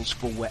deals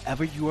for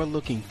whatever you are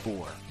looking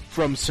for,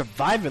 from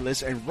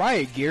survivalists and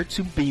riot gear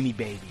to beanie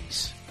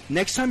babies.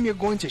 Next time you're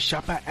going to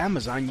shop at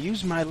Amazon,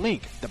 use my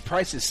link. The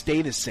prices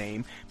stay the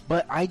same,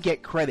 but I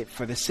get credit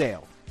for the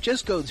sale.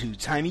 Just go to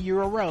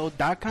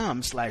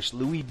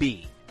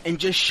tinyurl.com/LouisB and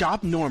just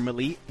shop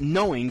normally,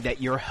 knowing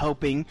that you're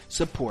helping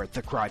support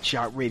the Crowd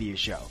Shout Radio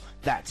Show.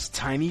 That's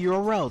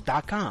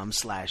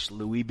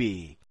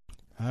tinyurl.com/LouisB.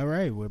 All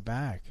right, we're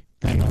back.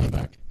 Hang on, we're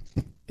back.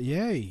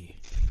 Yay.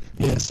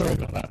 Yeah, sorry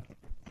about that.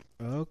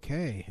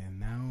 Okay, and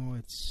now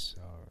it's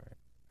all right.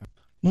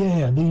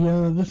 Yeah,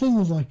 the thing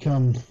with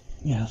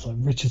it's like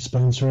Richard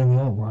Spencer and the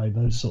alt-right,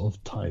 those sort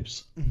of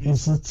types,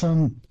 is that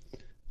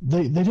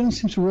they don't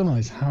seem to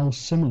realize how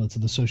similar to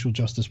the social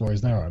justice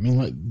warriors they are. I mean,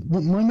 like,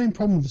 my main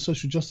problem with the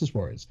social justice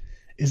warriors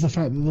is the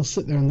fact that they'll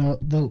sit there and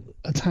they'll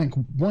attack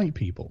white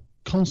people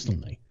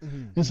constantly.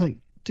 It's like,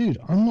 dude,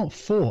 I'm not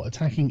for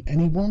attacking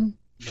anyone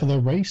for their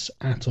race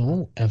at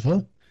all,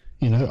 ever.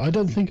 I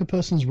don't think a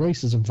person's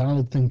race is a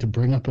valid thing to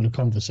bring up in a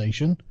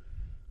conversation.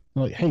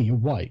 Like, hey, you're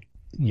white.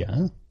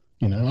 Yeah.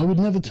 I would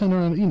never turn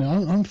around.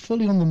 I'm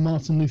fully on the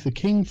Martin Luther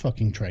King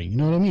fucking train. You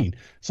know what I mean?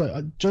 It's like,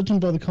 I judge them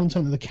by the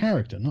content of the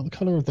character, not the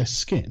color of their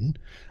skin.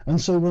 And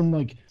so when,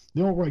 like,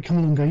 the alt-right come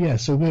along and go, yeah,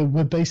 so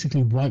we're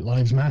basically White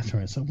Lives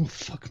Matter. It's like, well,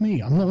 fuck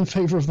me. I'm not in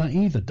favor of that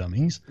either,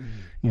 dummies.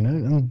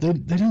 And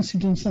they don't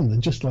seem to understand. They're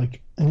just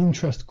like an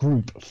interest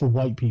group for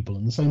white people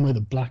in the same way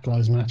that Black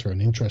Lives Matter are an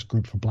interest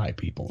group for black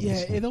people.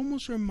 Yeah, it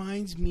almost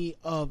reminds me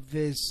of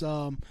this.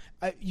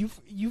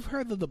 You've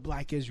heard of the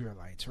Black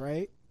Israelites,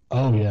 right?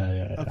 Oh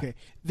yeah. Okay,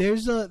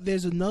 there's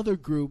another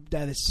group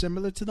that is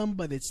similar to them,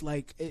 but it's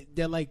like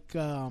they're like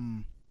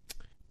the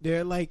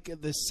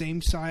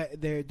same side.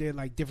 They're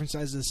like different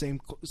sides of the same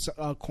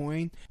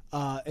coin.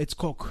 It's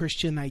called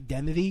Christian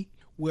Identity,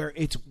 where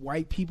it's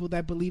white people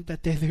that believe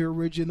that they're the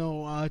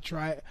original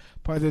tribe,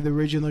 part of the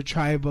original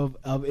tribe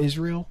of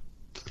Israel.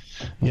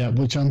 Yeah,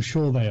 which I'm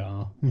sure they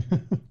are.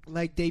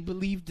 Like, they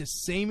believe the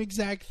same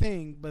exact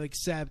thing, but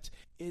except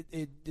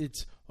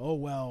it's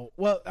well.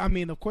 I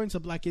mean, according to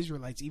Black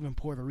Israelites, even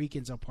Puerto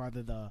Ricans are part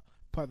of the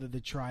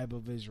tribe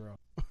of Israel.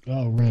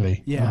 Oh,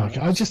 really? Yeah.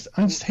 I just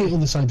hate all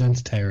this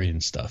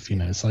identitarian stuff.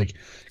 It's like,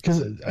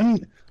 because I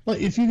mean, like,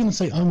 if you're gonna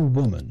say I'm a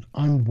woman,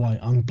 I'm white,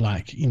 I'm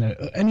black,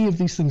 any of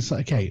these things,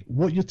 okay,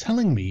 what you're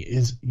telling me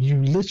is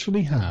you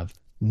literally have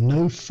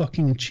no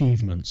fucking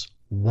achievements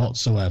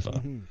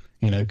whatsoever.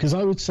 Because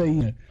I would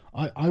say,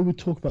 I would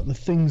talk about the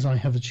things I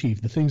have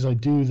achieved, the things I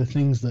do, the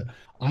things that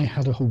I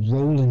had a whole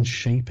role in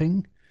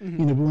shaping.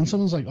 You know, but when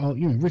someone's like, oh,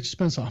 you know, Richard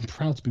Spencer, I'm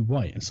proud to be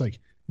white. It's like,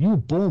 you were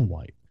born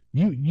white.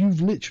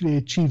 You've literally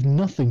achieved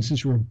nothing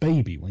since you were a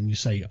baby when you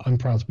say, I'm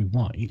proud to be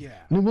white. Yeah.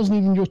 And it wasn't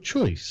even your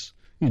choice.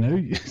 You know,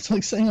 it's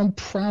like saying, I'm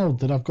proud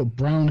that I've got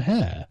brown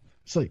hair.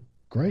 It's like,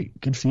 great,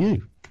 good for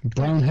you.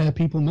 Brown hair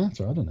people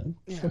matter. I don't know.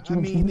 Yeah, I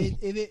mean,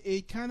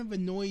 it kind of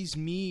annoys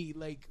me,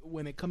 like,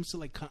 when it comes to,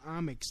 like,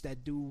 comics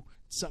that do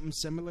something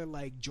similar,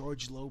 like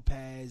George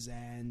Lopez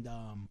and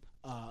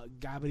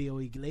Gabriel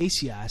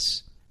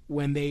Iglesias,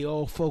 when they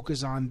all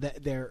focus on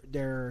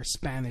their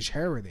Spanish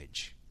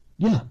heritage.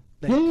 Yeah.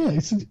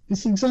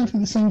 It's exactly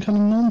the same kind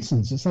of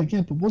nonsense. It's like,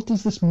 yeah, but what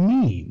does this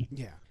mean?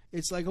 Yeah.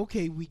 It's like,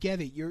 okay, we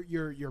get it.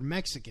 You're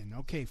Mexican.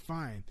 Okay,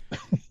 fine.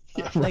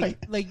 Yeah, right.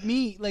 Like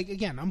me, like,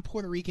 again, I'm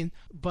Puerto Rican,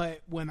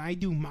 but when I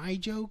do my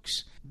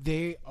jokes,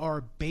 they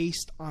are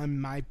based on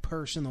my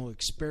personal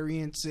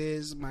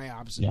experiences, my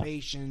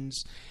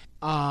observations.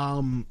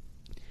 Yeah.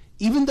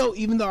 Even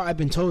though I've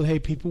been told, hey,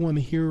 people want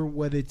to hear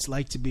what it's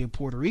like to be a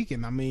Puerto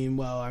Rican. I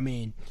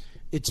mean,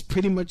 it's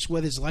pretty much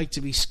what it's like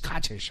to be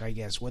Scottish, I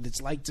guess. What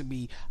it's like to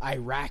be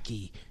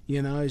Iraqi.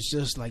 You know, it's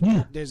just like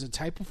there's a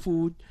type of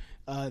food.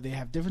 They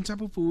have different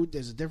type of food.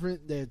 There's a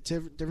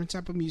different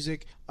type of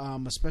music, a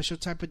special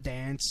type of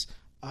dance.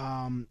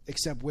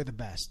 Except we're the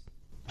best.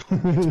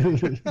 but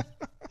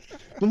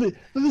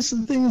this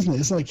is the thing, isn't it?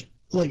 It's like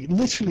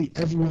literally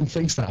everyone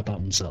thinks that about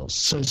themselves.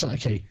 So it's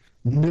like, okay,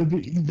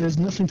 there's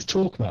nothing to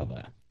talk about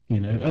there. You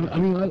know, and I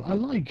mean, I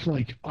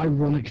like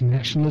ironic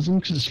nationalism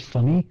because it's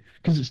funny,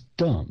 because it's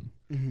dumb.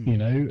 Mm-hmm. You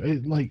know,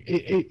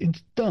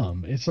 it's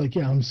dumb. It's like,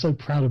 yeah, I'm so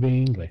proud of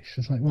being English.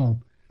 It's like, well,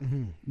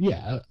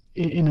 yeah,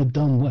 in a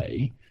dumb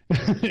way,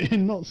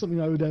 not something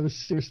I would ever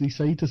seriously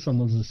say to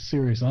someone as a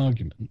serious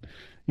argument.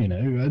 You know,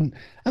 and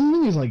the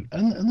thing is, like,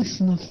 and this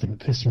is another thing that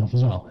pissed me off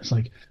as well. It's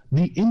like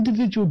the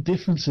individual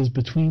differences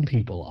between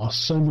people are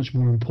so much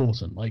more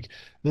important. Like,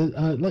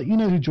 like, you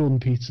know who Jordan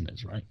Peterson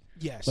is, right?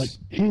 Yes. Like,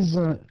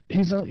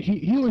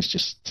 he always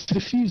just, to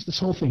diffuse this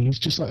whole thing, he's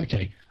just like,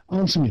 okay,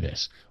 answer me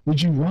this.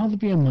 Would you rather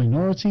be a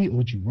minority or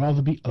would you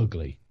rather be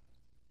ugly?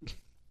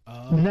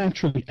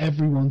 Naturally,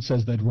 everyone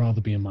says they'd rather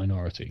be a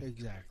minority.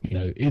 Exactly. You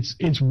know,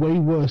 it's way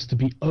worse to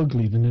be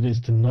ugly than it is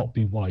to not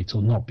be white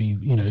or not be,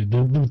 you know,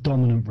 the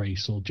dominant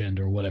race or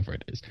gender or whatever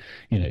it is.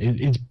 You know,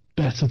 it's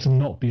better to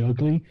not be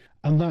ugly,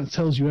 and that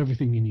tells you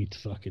everything you need to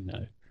fucking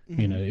know.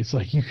 You know, it's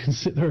like you can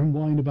sit there and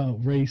whine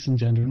about race and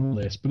gender and all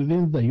this, but at the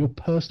end of the day, your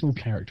personal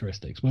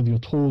characteristics, whether you're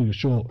tall, you're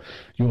short,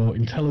 you're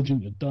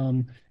intelligent, you're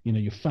dumb, you know,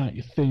 you're fat,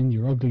 you're thin,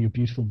 you're ugly, you're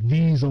beautiful,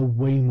 these are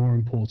way more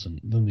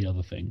important than the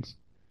other things.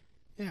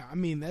 Yeah, I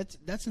mean,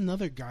 that's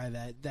another guy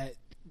that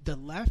the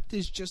left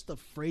is just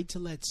afraid to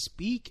let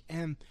speak,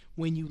 and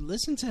when you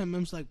listen to him,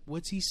 it's like,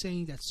 what's he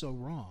saying that's so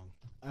wrong?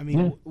 I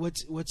mean,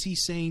 what's he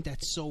saying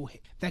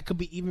that could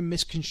be even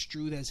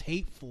misconstrued as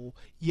hateful?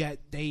 Yet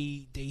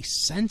they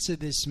censor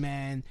this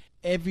man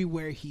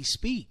everywhere he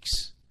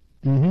speaks.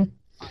 Mm-hmm.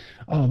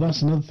 Oh,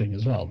 that's another thing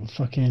as well.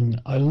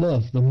 I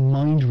love the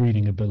mind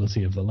reading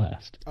ability of the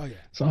left. Oh yeah.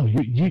 So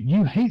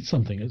you hate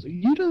something.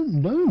 You don't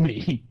know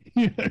me.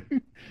 You know,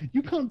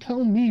 you can't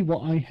tell me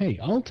what I hate.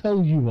 I'll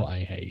tell you what I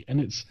hate, and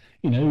it's,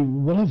 you know,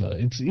 whatever.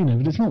 It's, you know,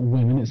 but it's not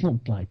women. It's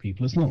not black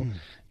people. It's not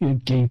you know,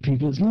 gay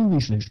people. It's none of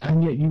these things.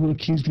 And yet you will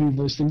accuse me of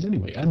those things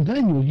anyway. And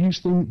then you'll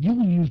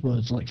use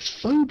words like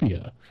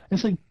phobia.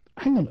 It's like,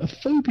 hang on, a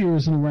phobia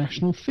is an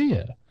irrational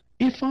fear.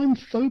 If I'm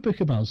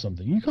phobic about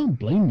something, you can't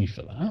blame me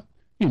for that.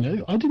 You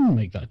know, I didn't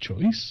make that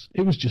choice.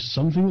 It was just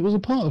something that was a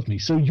part of me.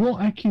 So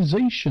your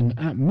accusation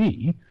at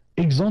me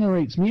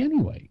exonerates me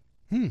anyway.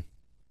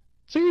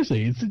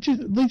 Seriously,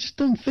 they just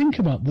don't think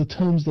about the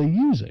terms they're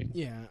using.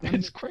 Yeah.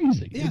 It's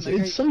crazy. Yeah,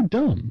 it's so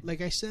dumb.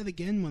 Like I said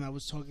again when I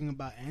was talking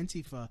about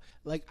Antifa,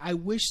 like, I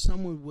wish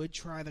someone would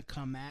try to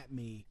come at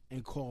me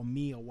and call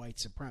me a white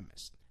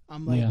supremacist.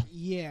 I'm like,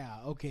 yeah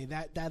okay,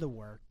 that'll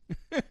work.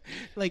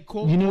 Like,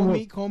 call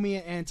me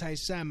an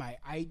anti-Semite.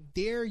 I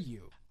dare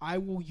you. I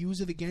will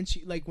use it against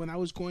you. Like, when I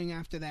was going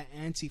after that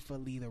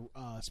Antifa leader,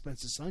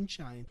 Spencer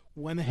Sunshine,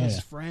 one of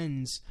his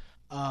friends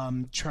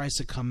tries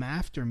to come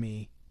after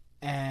me,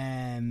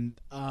 and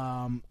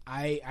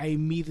I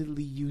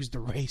immediately used the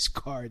race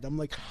card. I'm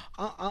like,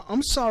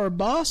 I'm sorry,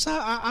 boss.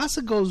 I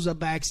should go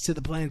back to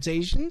the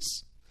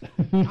plantations.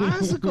 I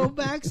should go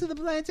back to the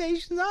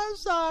plantations. I'm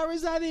sorry.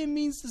 I didn't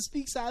mean to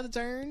speak side of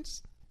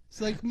turns. It's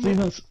like, see,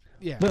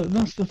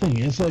 that's the thing.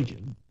 It's like,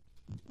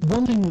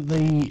 one thing that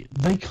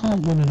they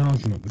can't win an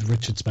argument with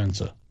Richard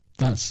Spencer.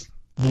 That's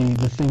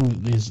the thing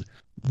that is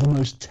the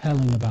most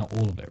telling about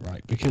all of it,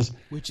 right? Because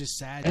which is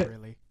sad,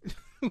 really.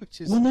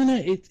 It's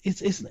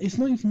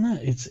not even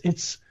that.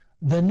 It's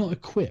they're not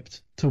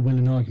equipped to win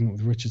an argument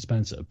with Richard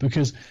Spencer,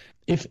 because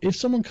if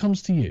someone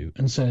comes to you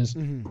and says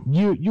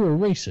you're a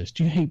racist,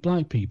 you hate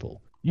black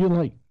people, you're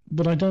like,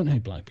 but I don't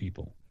hate black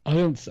people.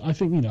 I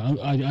think, you know,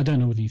 I don't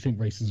know whether you think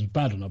racism is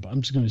bad or not, but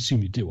I'm just going to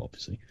assume you do,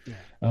 obviously.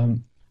 Yeah.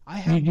 I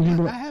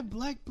have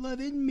black blood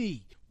in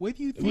me. What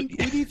do you think?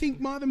 What do you think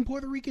modern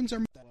Puerto Ricans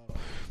are?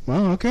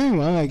 Well, okay.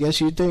 Well, I guess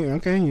you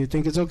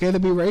think it's okay to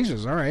be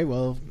racist. All right.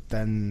 Well,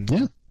 then.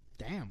 Yeah.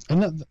 Damn.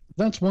 And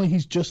that's why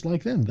he's just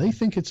like them. They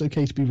think it's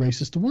okay to be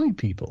racist to white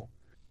people.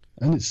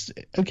 And it's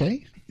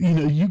okay.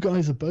 You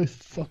guys are both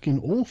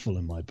fucking awful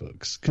in my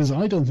books, because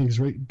I don't think it's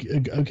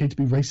okay to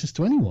be racist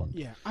to anyone.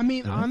 Yeah. I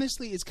mean,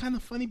 honestly, it's kind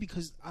of funny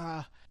because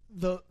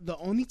the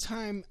only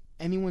time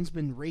anyone's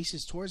been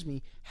racist towards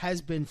me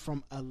has been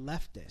from a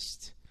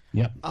leftist.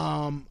 Yeah.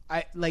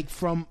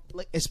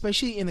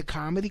 Especially in the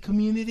comedy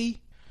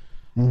community.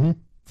 Mm-hmm.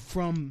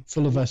 From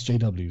full of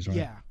SJWs,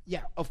 right?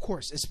 Yeah, of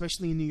course,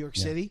 especially in New York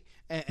City,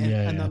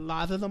 and a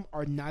lot of them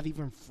are not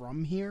even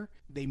from here.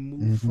 They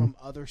moved from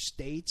other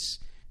states,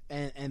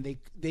 and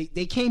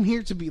they came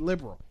here to be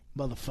liberal,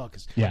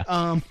 motherfuckers.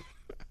 Yeah.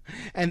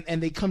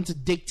 And they come to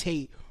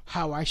dictate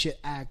how I should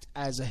act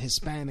as a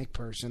Hispanic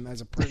person,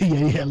 as a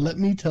person. Yeah. Let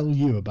me tell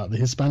you about the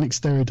Hispanic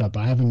stereotype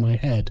I have in my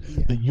head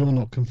that you're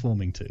not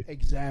conforming to.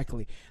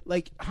 Exactly.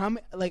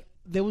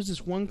 There was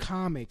this one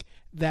comic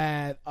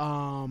that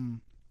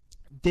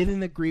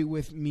didn't agree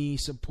with me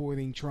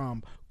supporting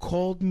Trump,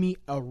 called me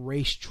a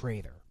race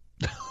traitor.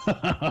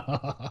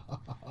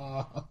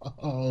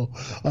 Oh,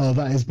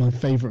 that is my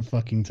favorite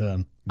fucking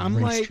term. I'm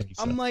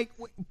like,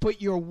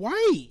 but you're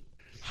white.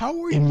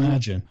 How are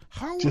Imagine.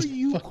 How are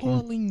you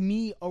calling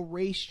me a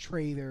race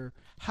traitor?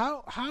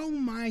 How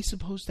am I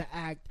supposed to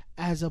act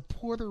as a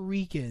Puerto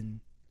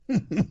Rican?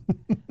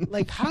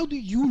 Like, how do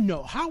you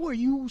know? How are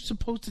you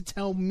supposed to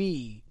tell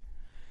me?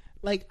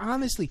 Like,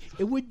 honestly,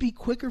 it would be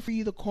quicker for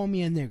you to call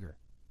me a nigger.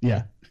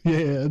 Yeah.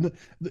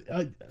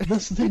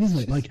 That's the thing, isn't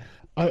it? Like,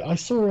 I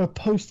saw a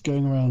post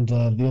going around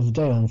the other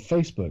day on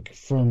Facebook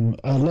from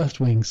a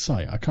left-wing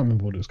site. I can't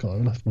remember what it was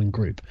called, a left-wing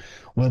group,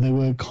 where they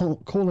were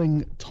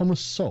calling Thomas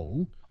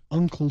Sowell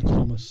Uncle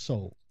Thomas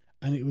Sowell.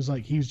 And it was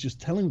like he was just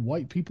telling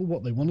white people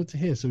what they wanted to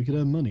hear so he could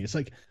earn money. It's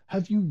like,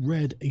 have you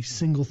read a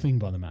single thing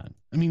by the man?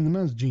 I mean, the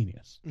man's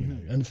genius. You know?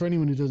 And for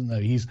anyone who doesn't know,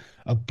 he's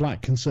a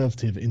black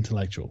conservative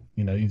intellectual.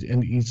 He's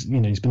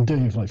been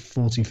doing it for like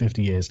 40,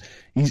 50 years.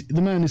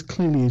 The man is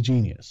clearly a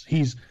genius.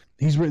 He's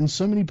written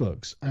so many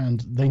books,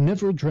 and they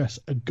never address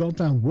a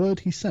goddamn word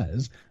he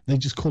says. They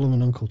just call him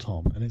an Uncle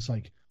Tom, and it's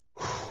like,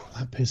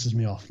 that pisses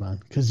me off,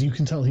 man, because you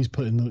can tell he's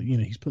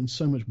putting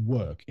so much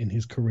work in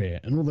his career,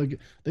 and all they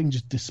can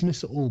just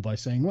dismiss it all by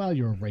saying, well,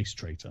 you're a race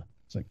traitor.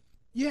 It's like,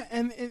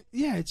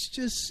 it's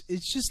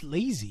just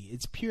lazy.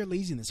 It's pure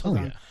laziness. Hold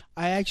on.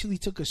 I actually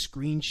took a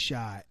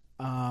screenshot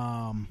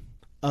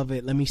of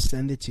it. Let me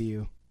send it to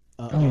you.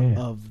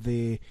 Of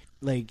the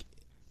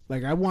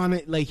I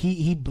wanted,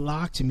 he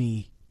blocked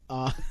me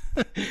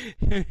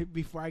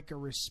before I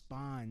could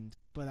respond,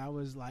 but I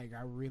was like,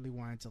 I really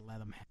wanted to let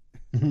him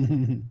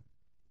have.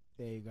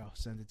 There you go.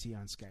 Send it to you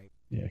on Skype.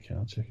 Yeah, okay,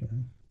 I'll check it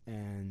out.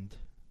 And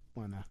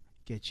want to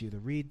get you to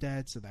read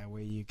that so that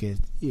way you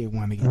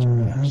want to get your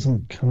reaction. It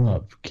hasn't come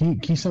up. Can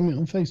you send me it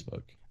on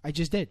Facebook? I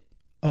just did.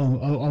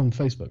 Oh, on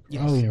Facebook.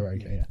 Yes. Oh, yeah, right.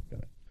 Okay, yeah, got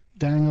it.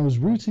 Dang, I was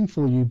rooting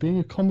for you, being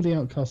a comedy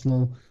outcast and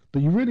all,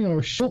 but you really are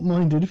a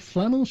short-minded,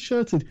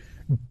 flannel-shirted,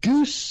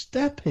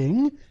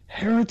 goose-stepping,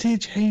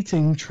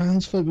 heritage-hating,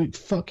 transphobic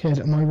fuckhead,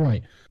 am I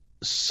right?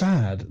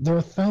 Sad. There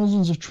are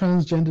thousands of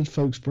transgendered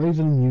folks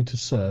braver than you to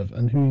serve,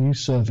 and who are you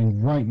serving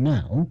right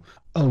now?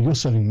 Oh, you're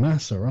serving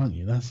Massa, aren't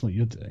you? That's what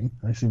you're doing.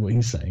 I see what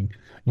he's saying.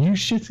 You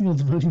shitting on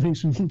them only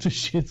makes me want to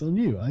shit on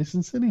you. I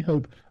sincerely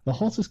hope the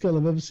hottest girl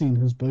I've ever seen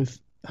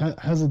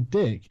has a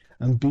dick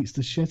and beats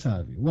the shit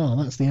out of you. Well,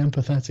 that's the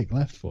empathetic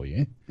left for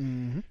you.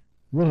 Mm-hmm.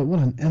 What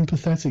an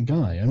empathetic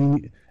guy. I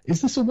mean,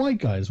 is this a white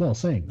guy as well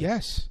saying this?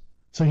 Yes.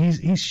 So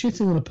he's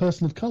shitting on a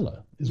person of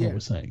color, is what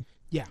we're saying.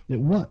 Yeah.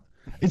 What?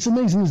 It's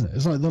amazing, isn't it?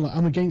 It's like, they're like,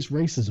 I'm against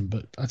racism,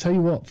 but I tell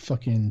you what,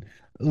 fucking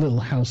little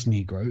house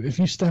Negro, if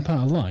you step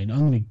out of line, I'm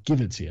going to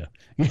give it to you.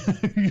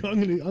 I'm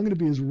going to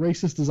be as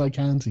racist as I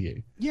can to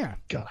you. Yeah.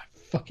 God, I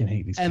fucking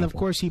hate these And people. of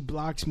course he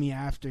blocks me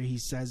after he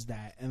says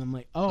that, and I'm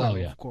like, oh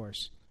yeah. Of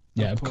course.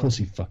 Yeah, of course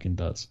he fucking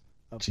does.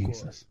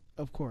 Jesus.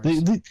 Of course.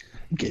 The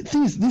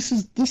thing is, this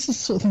is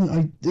sort of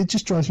thing, it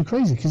just drives me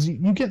crazy, because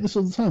you get this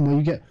all the time, where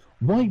you get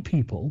white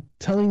people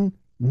telling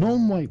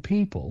non-white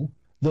people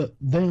that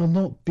they are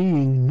not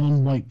being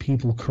non-white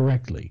people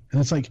correctly. And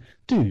it's like,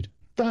 dude,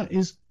 that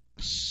is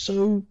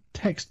so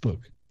textbook.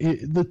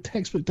 The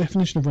textbook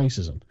definition of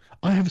racism.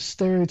 I have a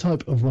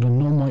stereotype of what a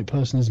non-white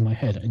person is in my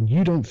head, and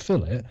you don't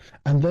fill it,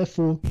 and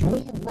therefore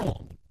you're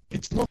wrong.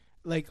 It's not.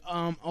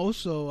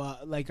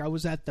 I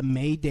was at the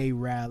May Day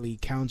rally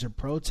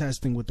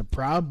counter-protesting with the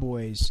Proud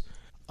Boys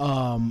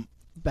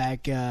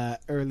back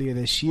earlier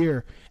this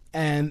year,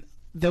 and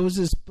there was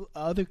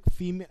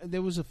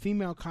a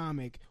female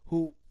comic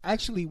who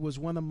actually was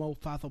one of Mo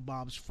Fathel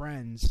Bob's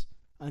friends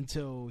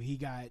until he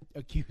got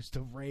accused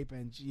of rape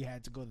and she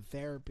had to go to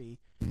therapy.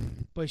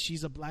 But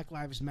she's a Black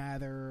Lives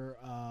Matter,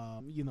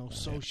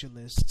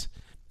 socialist,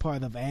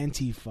 part of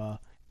Antifa.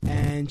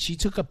 And she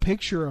took a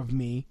picture of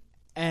me,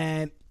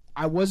 and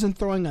I wasn't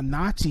throwing a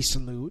Nazi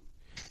salute,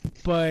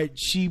 but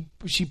she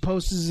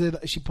posts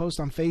it. She posts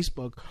on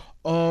Facebook,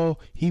 oh,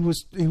 he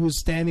was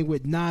standing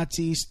with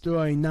Nazis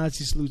throwing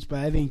Nazi salutes, but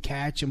I didn't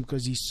catch him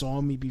because he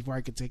saw me before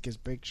I could take his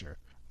picture.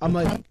 I'm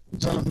like,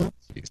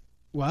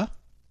 what?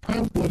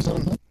 Proud Boys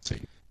aren't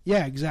Nazis.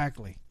 Yeah,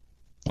 exactly.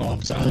 Oh,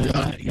 so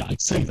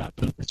I'd say that,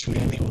 but literally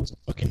anyone's a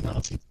fucking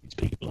Nazi for these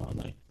people,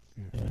 aren't they?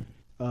 Yeah.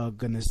 Oh,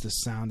 goodness, the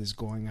sound is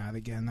going out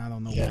again. I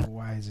don't know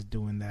why is it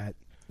doing that.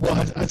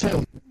 Well, I tell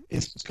you,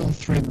 it's gone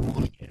 3 in the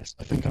morning here, so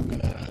I think I'm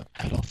going to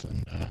head off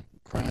and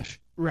crash.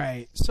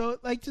 Right. So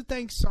I'd like to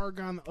thank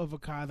Sargon of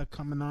Akkad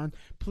coming on.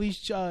 Please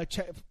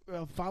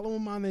follow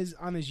him on his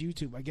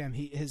YouTube. Again,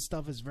 his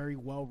stuff is very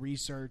well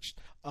researched.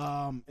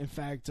 In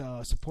fact,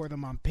 support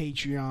him on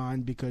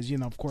Patreon because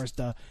of course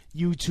the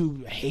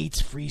YouTube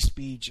hates free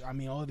speech. I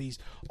mean, all these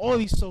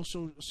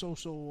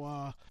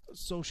social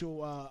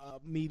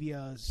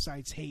media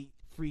sites hate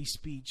free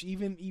speech.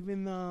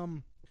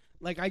 Even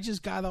like I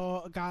just got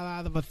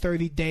out of a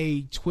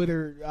 30-day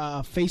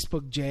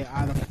Facebook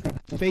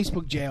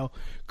jail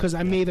because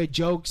I made a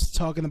joke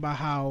talking about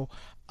how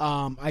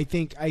I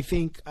think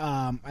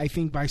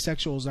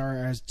bisexuals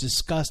are as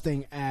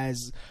disgusting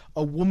as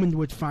a woman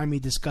would find me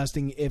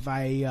disgusting if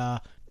I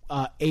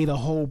ate a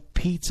whole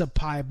pizza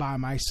pie by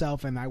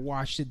myself and I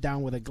washed it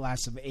down with a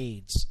glass of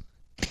AIDS.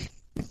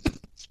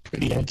 It's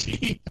pretty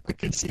edgy. I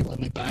can see why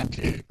they banned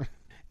you.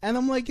 And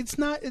I'm like, it's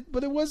not,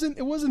 but it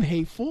wasn't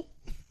hateful.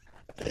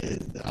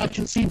 I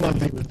can see why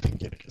they would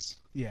think it is.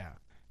 Yeah.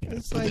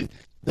 It's like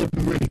they've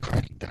been really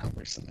cracking down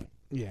recently.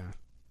 Yeah.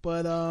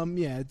 But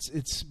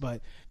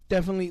but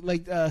definitely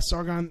like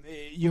Sargon,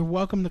 you're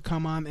welcome to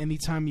come on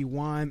anytime you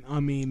want. I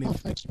mean,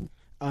 thank you.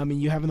 I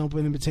mean, you have an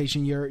open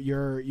invitation.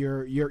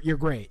 You're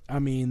great. I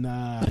mean,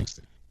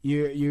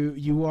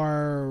 you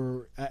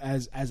are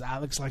as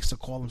Alex likes to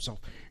call himself.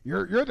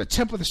 You're the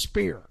tip of the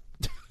spear.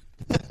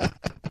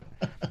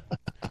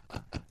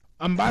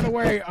 By the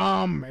way,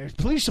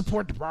 please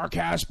support the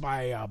broadcast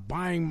by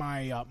buying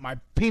my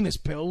penis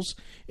pills.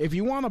 If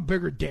you want a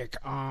bigger dick,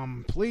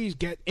 please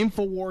get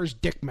InfoWars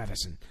Dick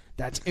Medicine.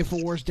 That's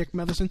InfoWars Dick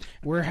Medicine.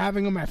 We're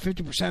having them at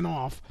 50%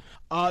 off.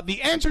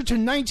 The answer to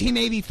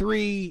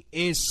 1983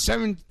 is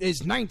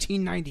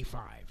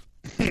 1995.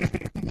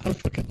 I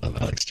fucking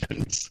love Alex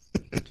Jones.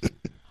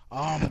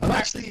 I'm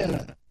actually going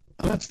to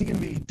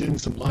be doing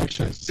some live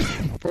shows.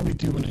 I'll probably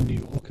do one in New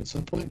York at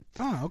some point.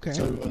 Oh, okay.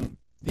 So,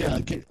 yeah,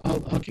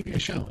 I'll give you a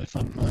shout if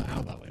I'm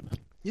out that way, man.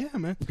 Yeah,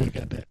 man. I'm going to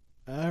get a bit.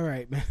 All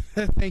right, man.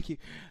 Thank you.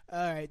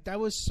 All right, that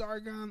was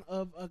Sargon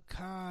of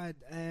Akkad,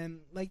 and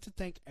I'd like to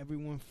thank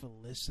everyone for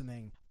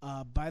listening.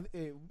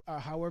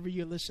 However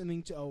you're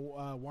listening to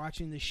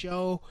watching the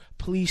show,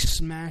 please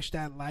smash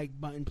that like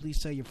button. Please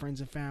tell your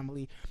friends and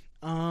family.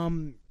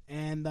 I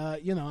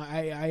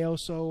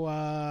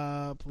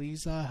also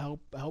please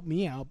help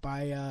me out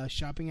by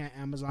shopping at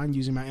Amazon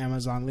using my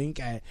Amazon link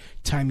at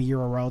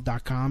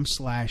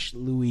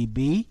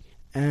tinyurl.com/LouisB.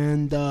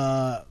 And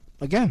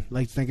again, I'd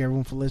like to thank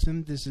everyone for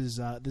listening. This has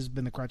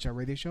been the Crotch Out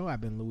Radio Show.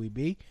 I've been Louis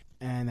B.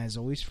 And as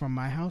always, from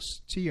my house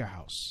to your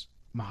house,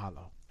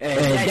 mahalo.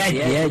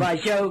 That's my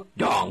show,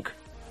 donk.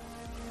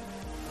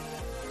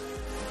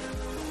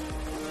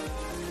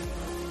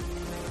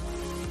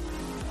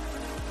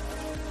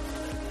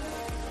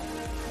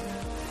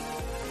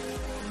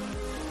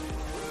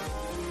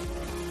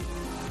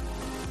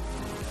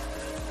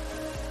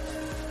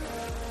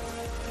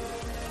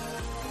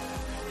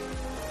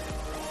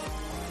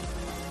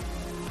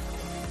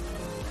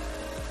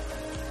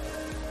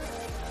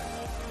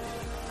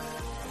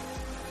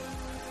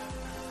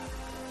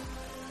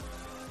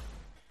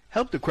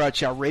 Help the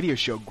Crotch Out Radio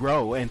Show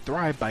grow and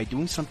thrive by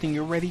doing something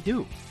you already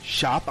do.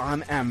 Shop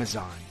on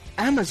Amazon.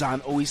 Amazon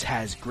always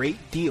has great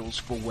deals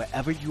for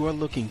whatever you are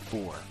looking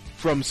for.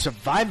 From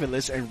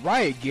survivalists and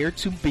riot gear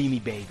to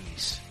beanie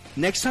babies.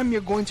 Next time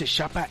you're going to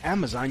shop at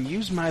Amazon,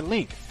 use my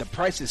link. The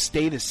prices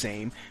stay the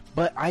same,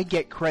 but I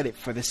get credit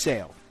for the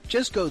sale.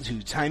 Just go to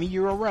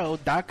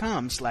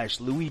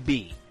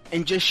tinyurl.com/LouisB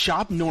and just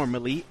shop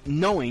normally,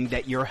 knowing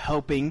that you're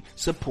helping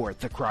support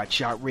the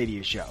Crotch Out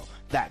Radio Show.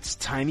 That's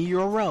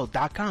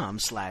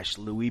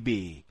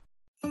tinyurl.com/LouisB.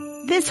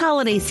 This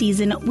holiday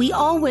season, we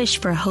all wish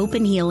for hope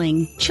and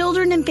healing.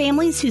 Children and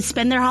families who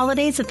spend their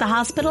holidays at the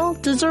hospital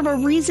deserve a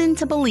reason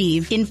to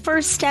believe in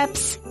first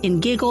steps, in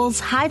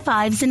giggles, high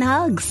fives, and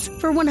hugs.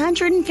 For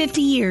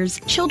 150 years,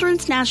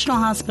 Children's National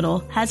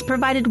Hospital has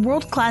provided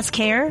world-class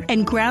care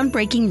and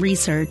groundbreaking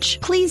research.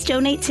 Please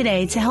donate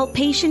today to help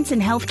patients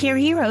and healthcare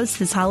heroes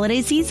this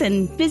holiday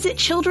season. Visit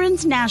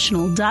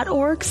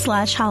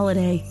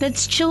childrensnational.org/holiday.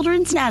 That's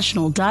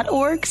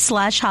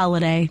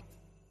childrensnational.org/holiday.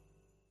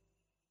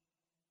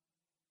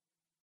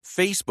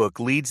 Facebook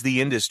leads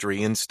the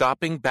industry in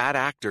stopping bad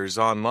actors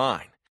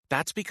online.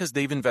 That's because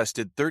they've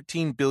invested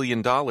 $13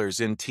 billion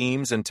in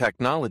teams and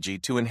technology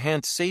to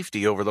enhance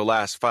safety over the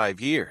last 5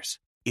 years.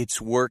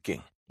 It's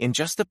working. In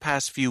just the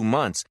past few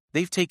months,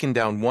 they've taken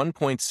down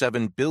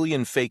 1.7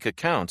 billion fake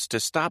accounts to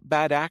stop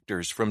bad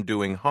actors from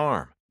doing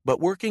harm.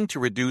 But working to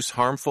reduce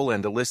harmful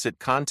and illicit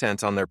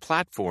content on their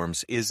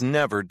platforms is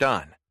never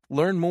done.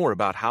 Learn more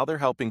about how they're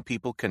helping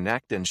people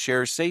connect and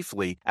share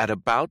safely at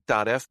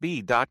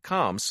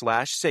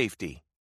about.fb.com/safety.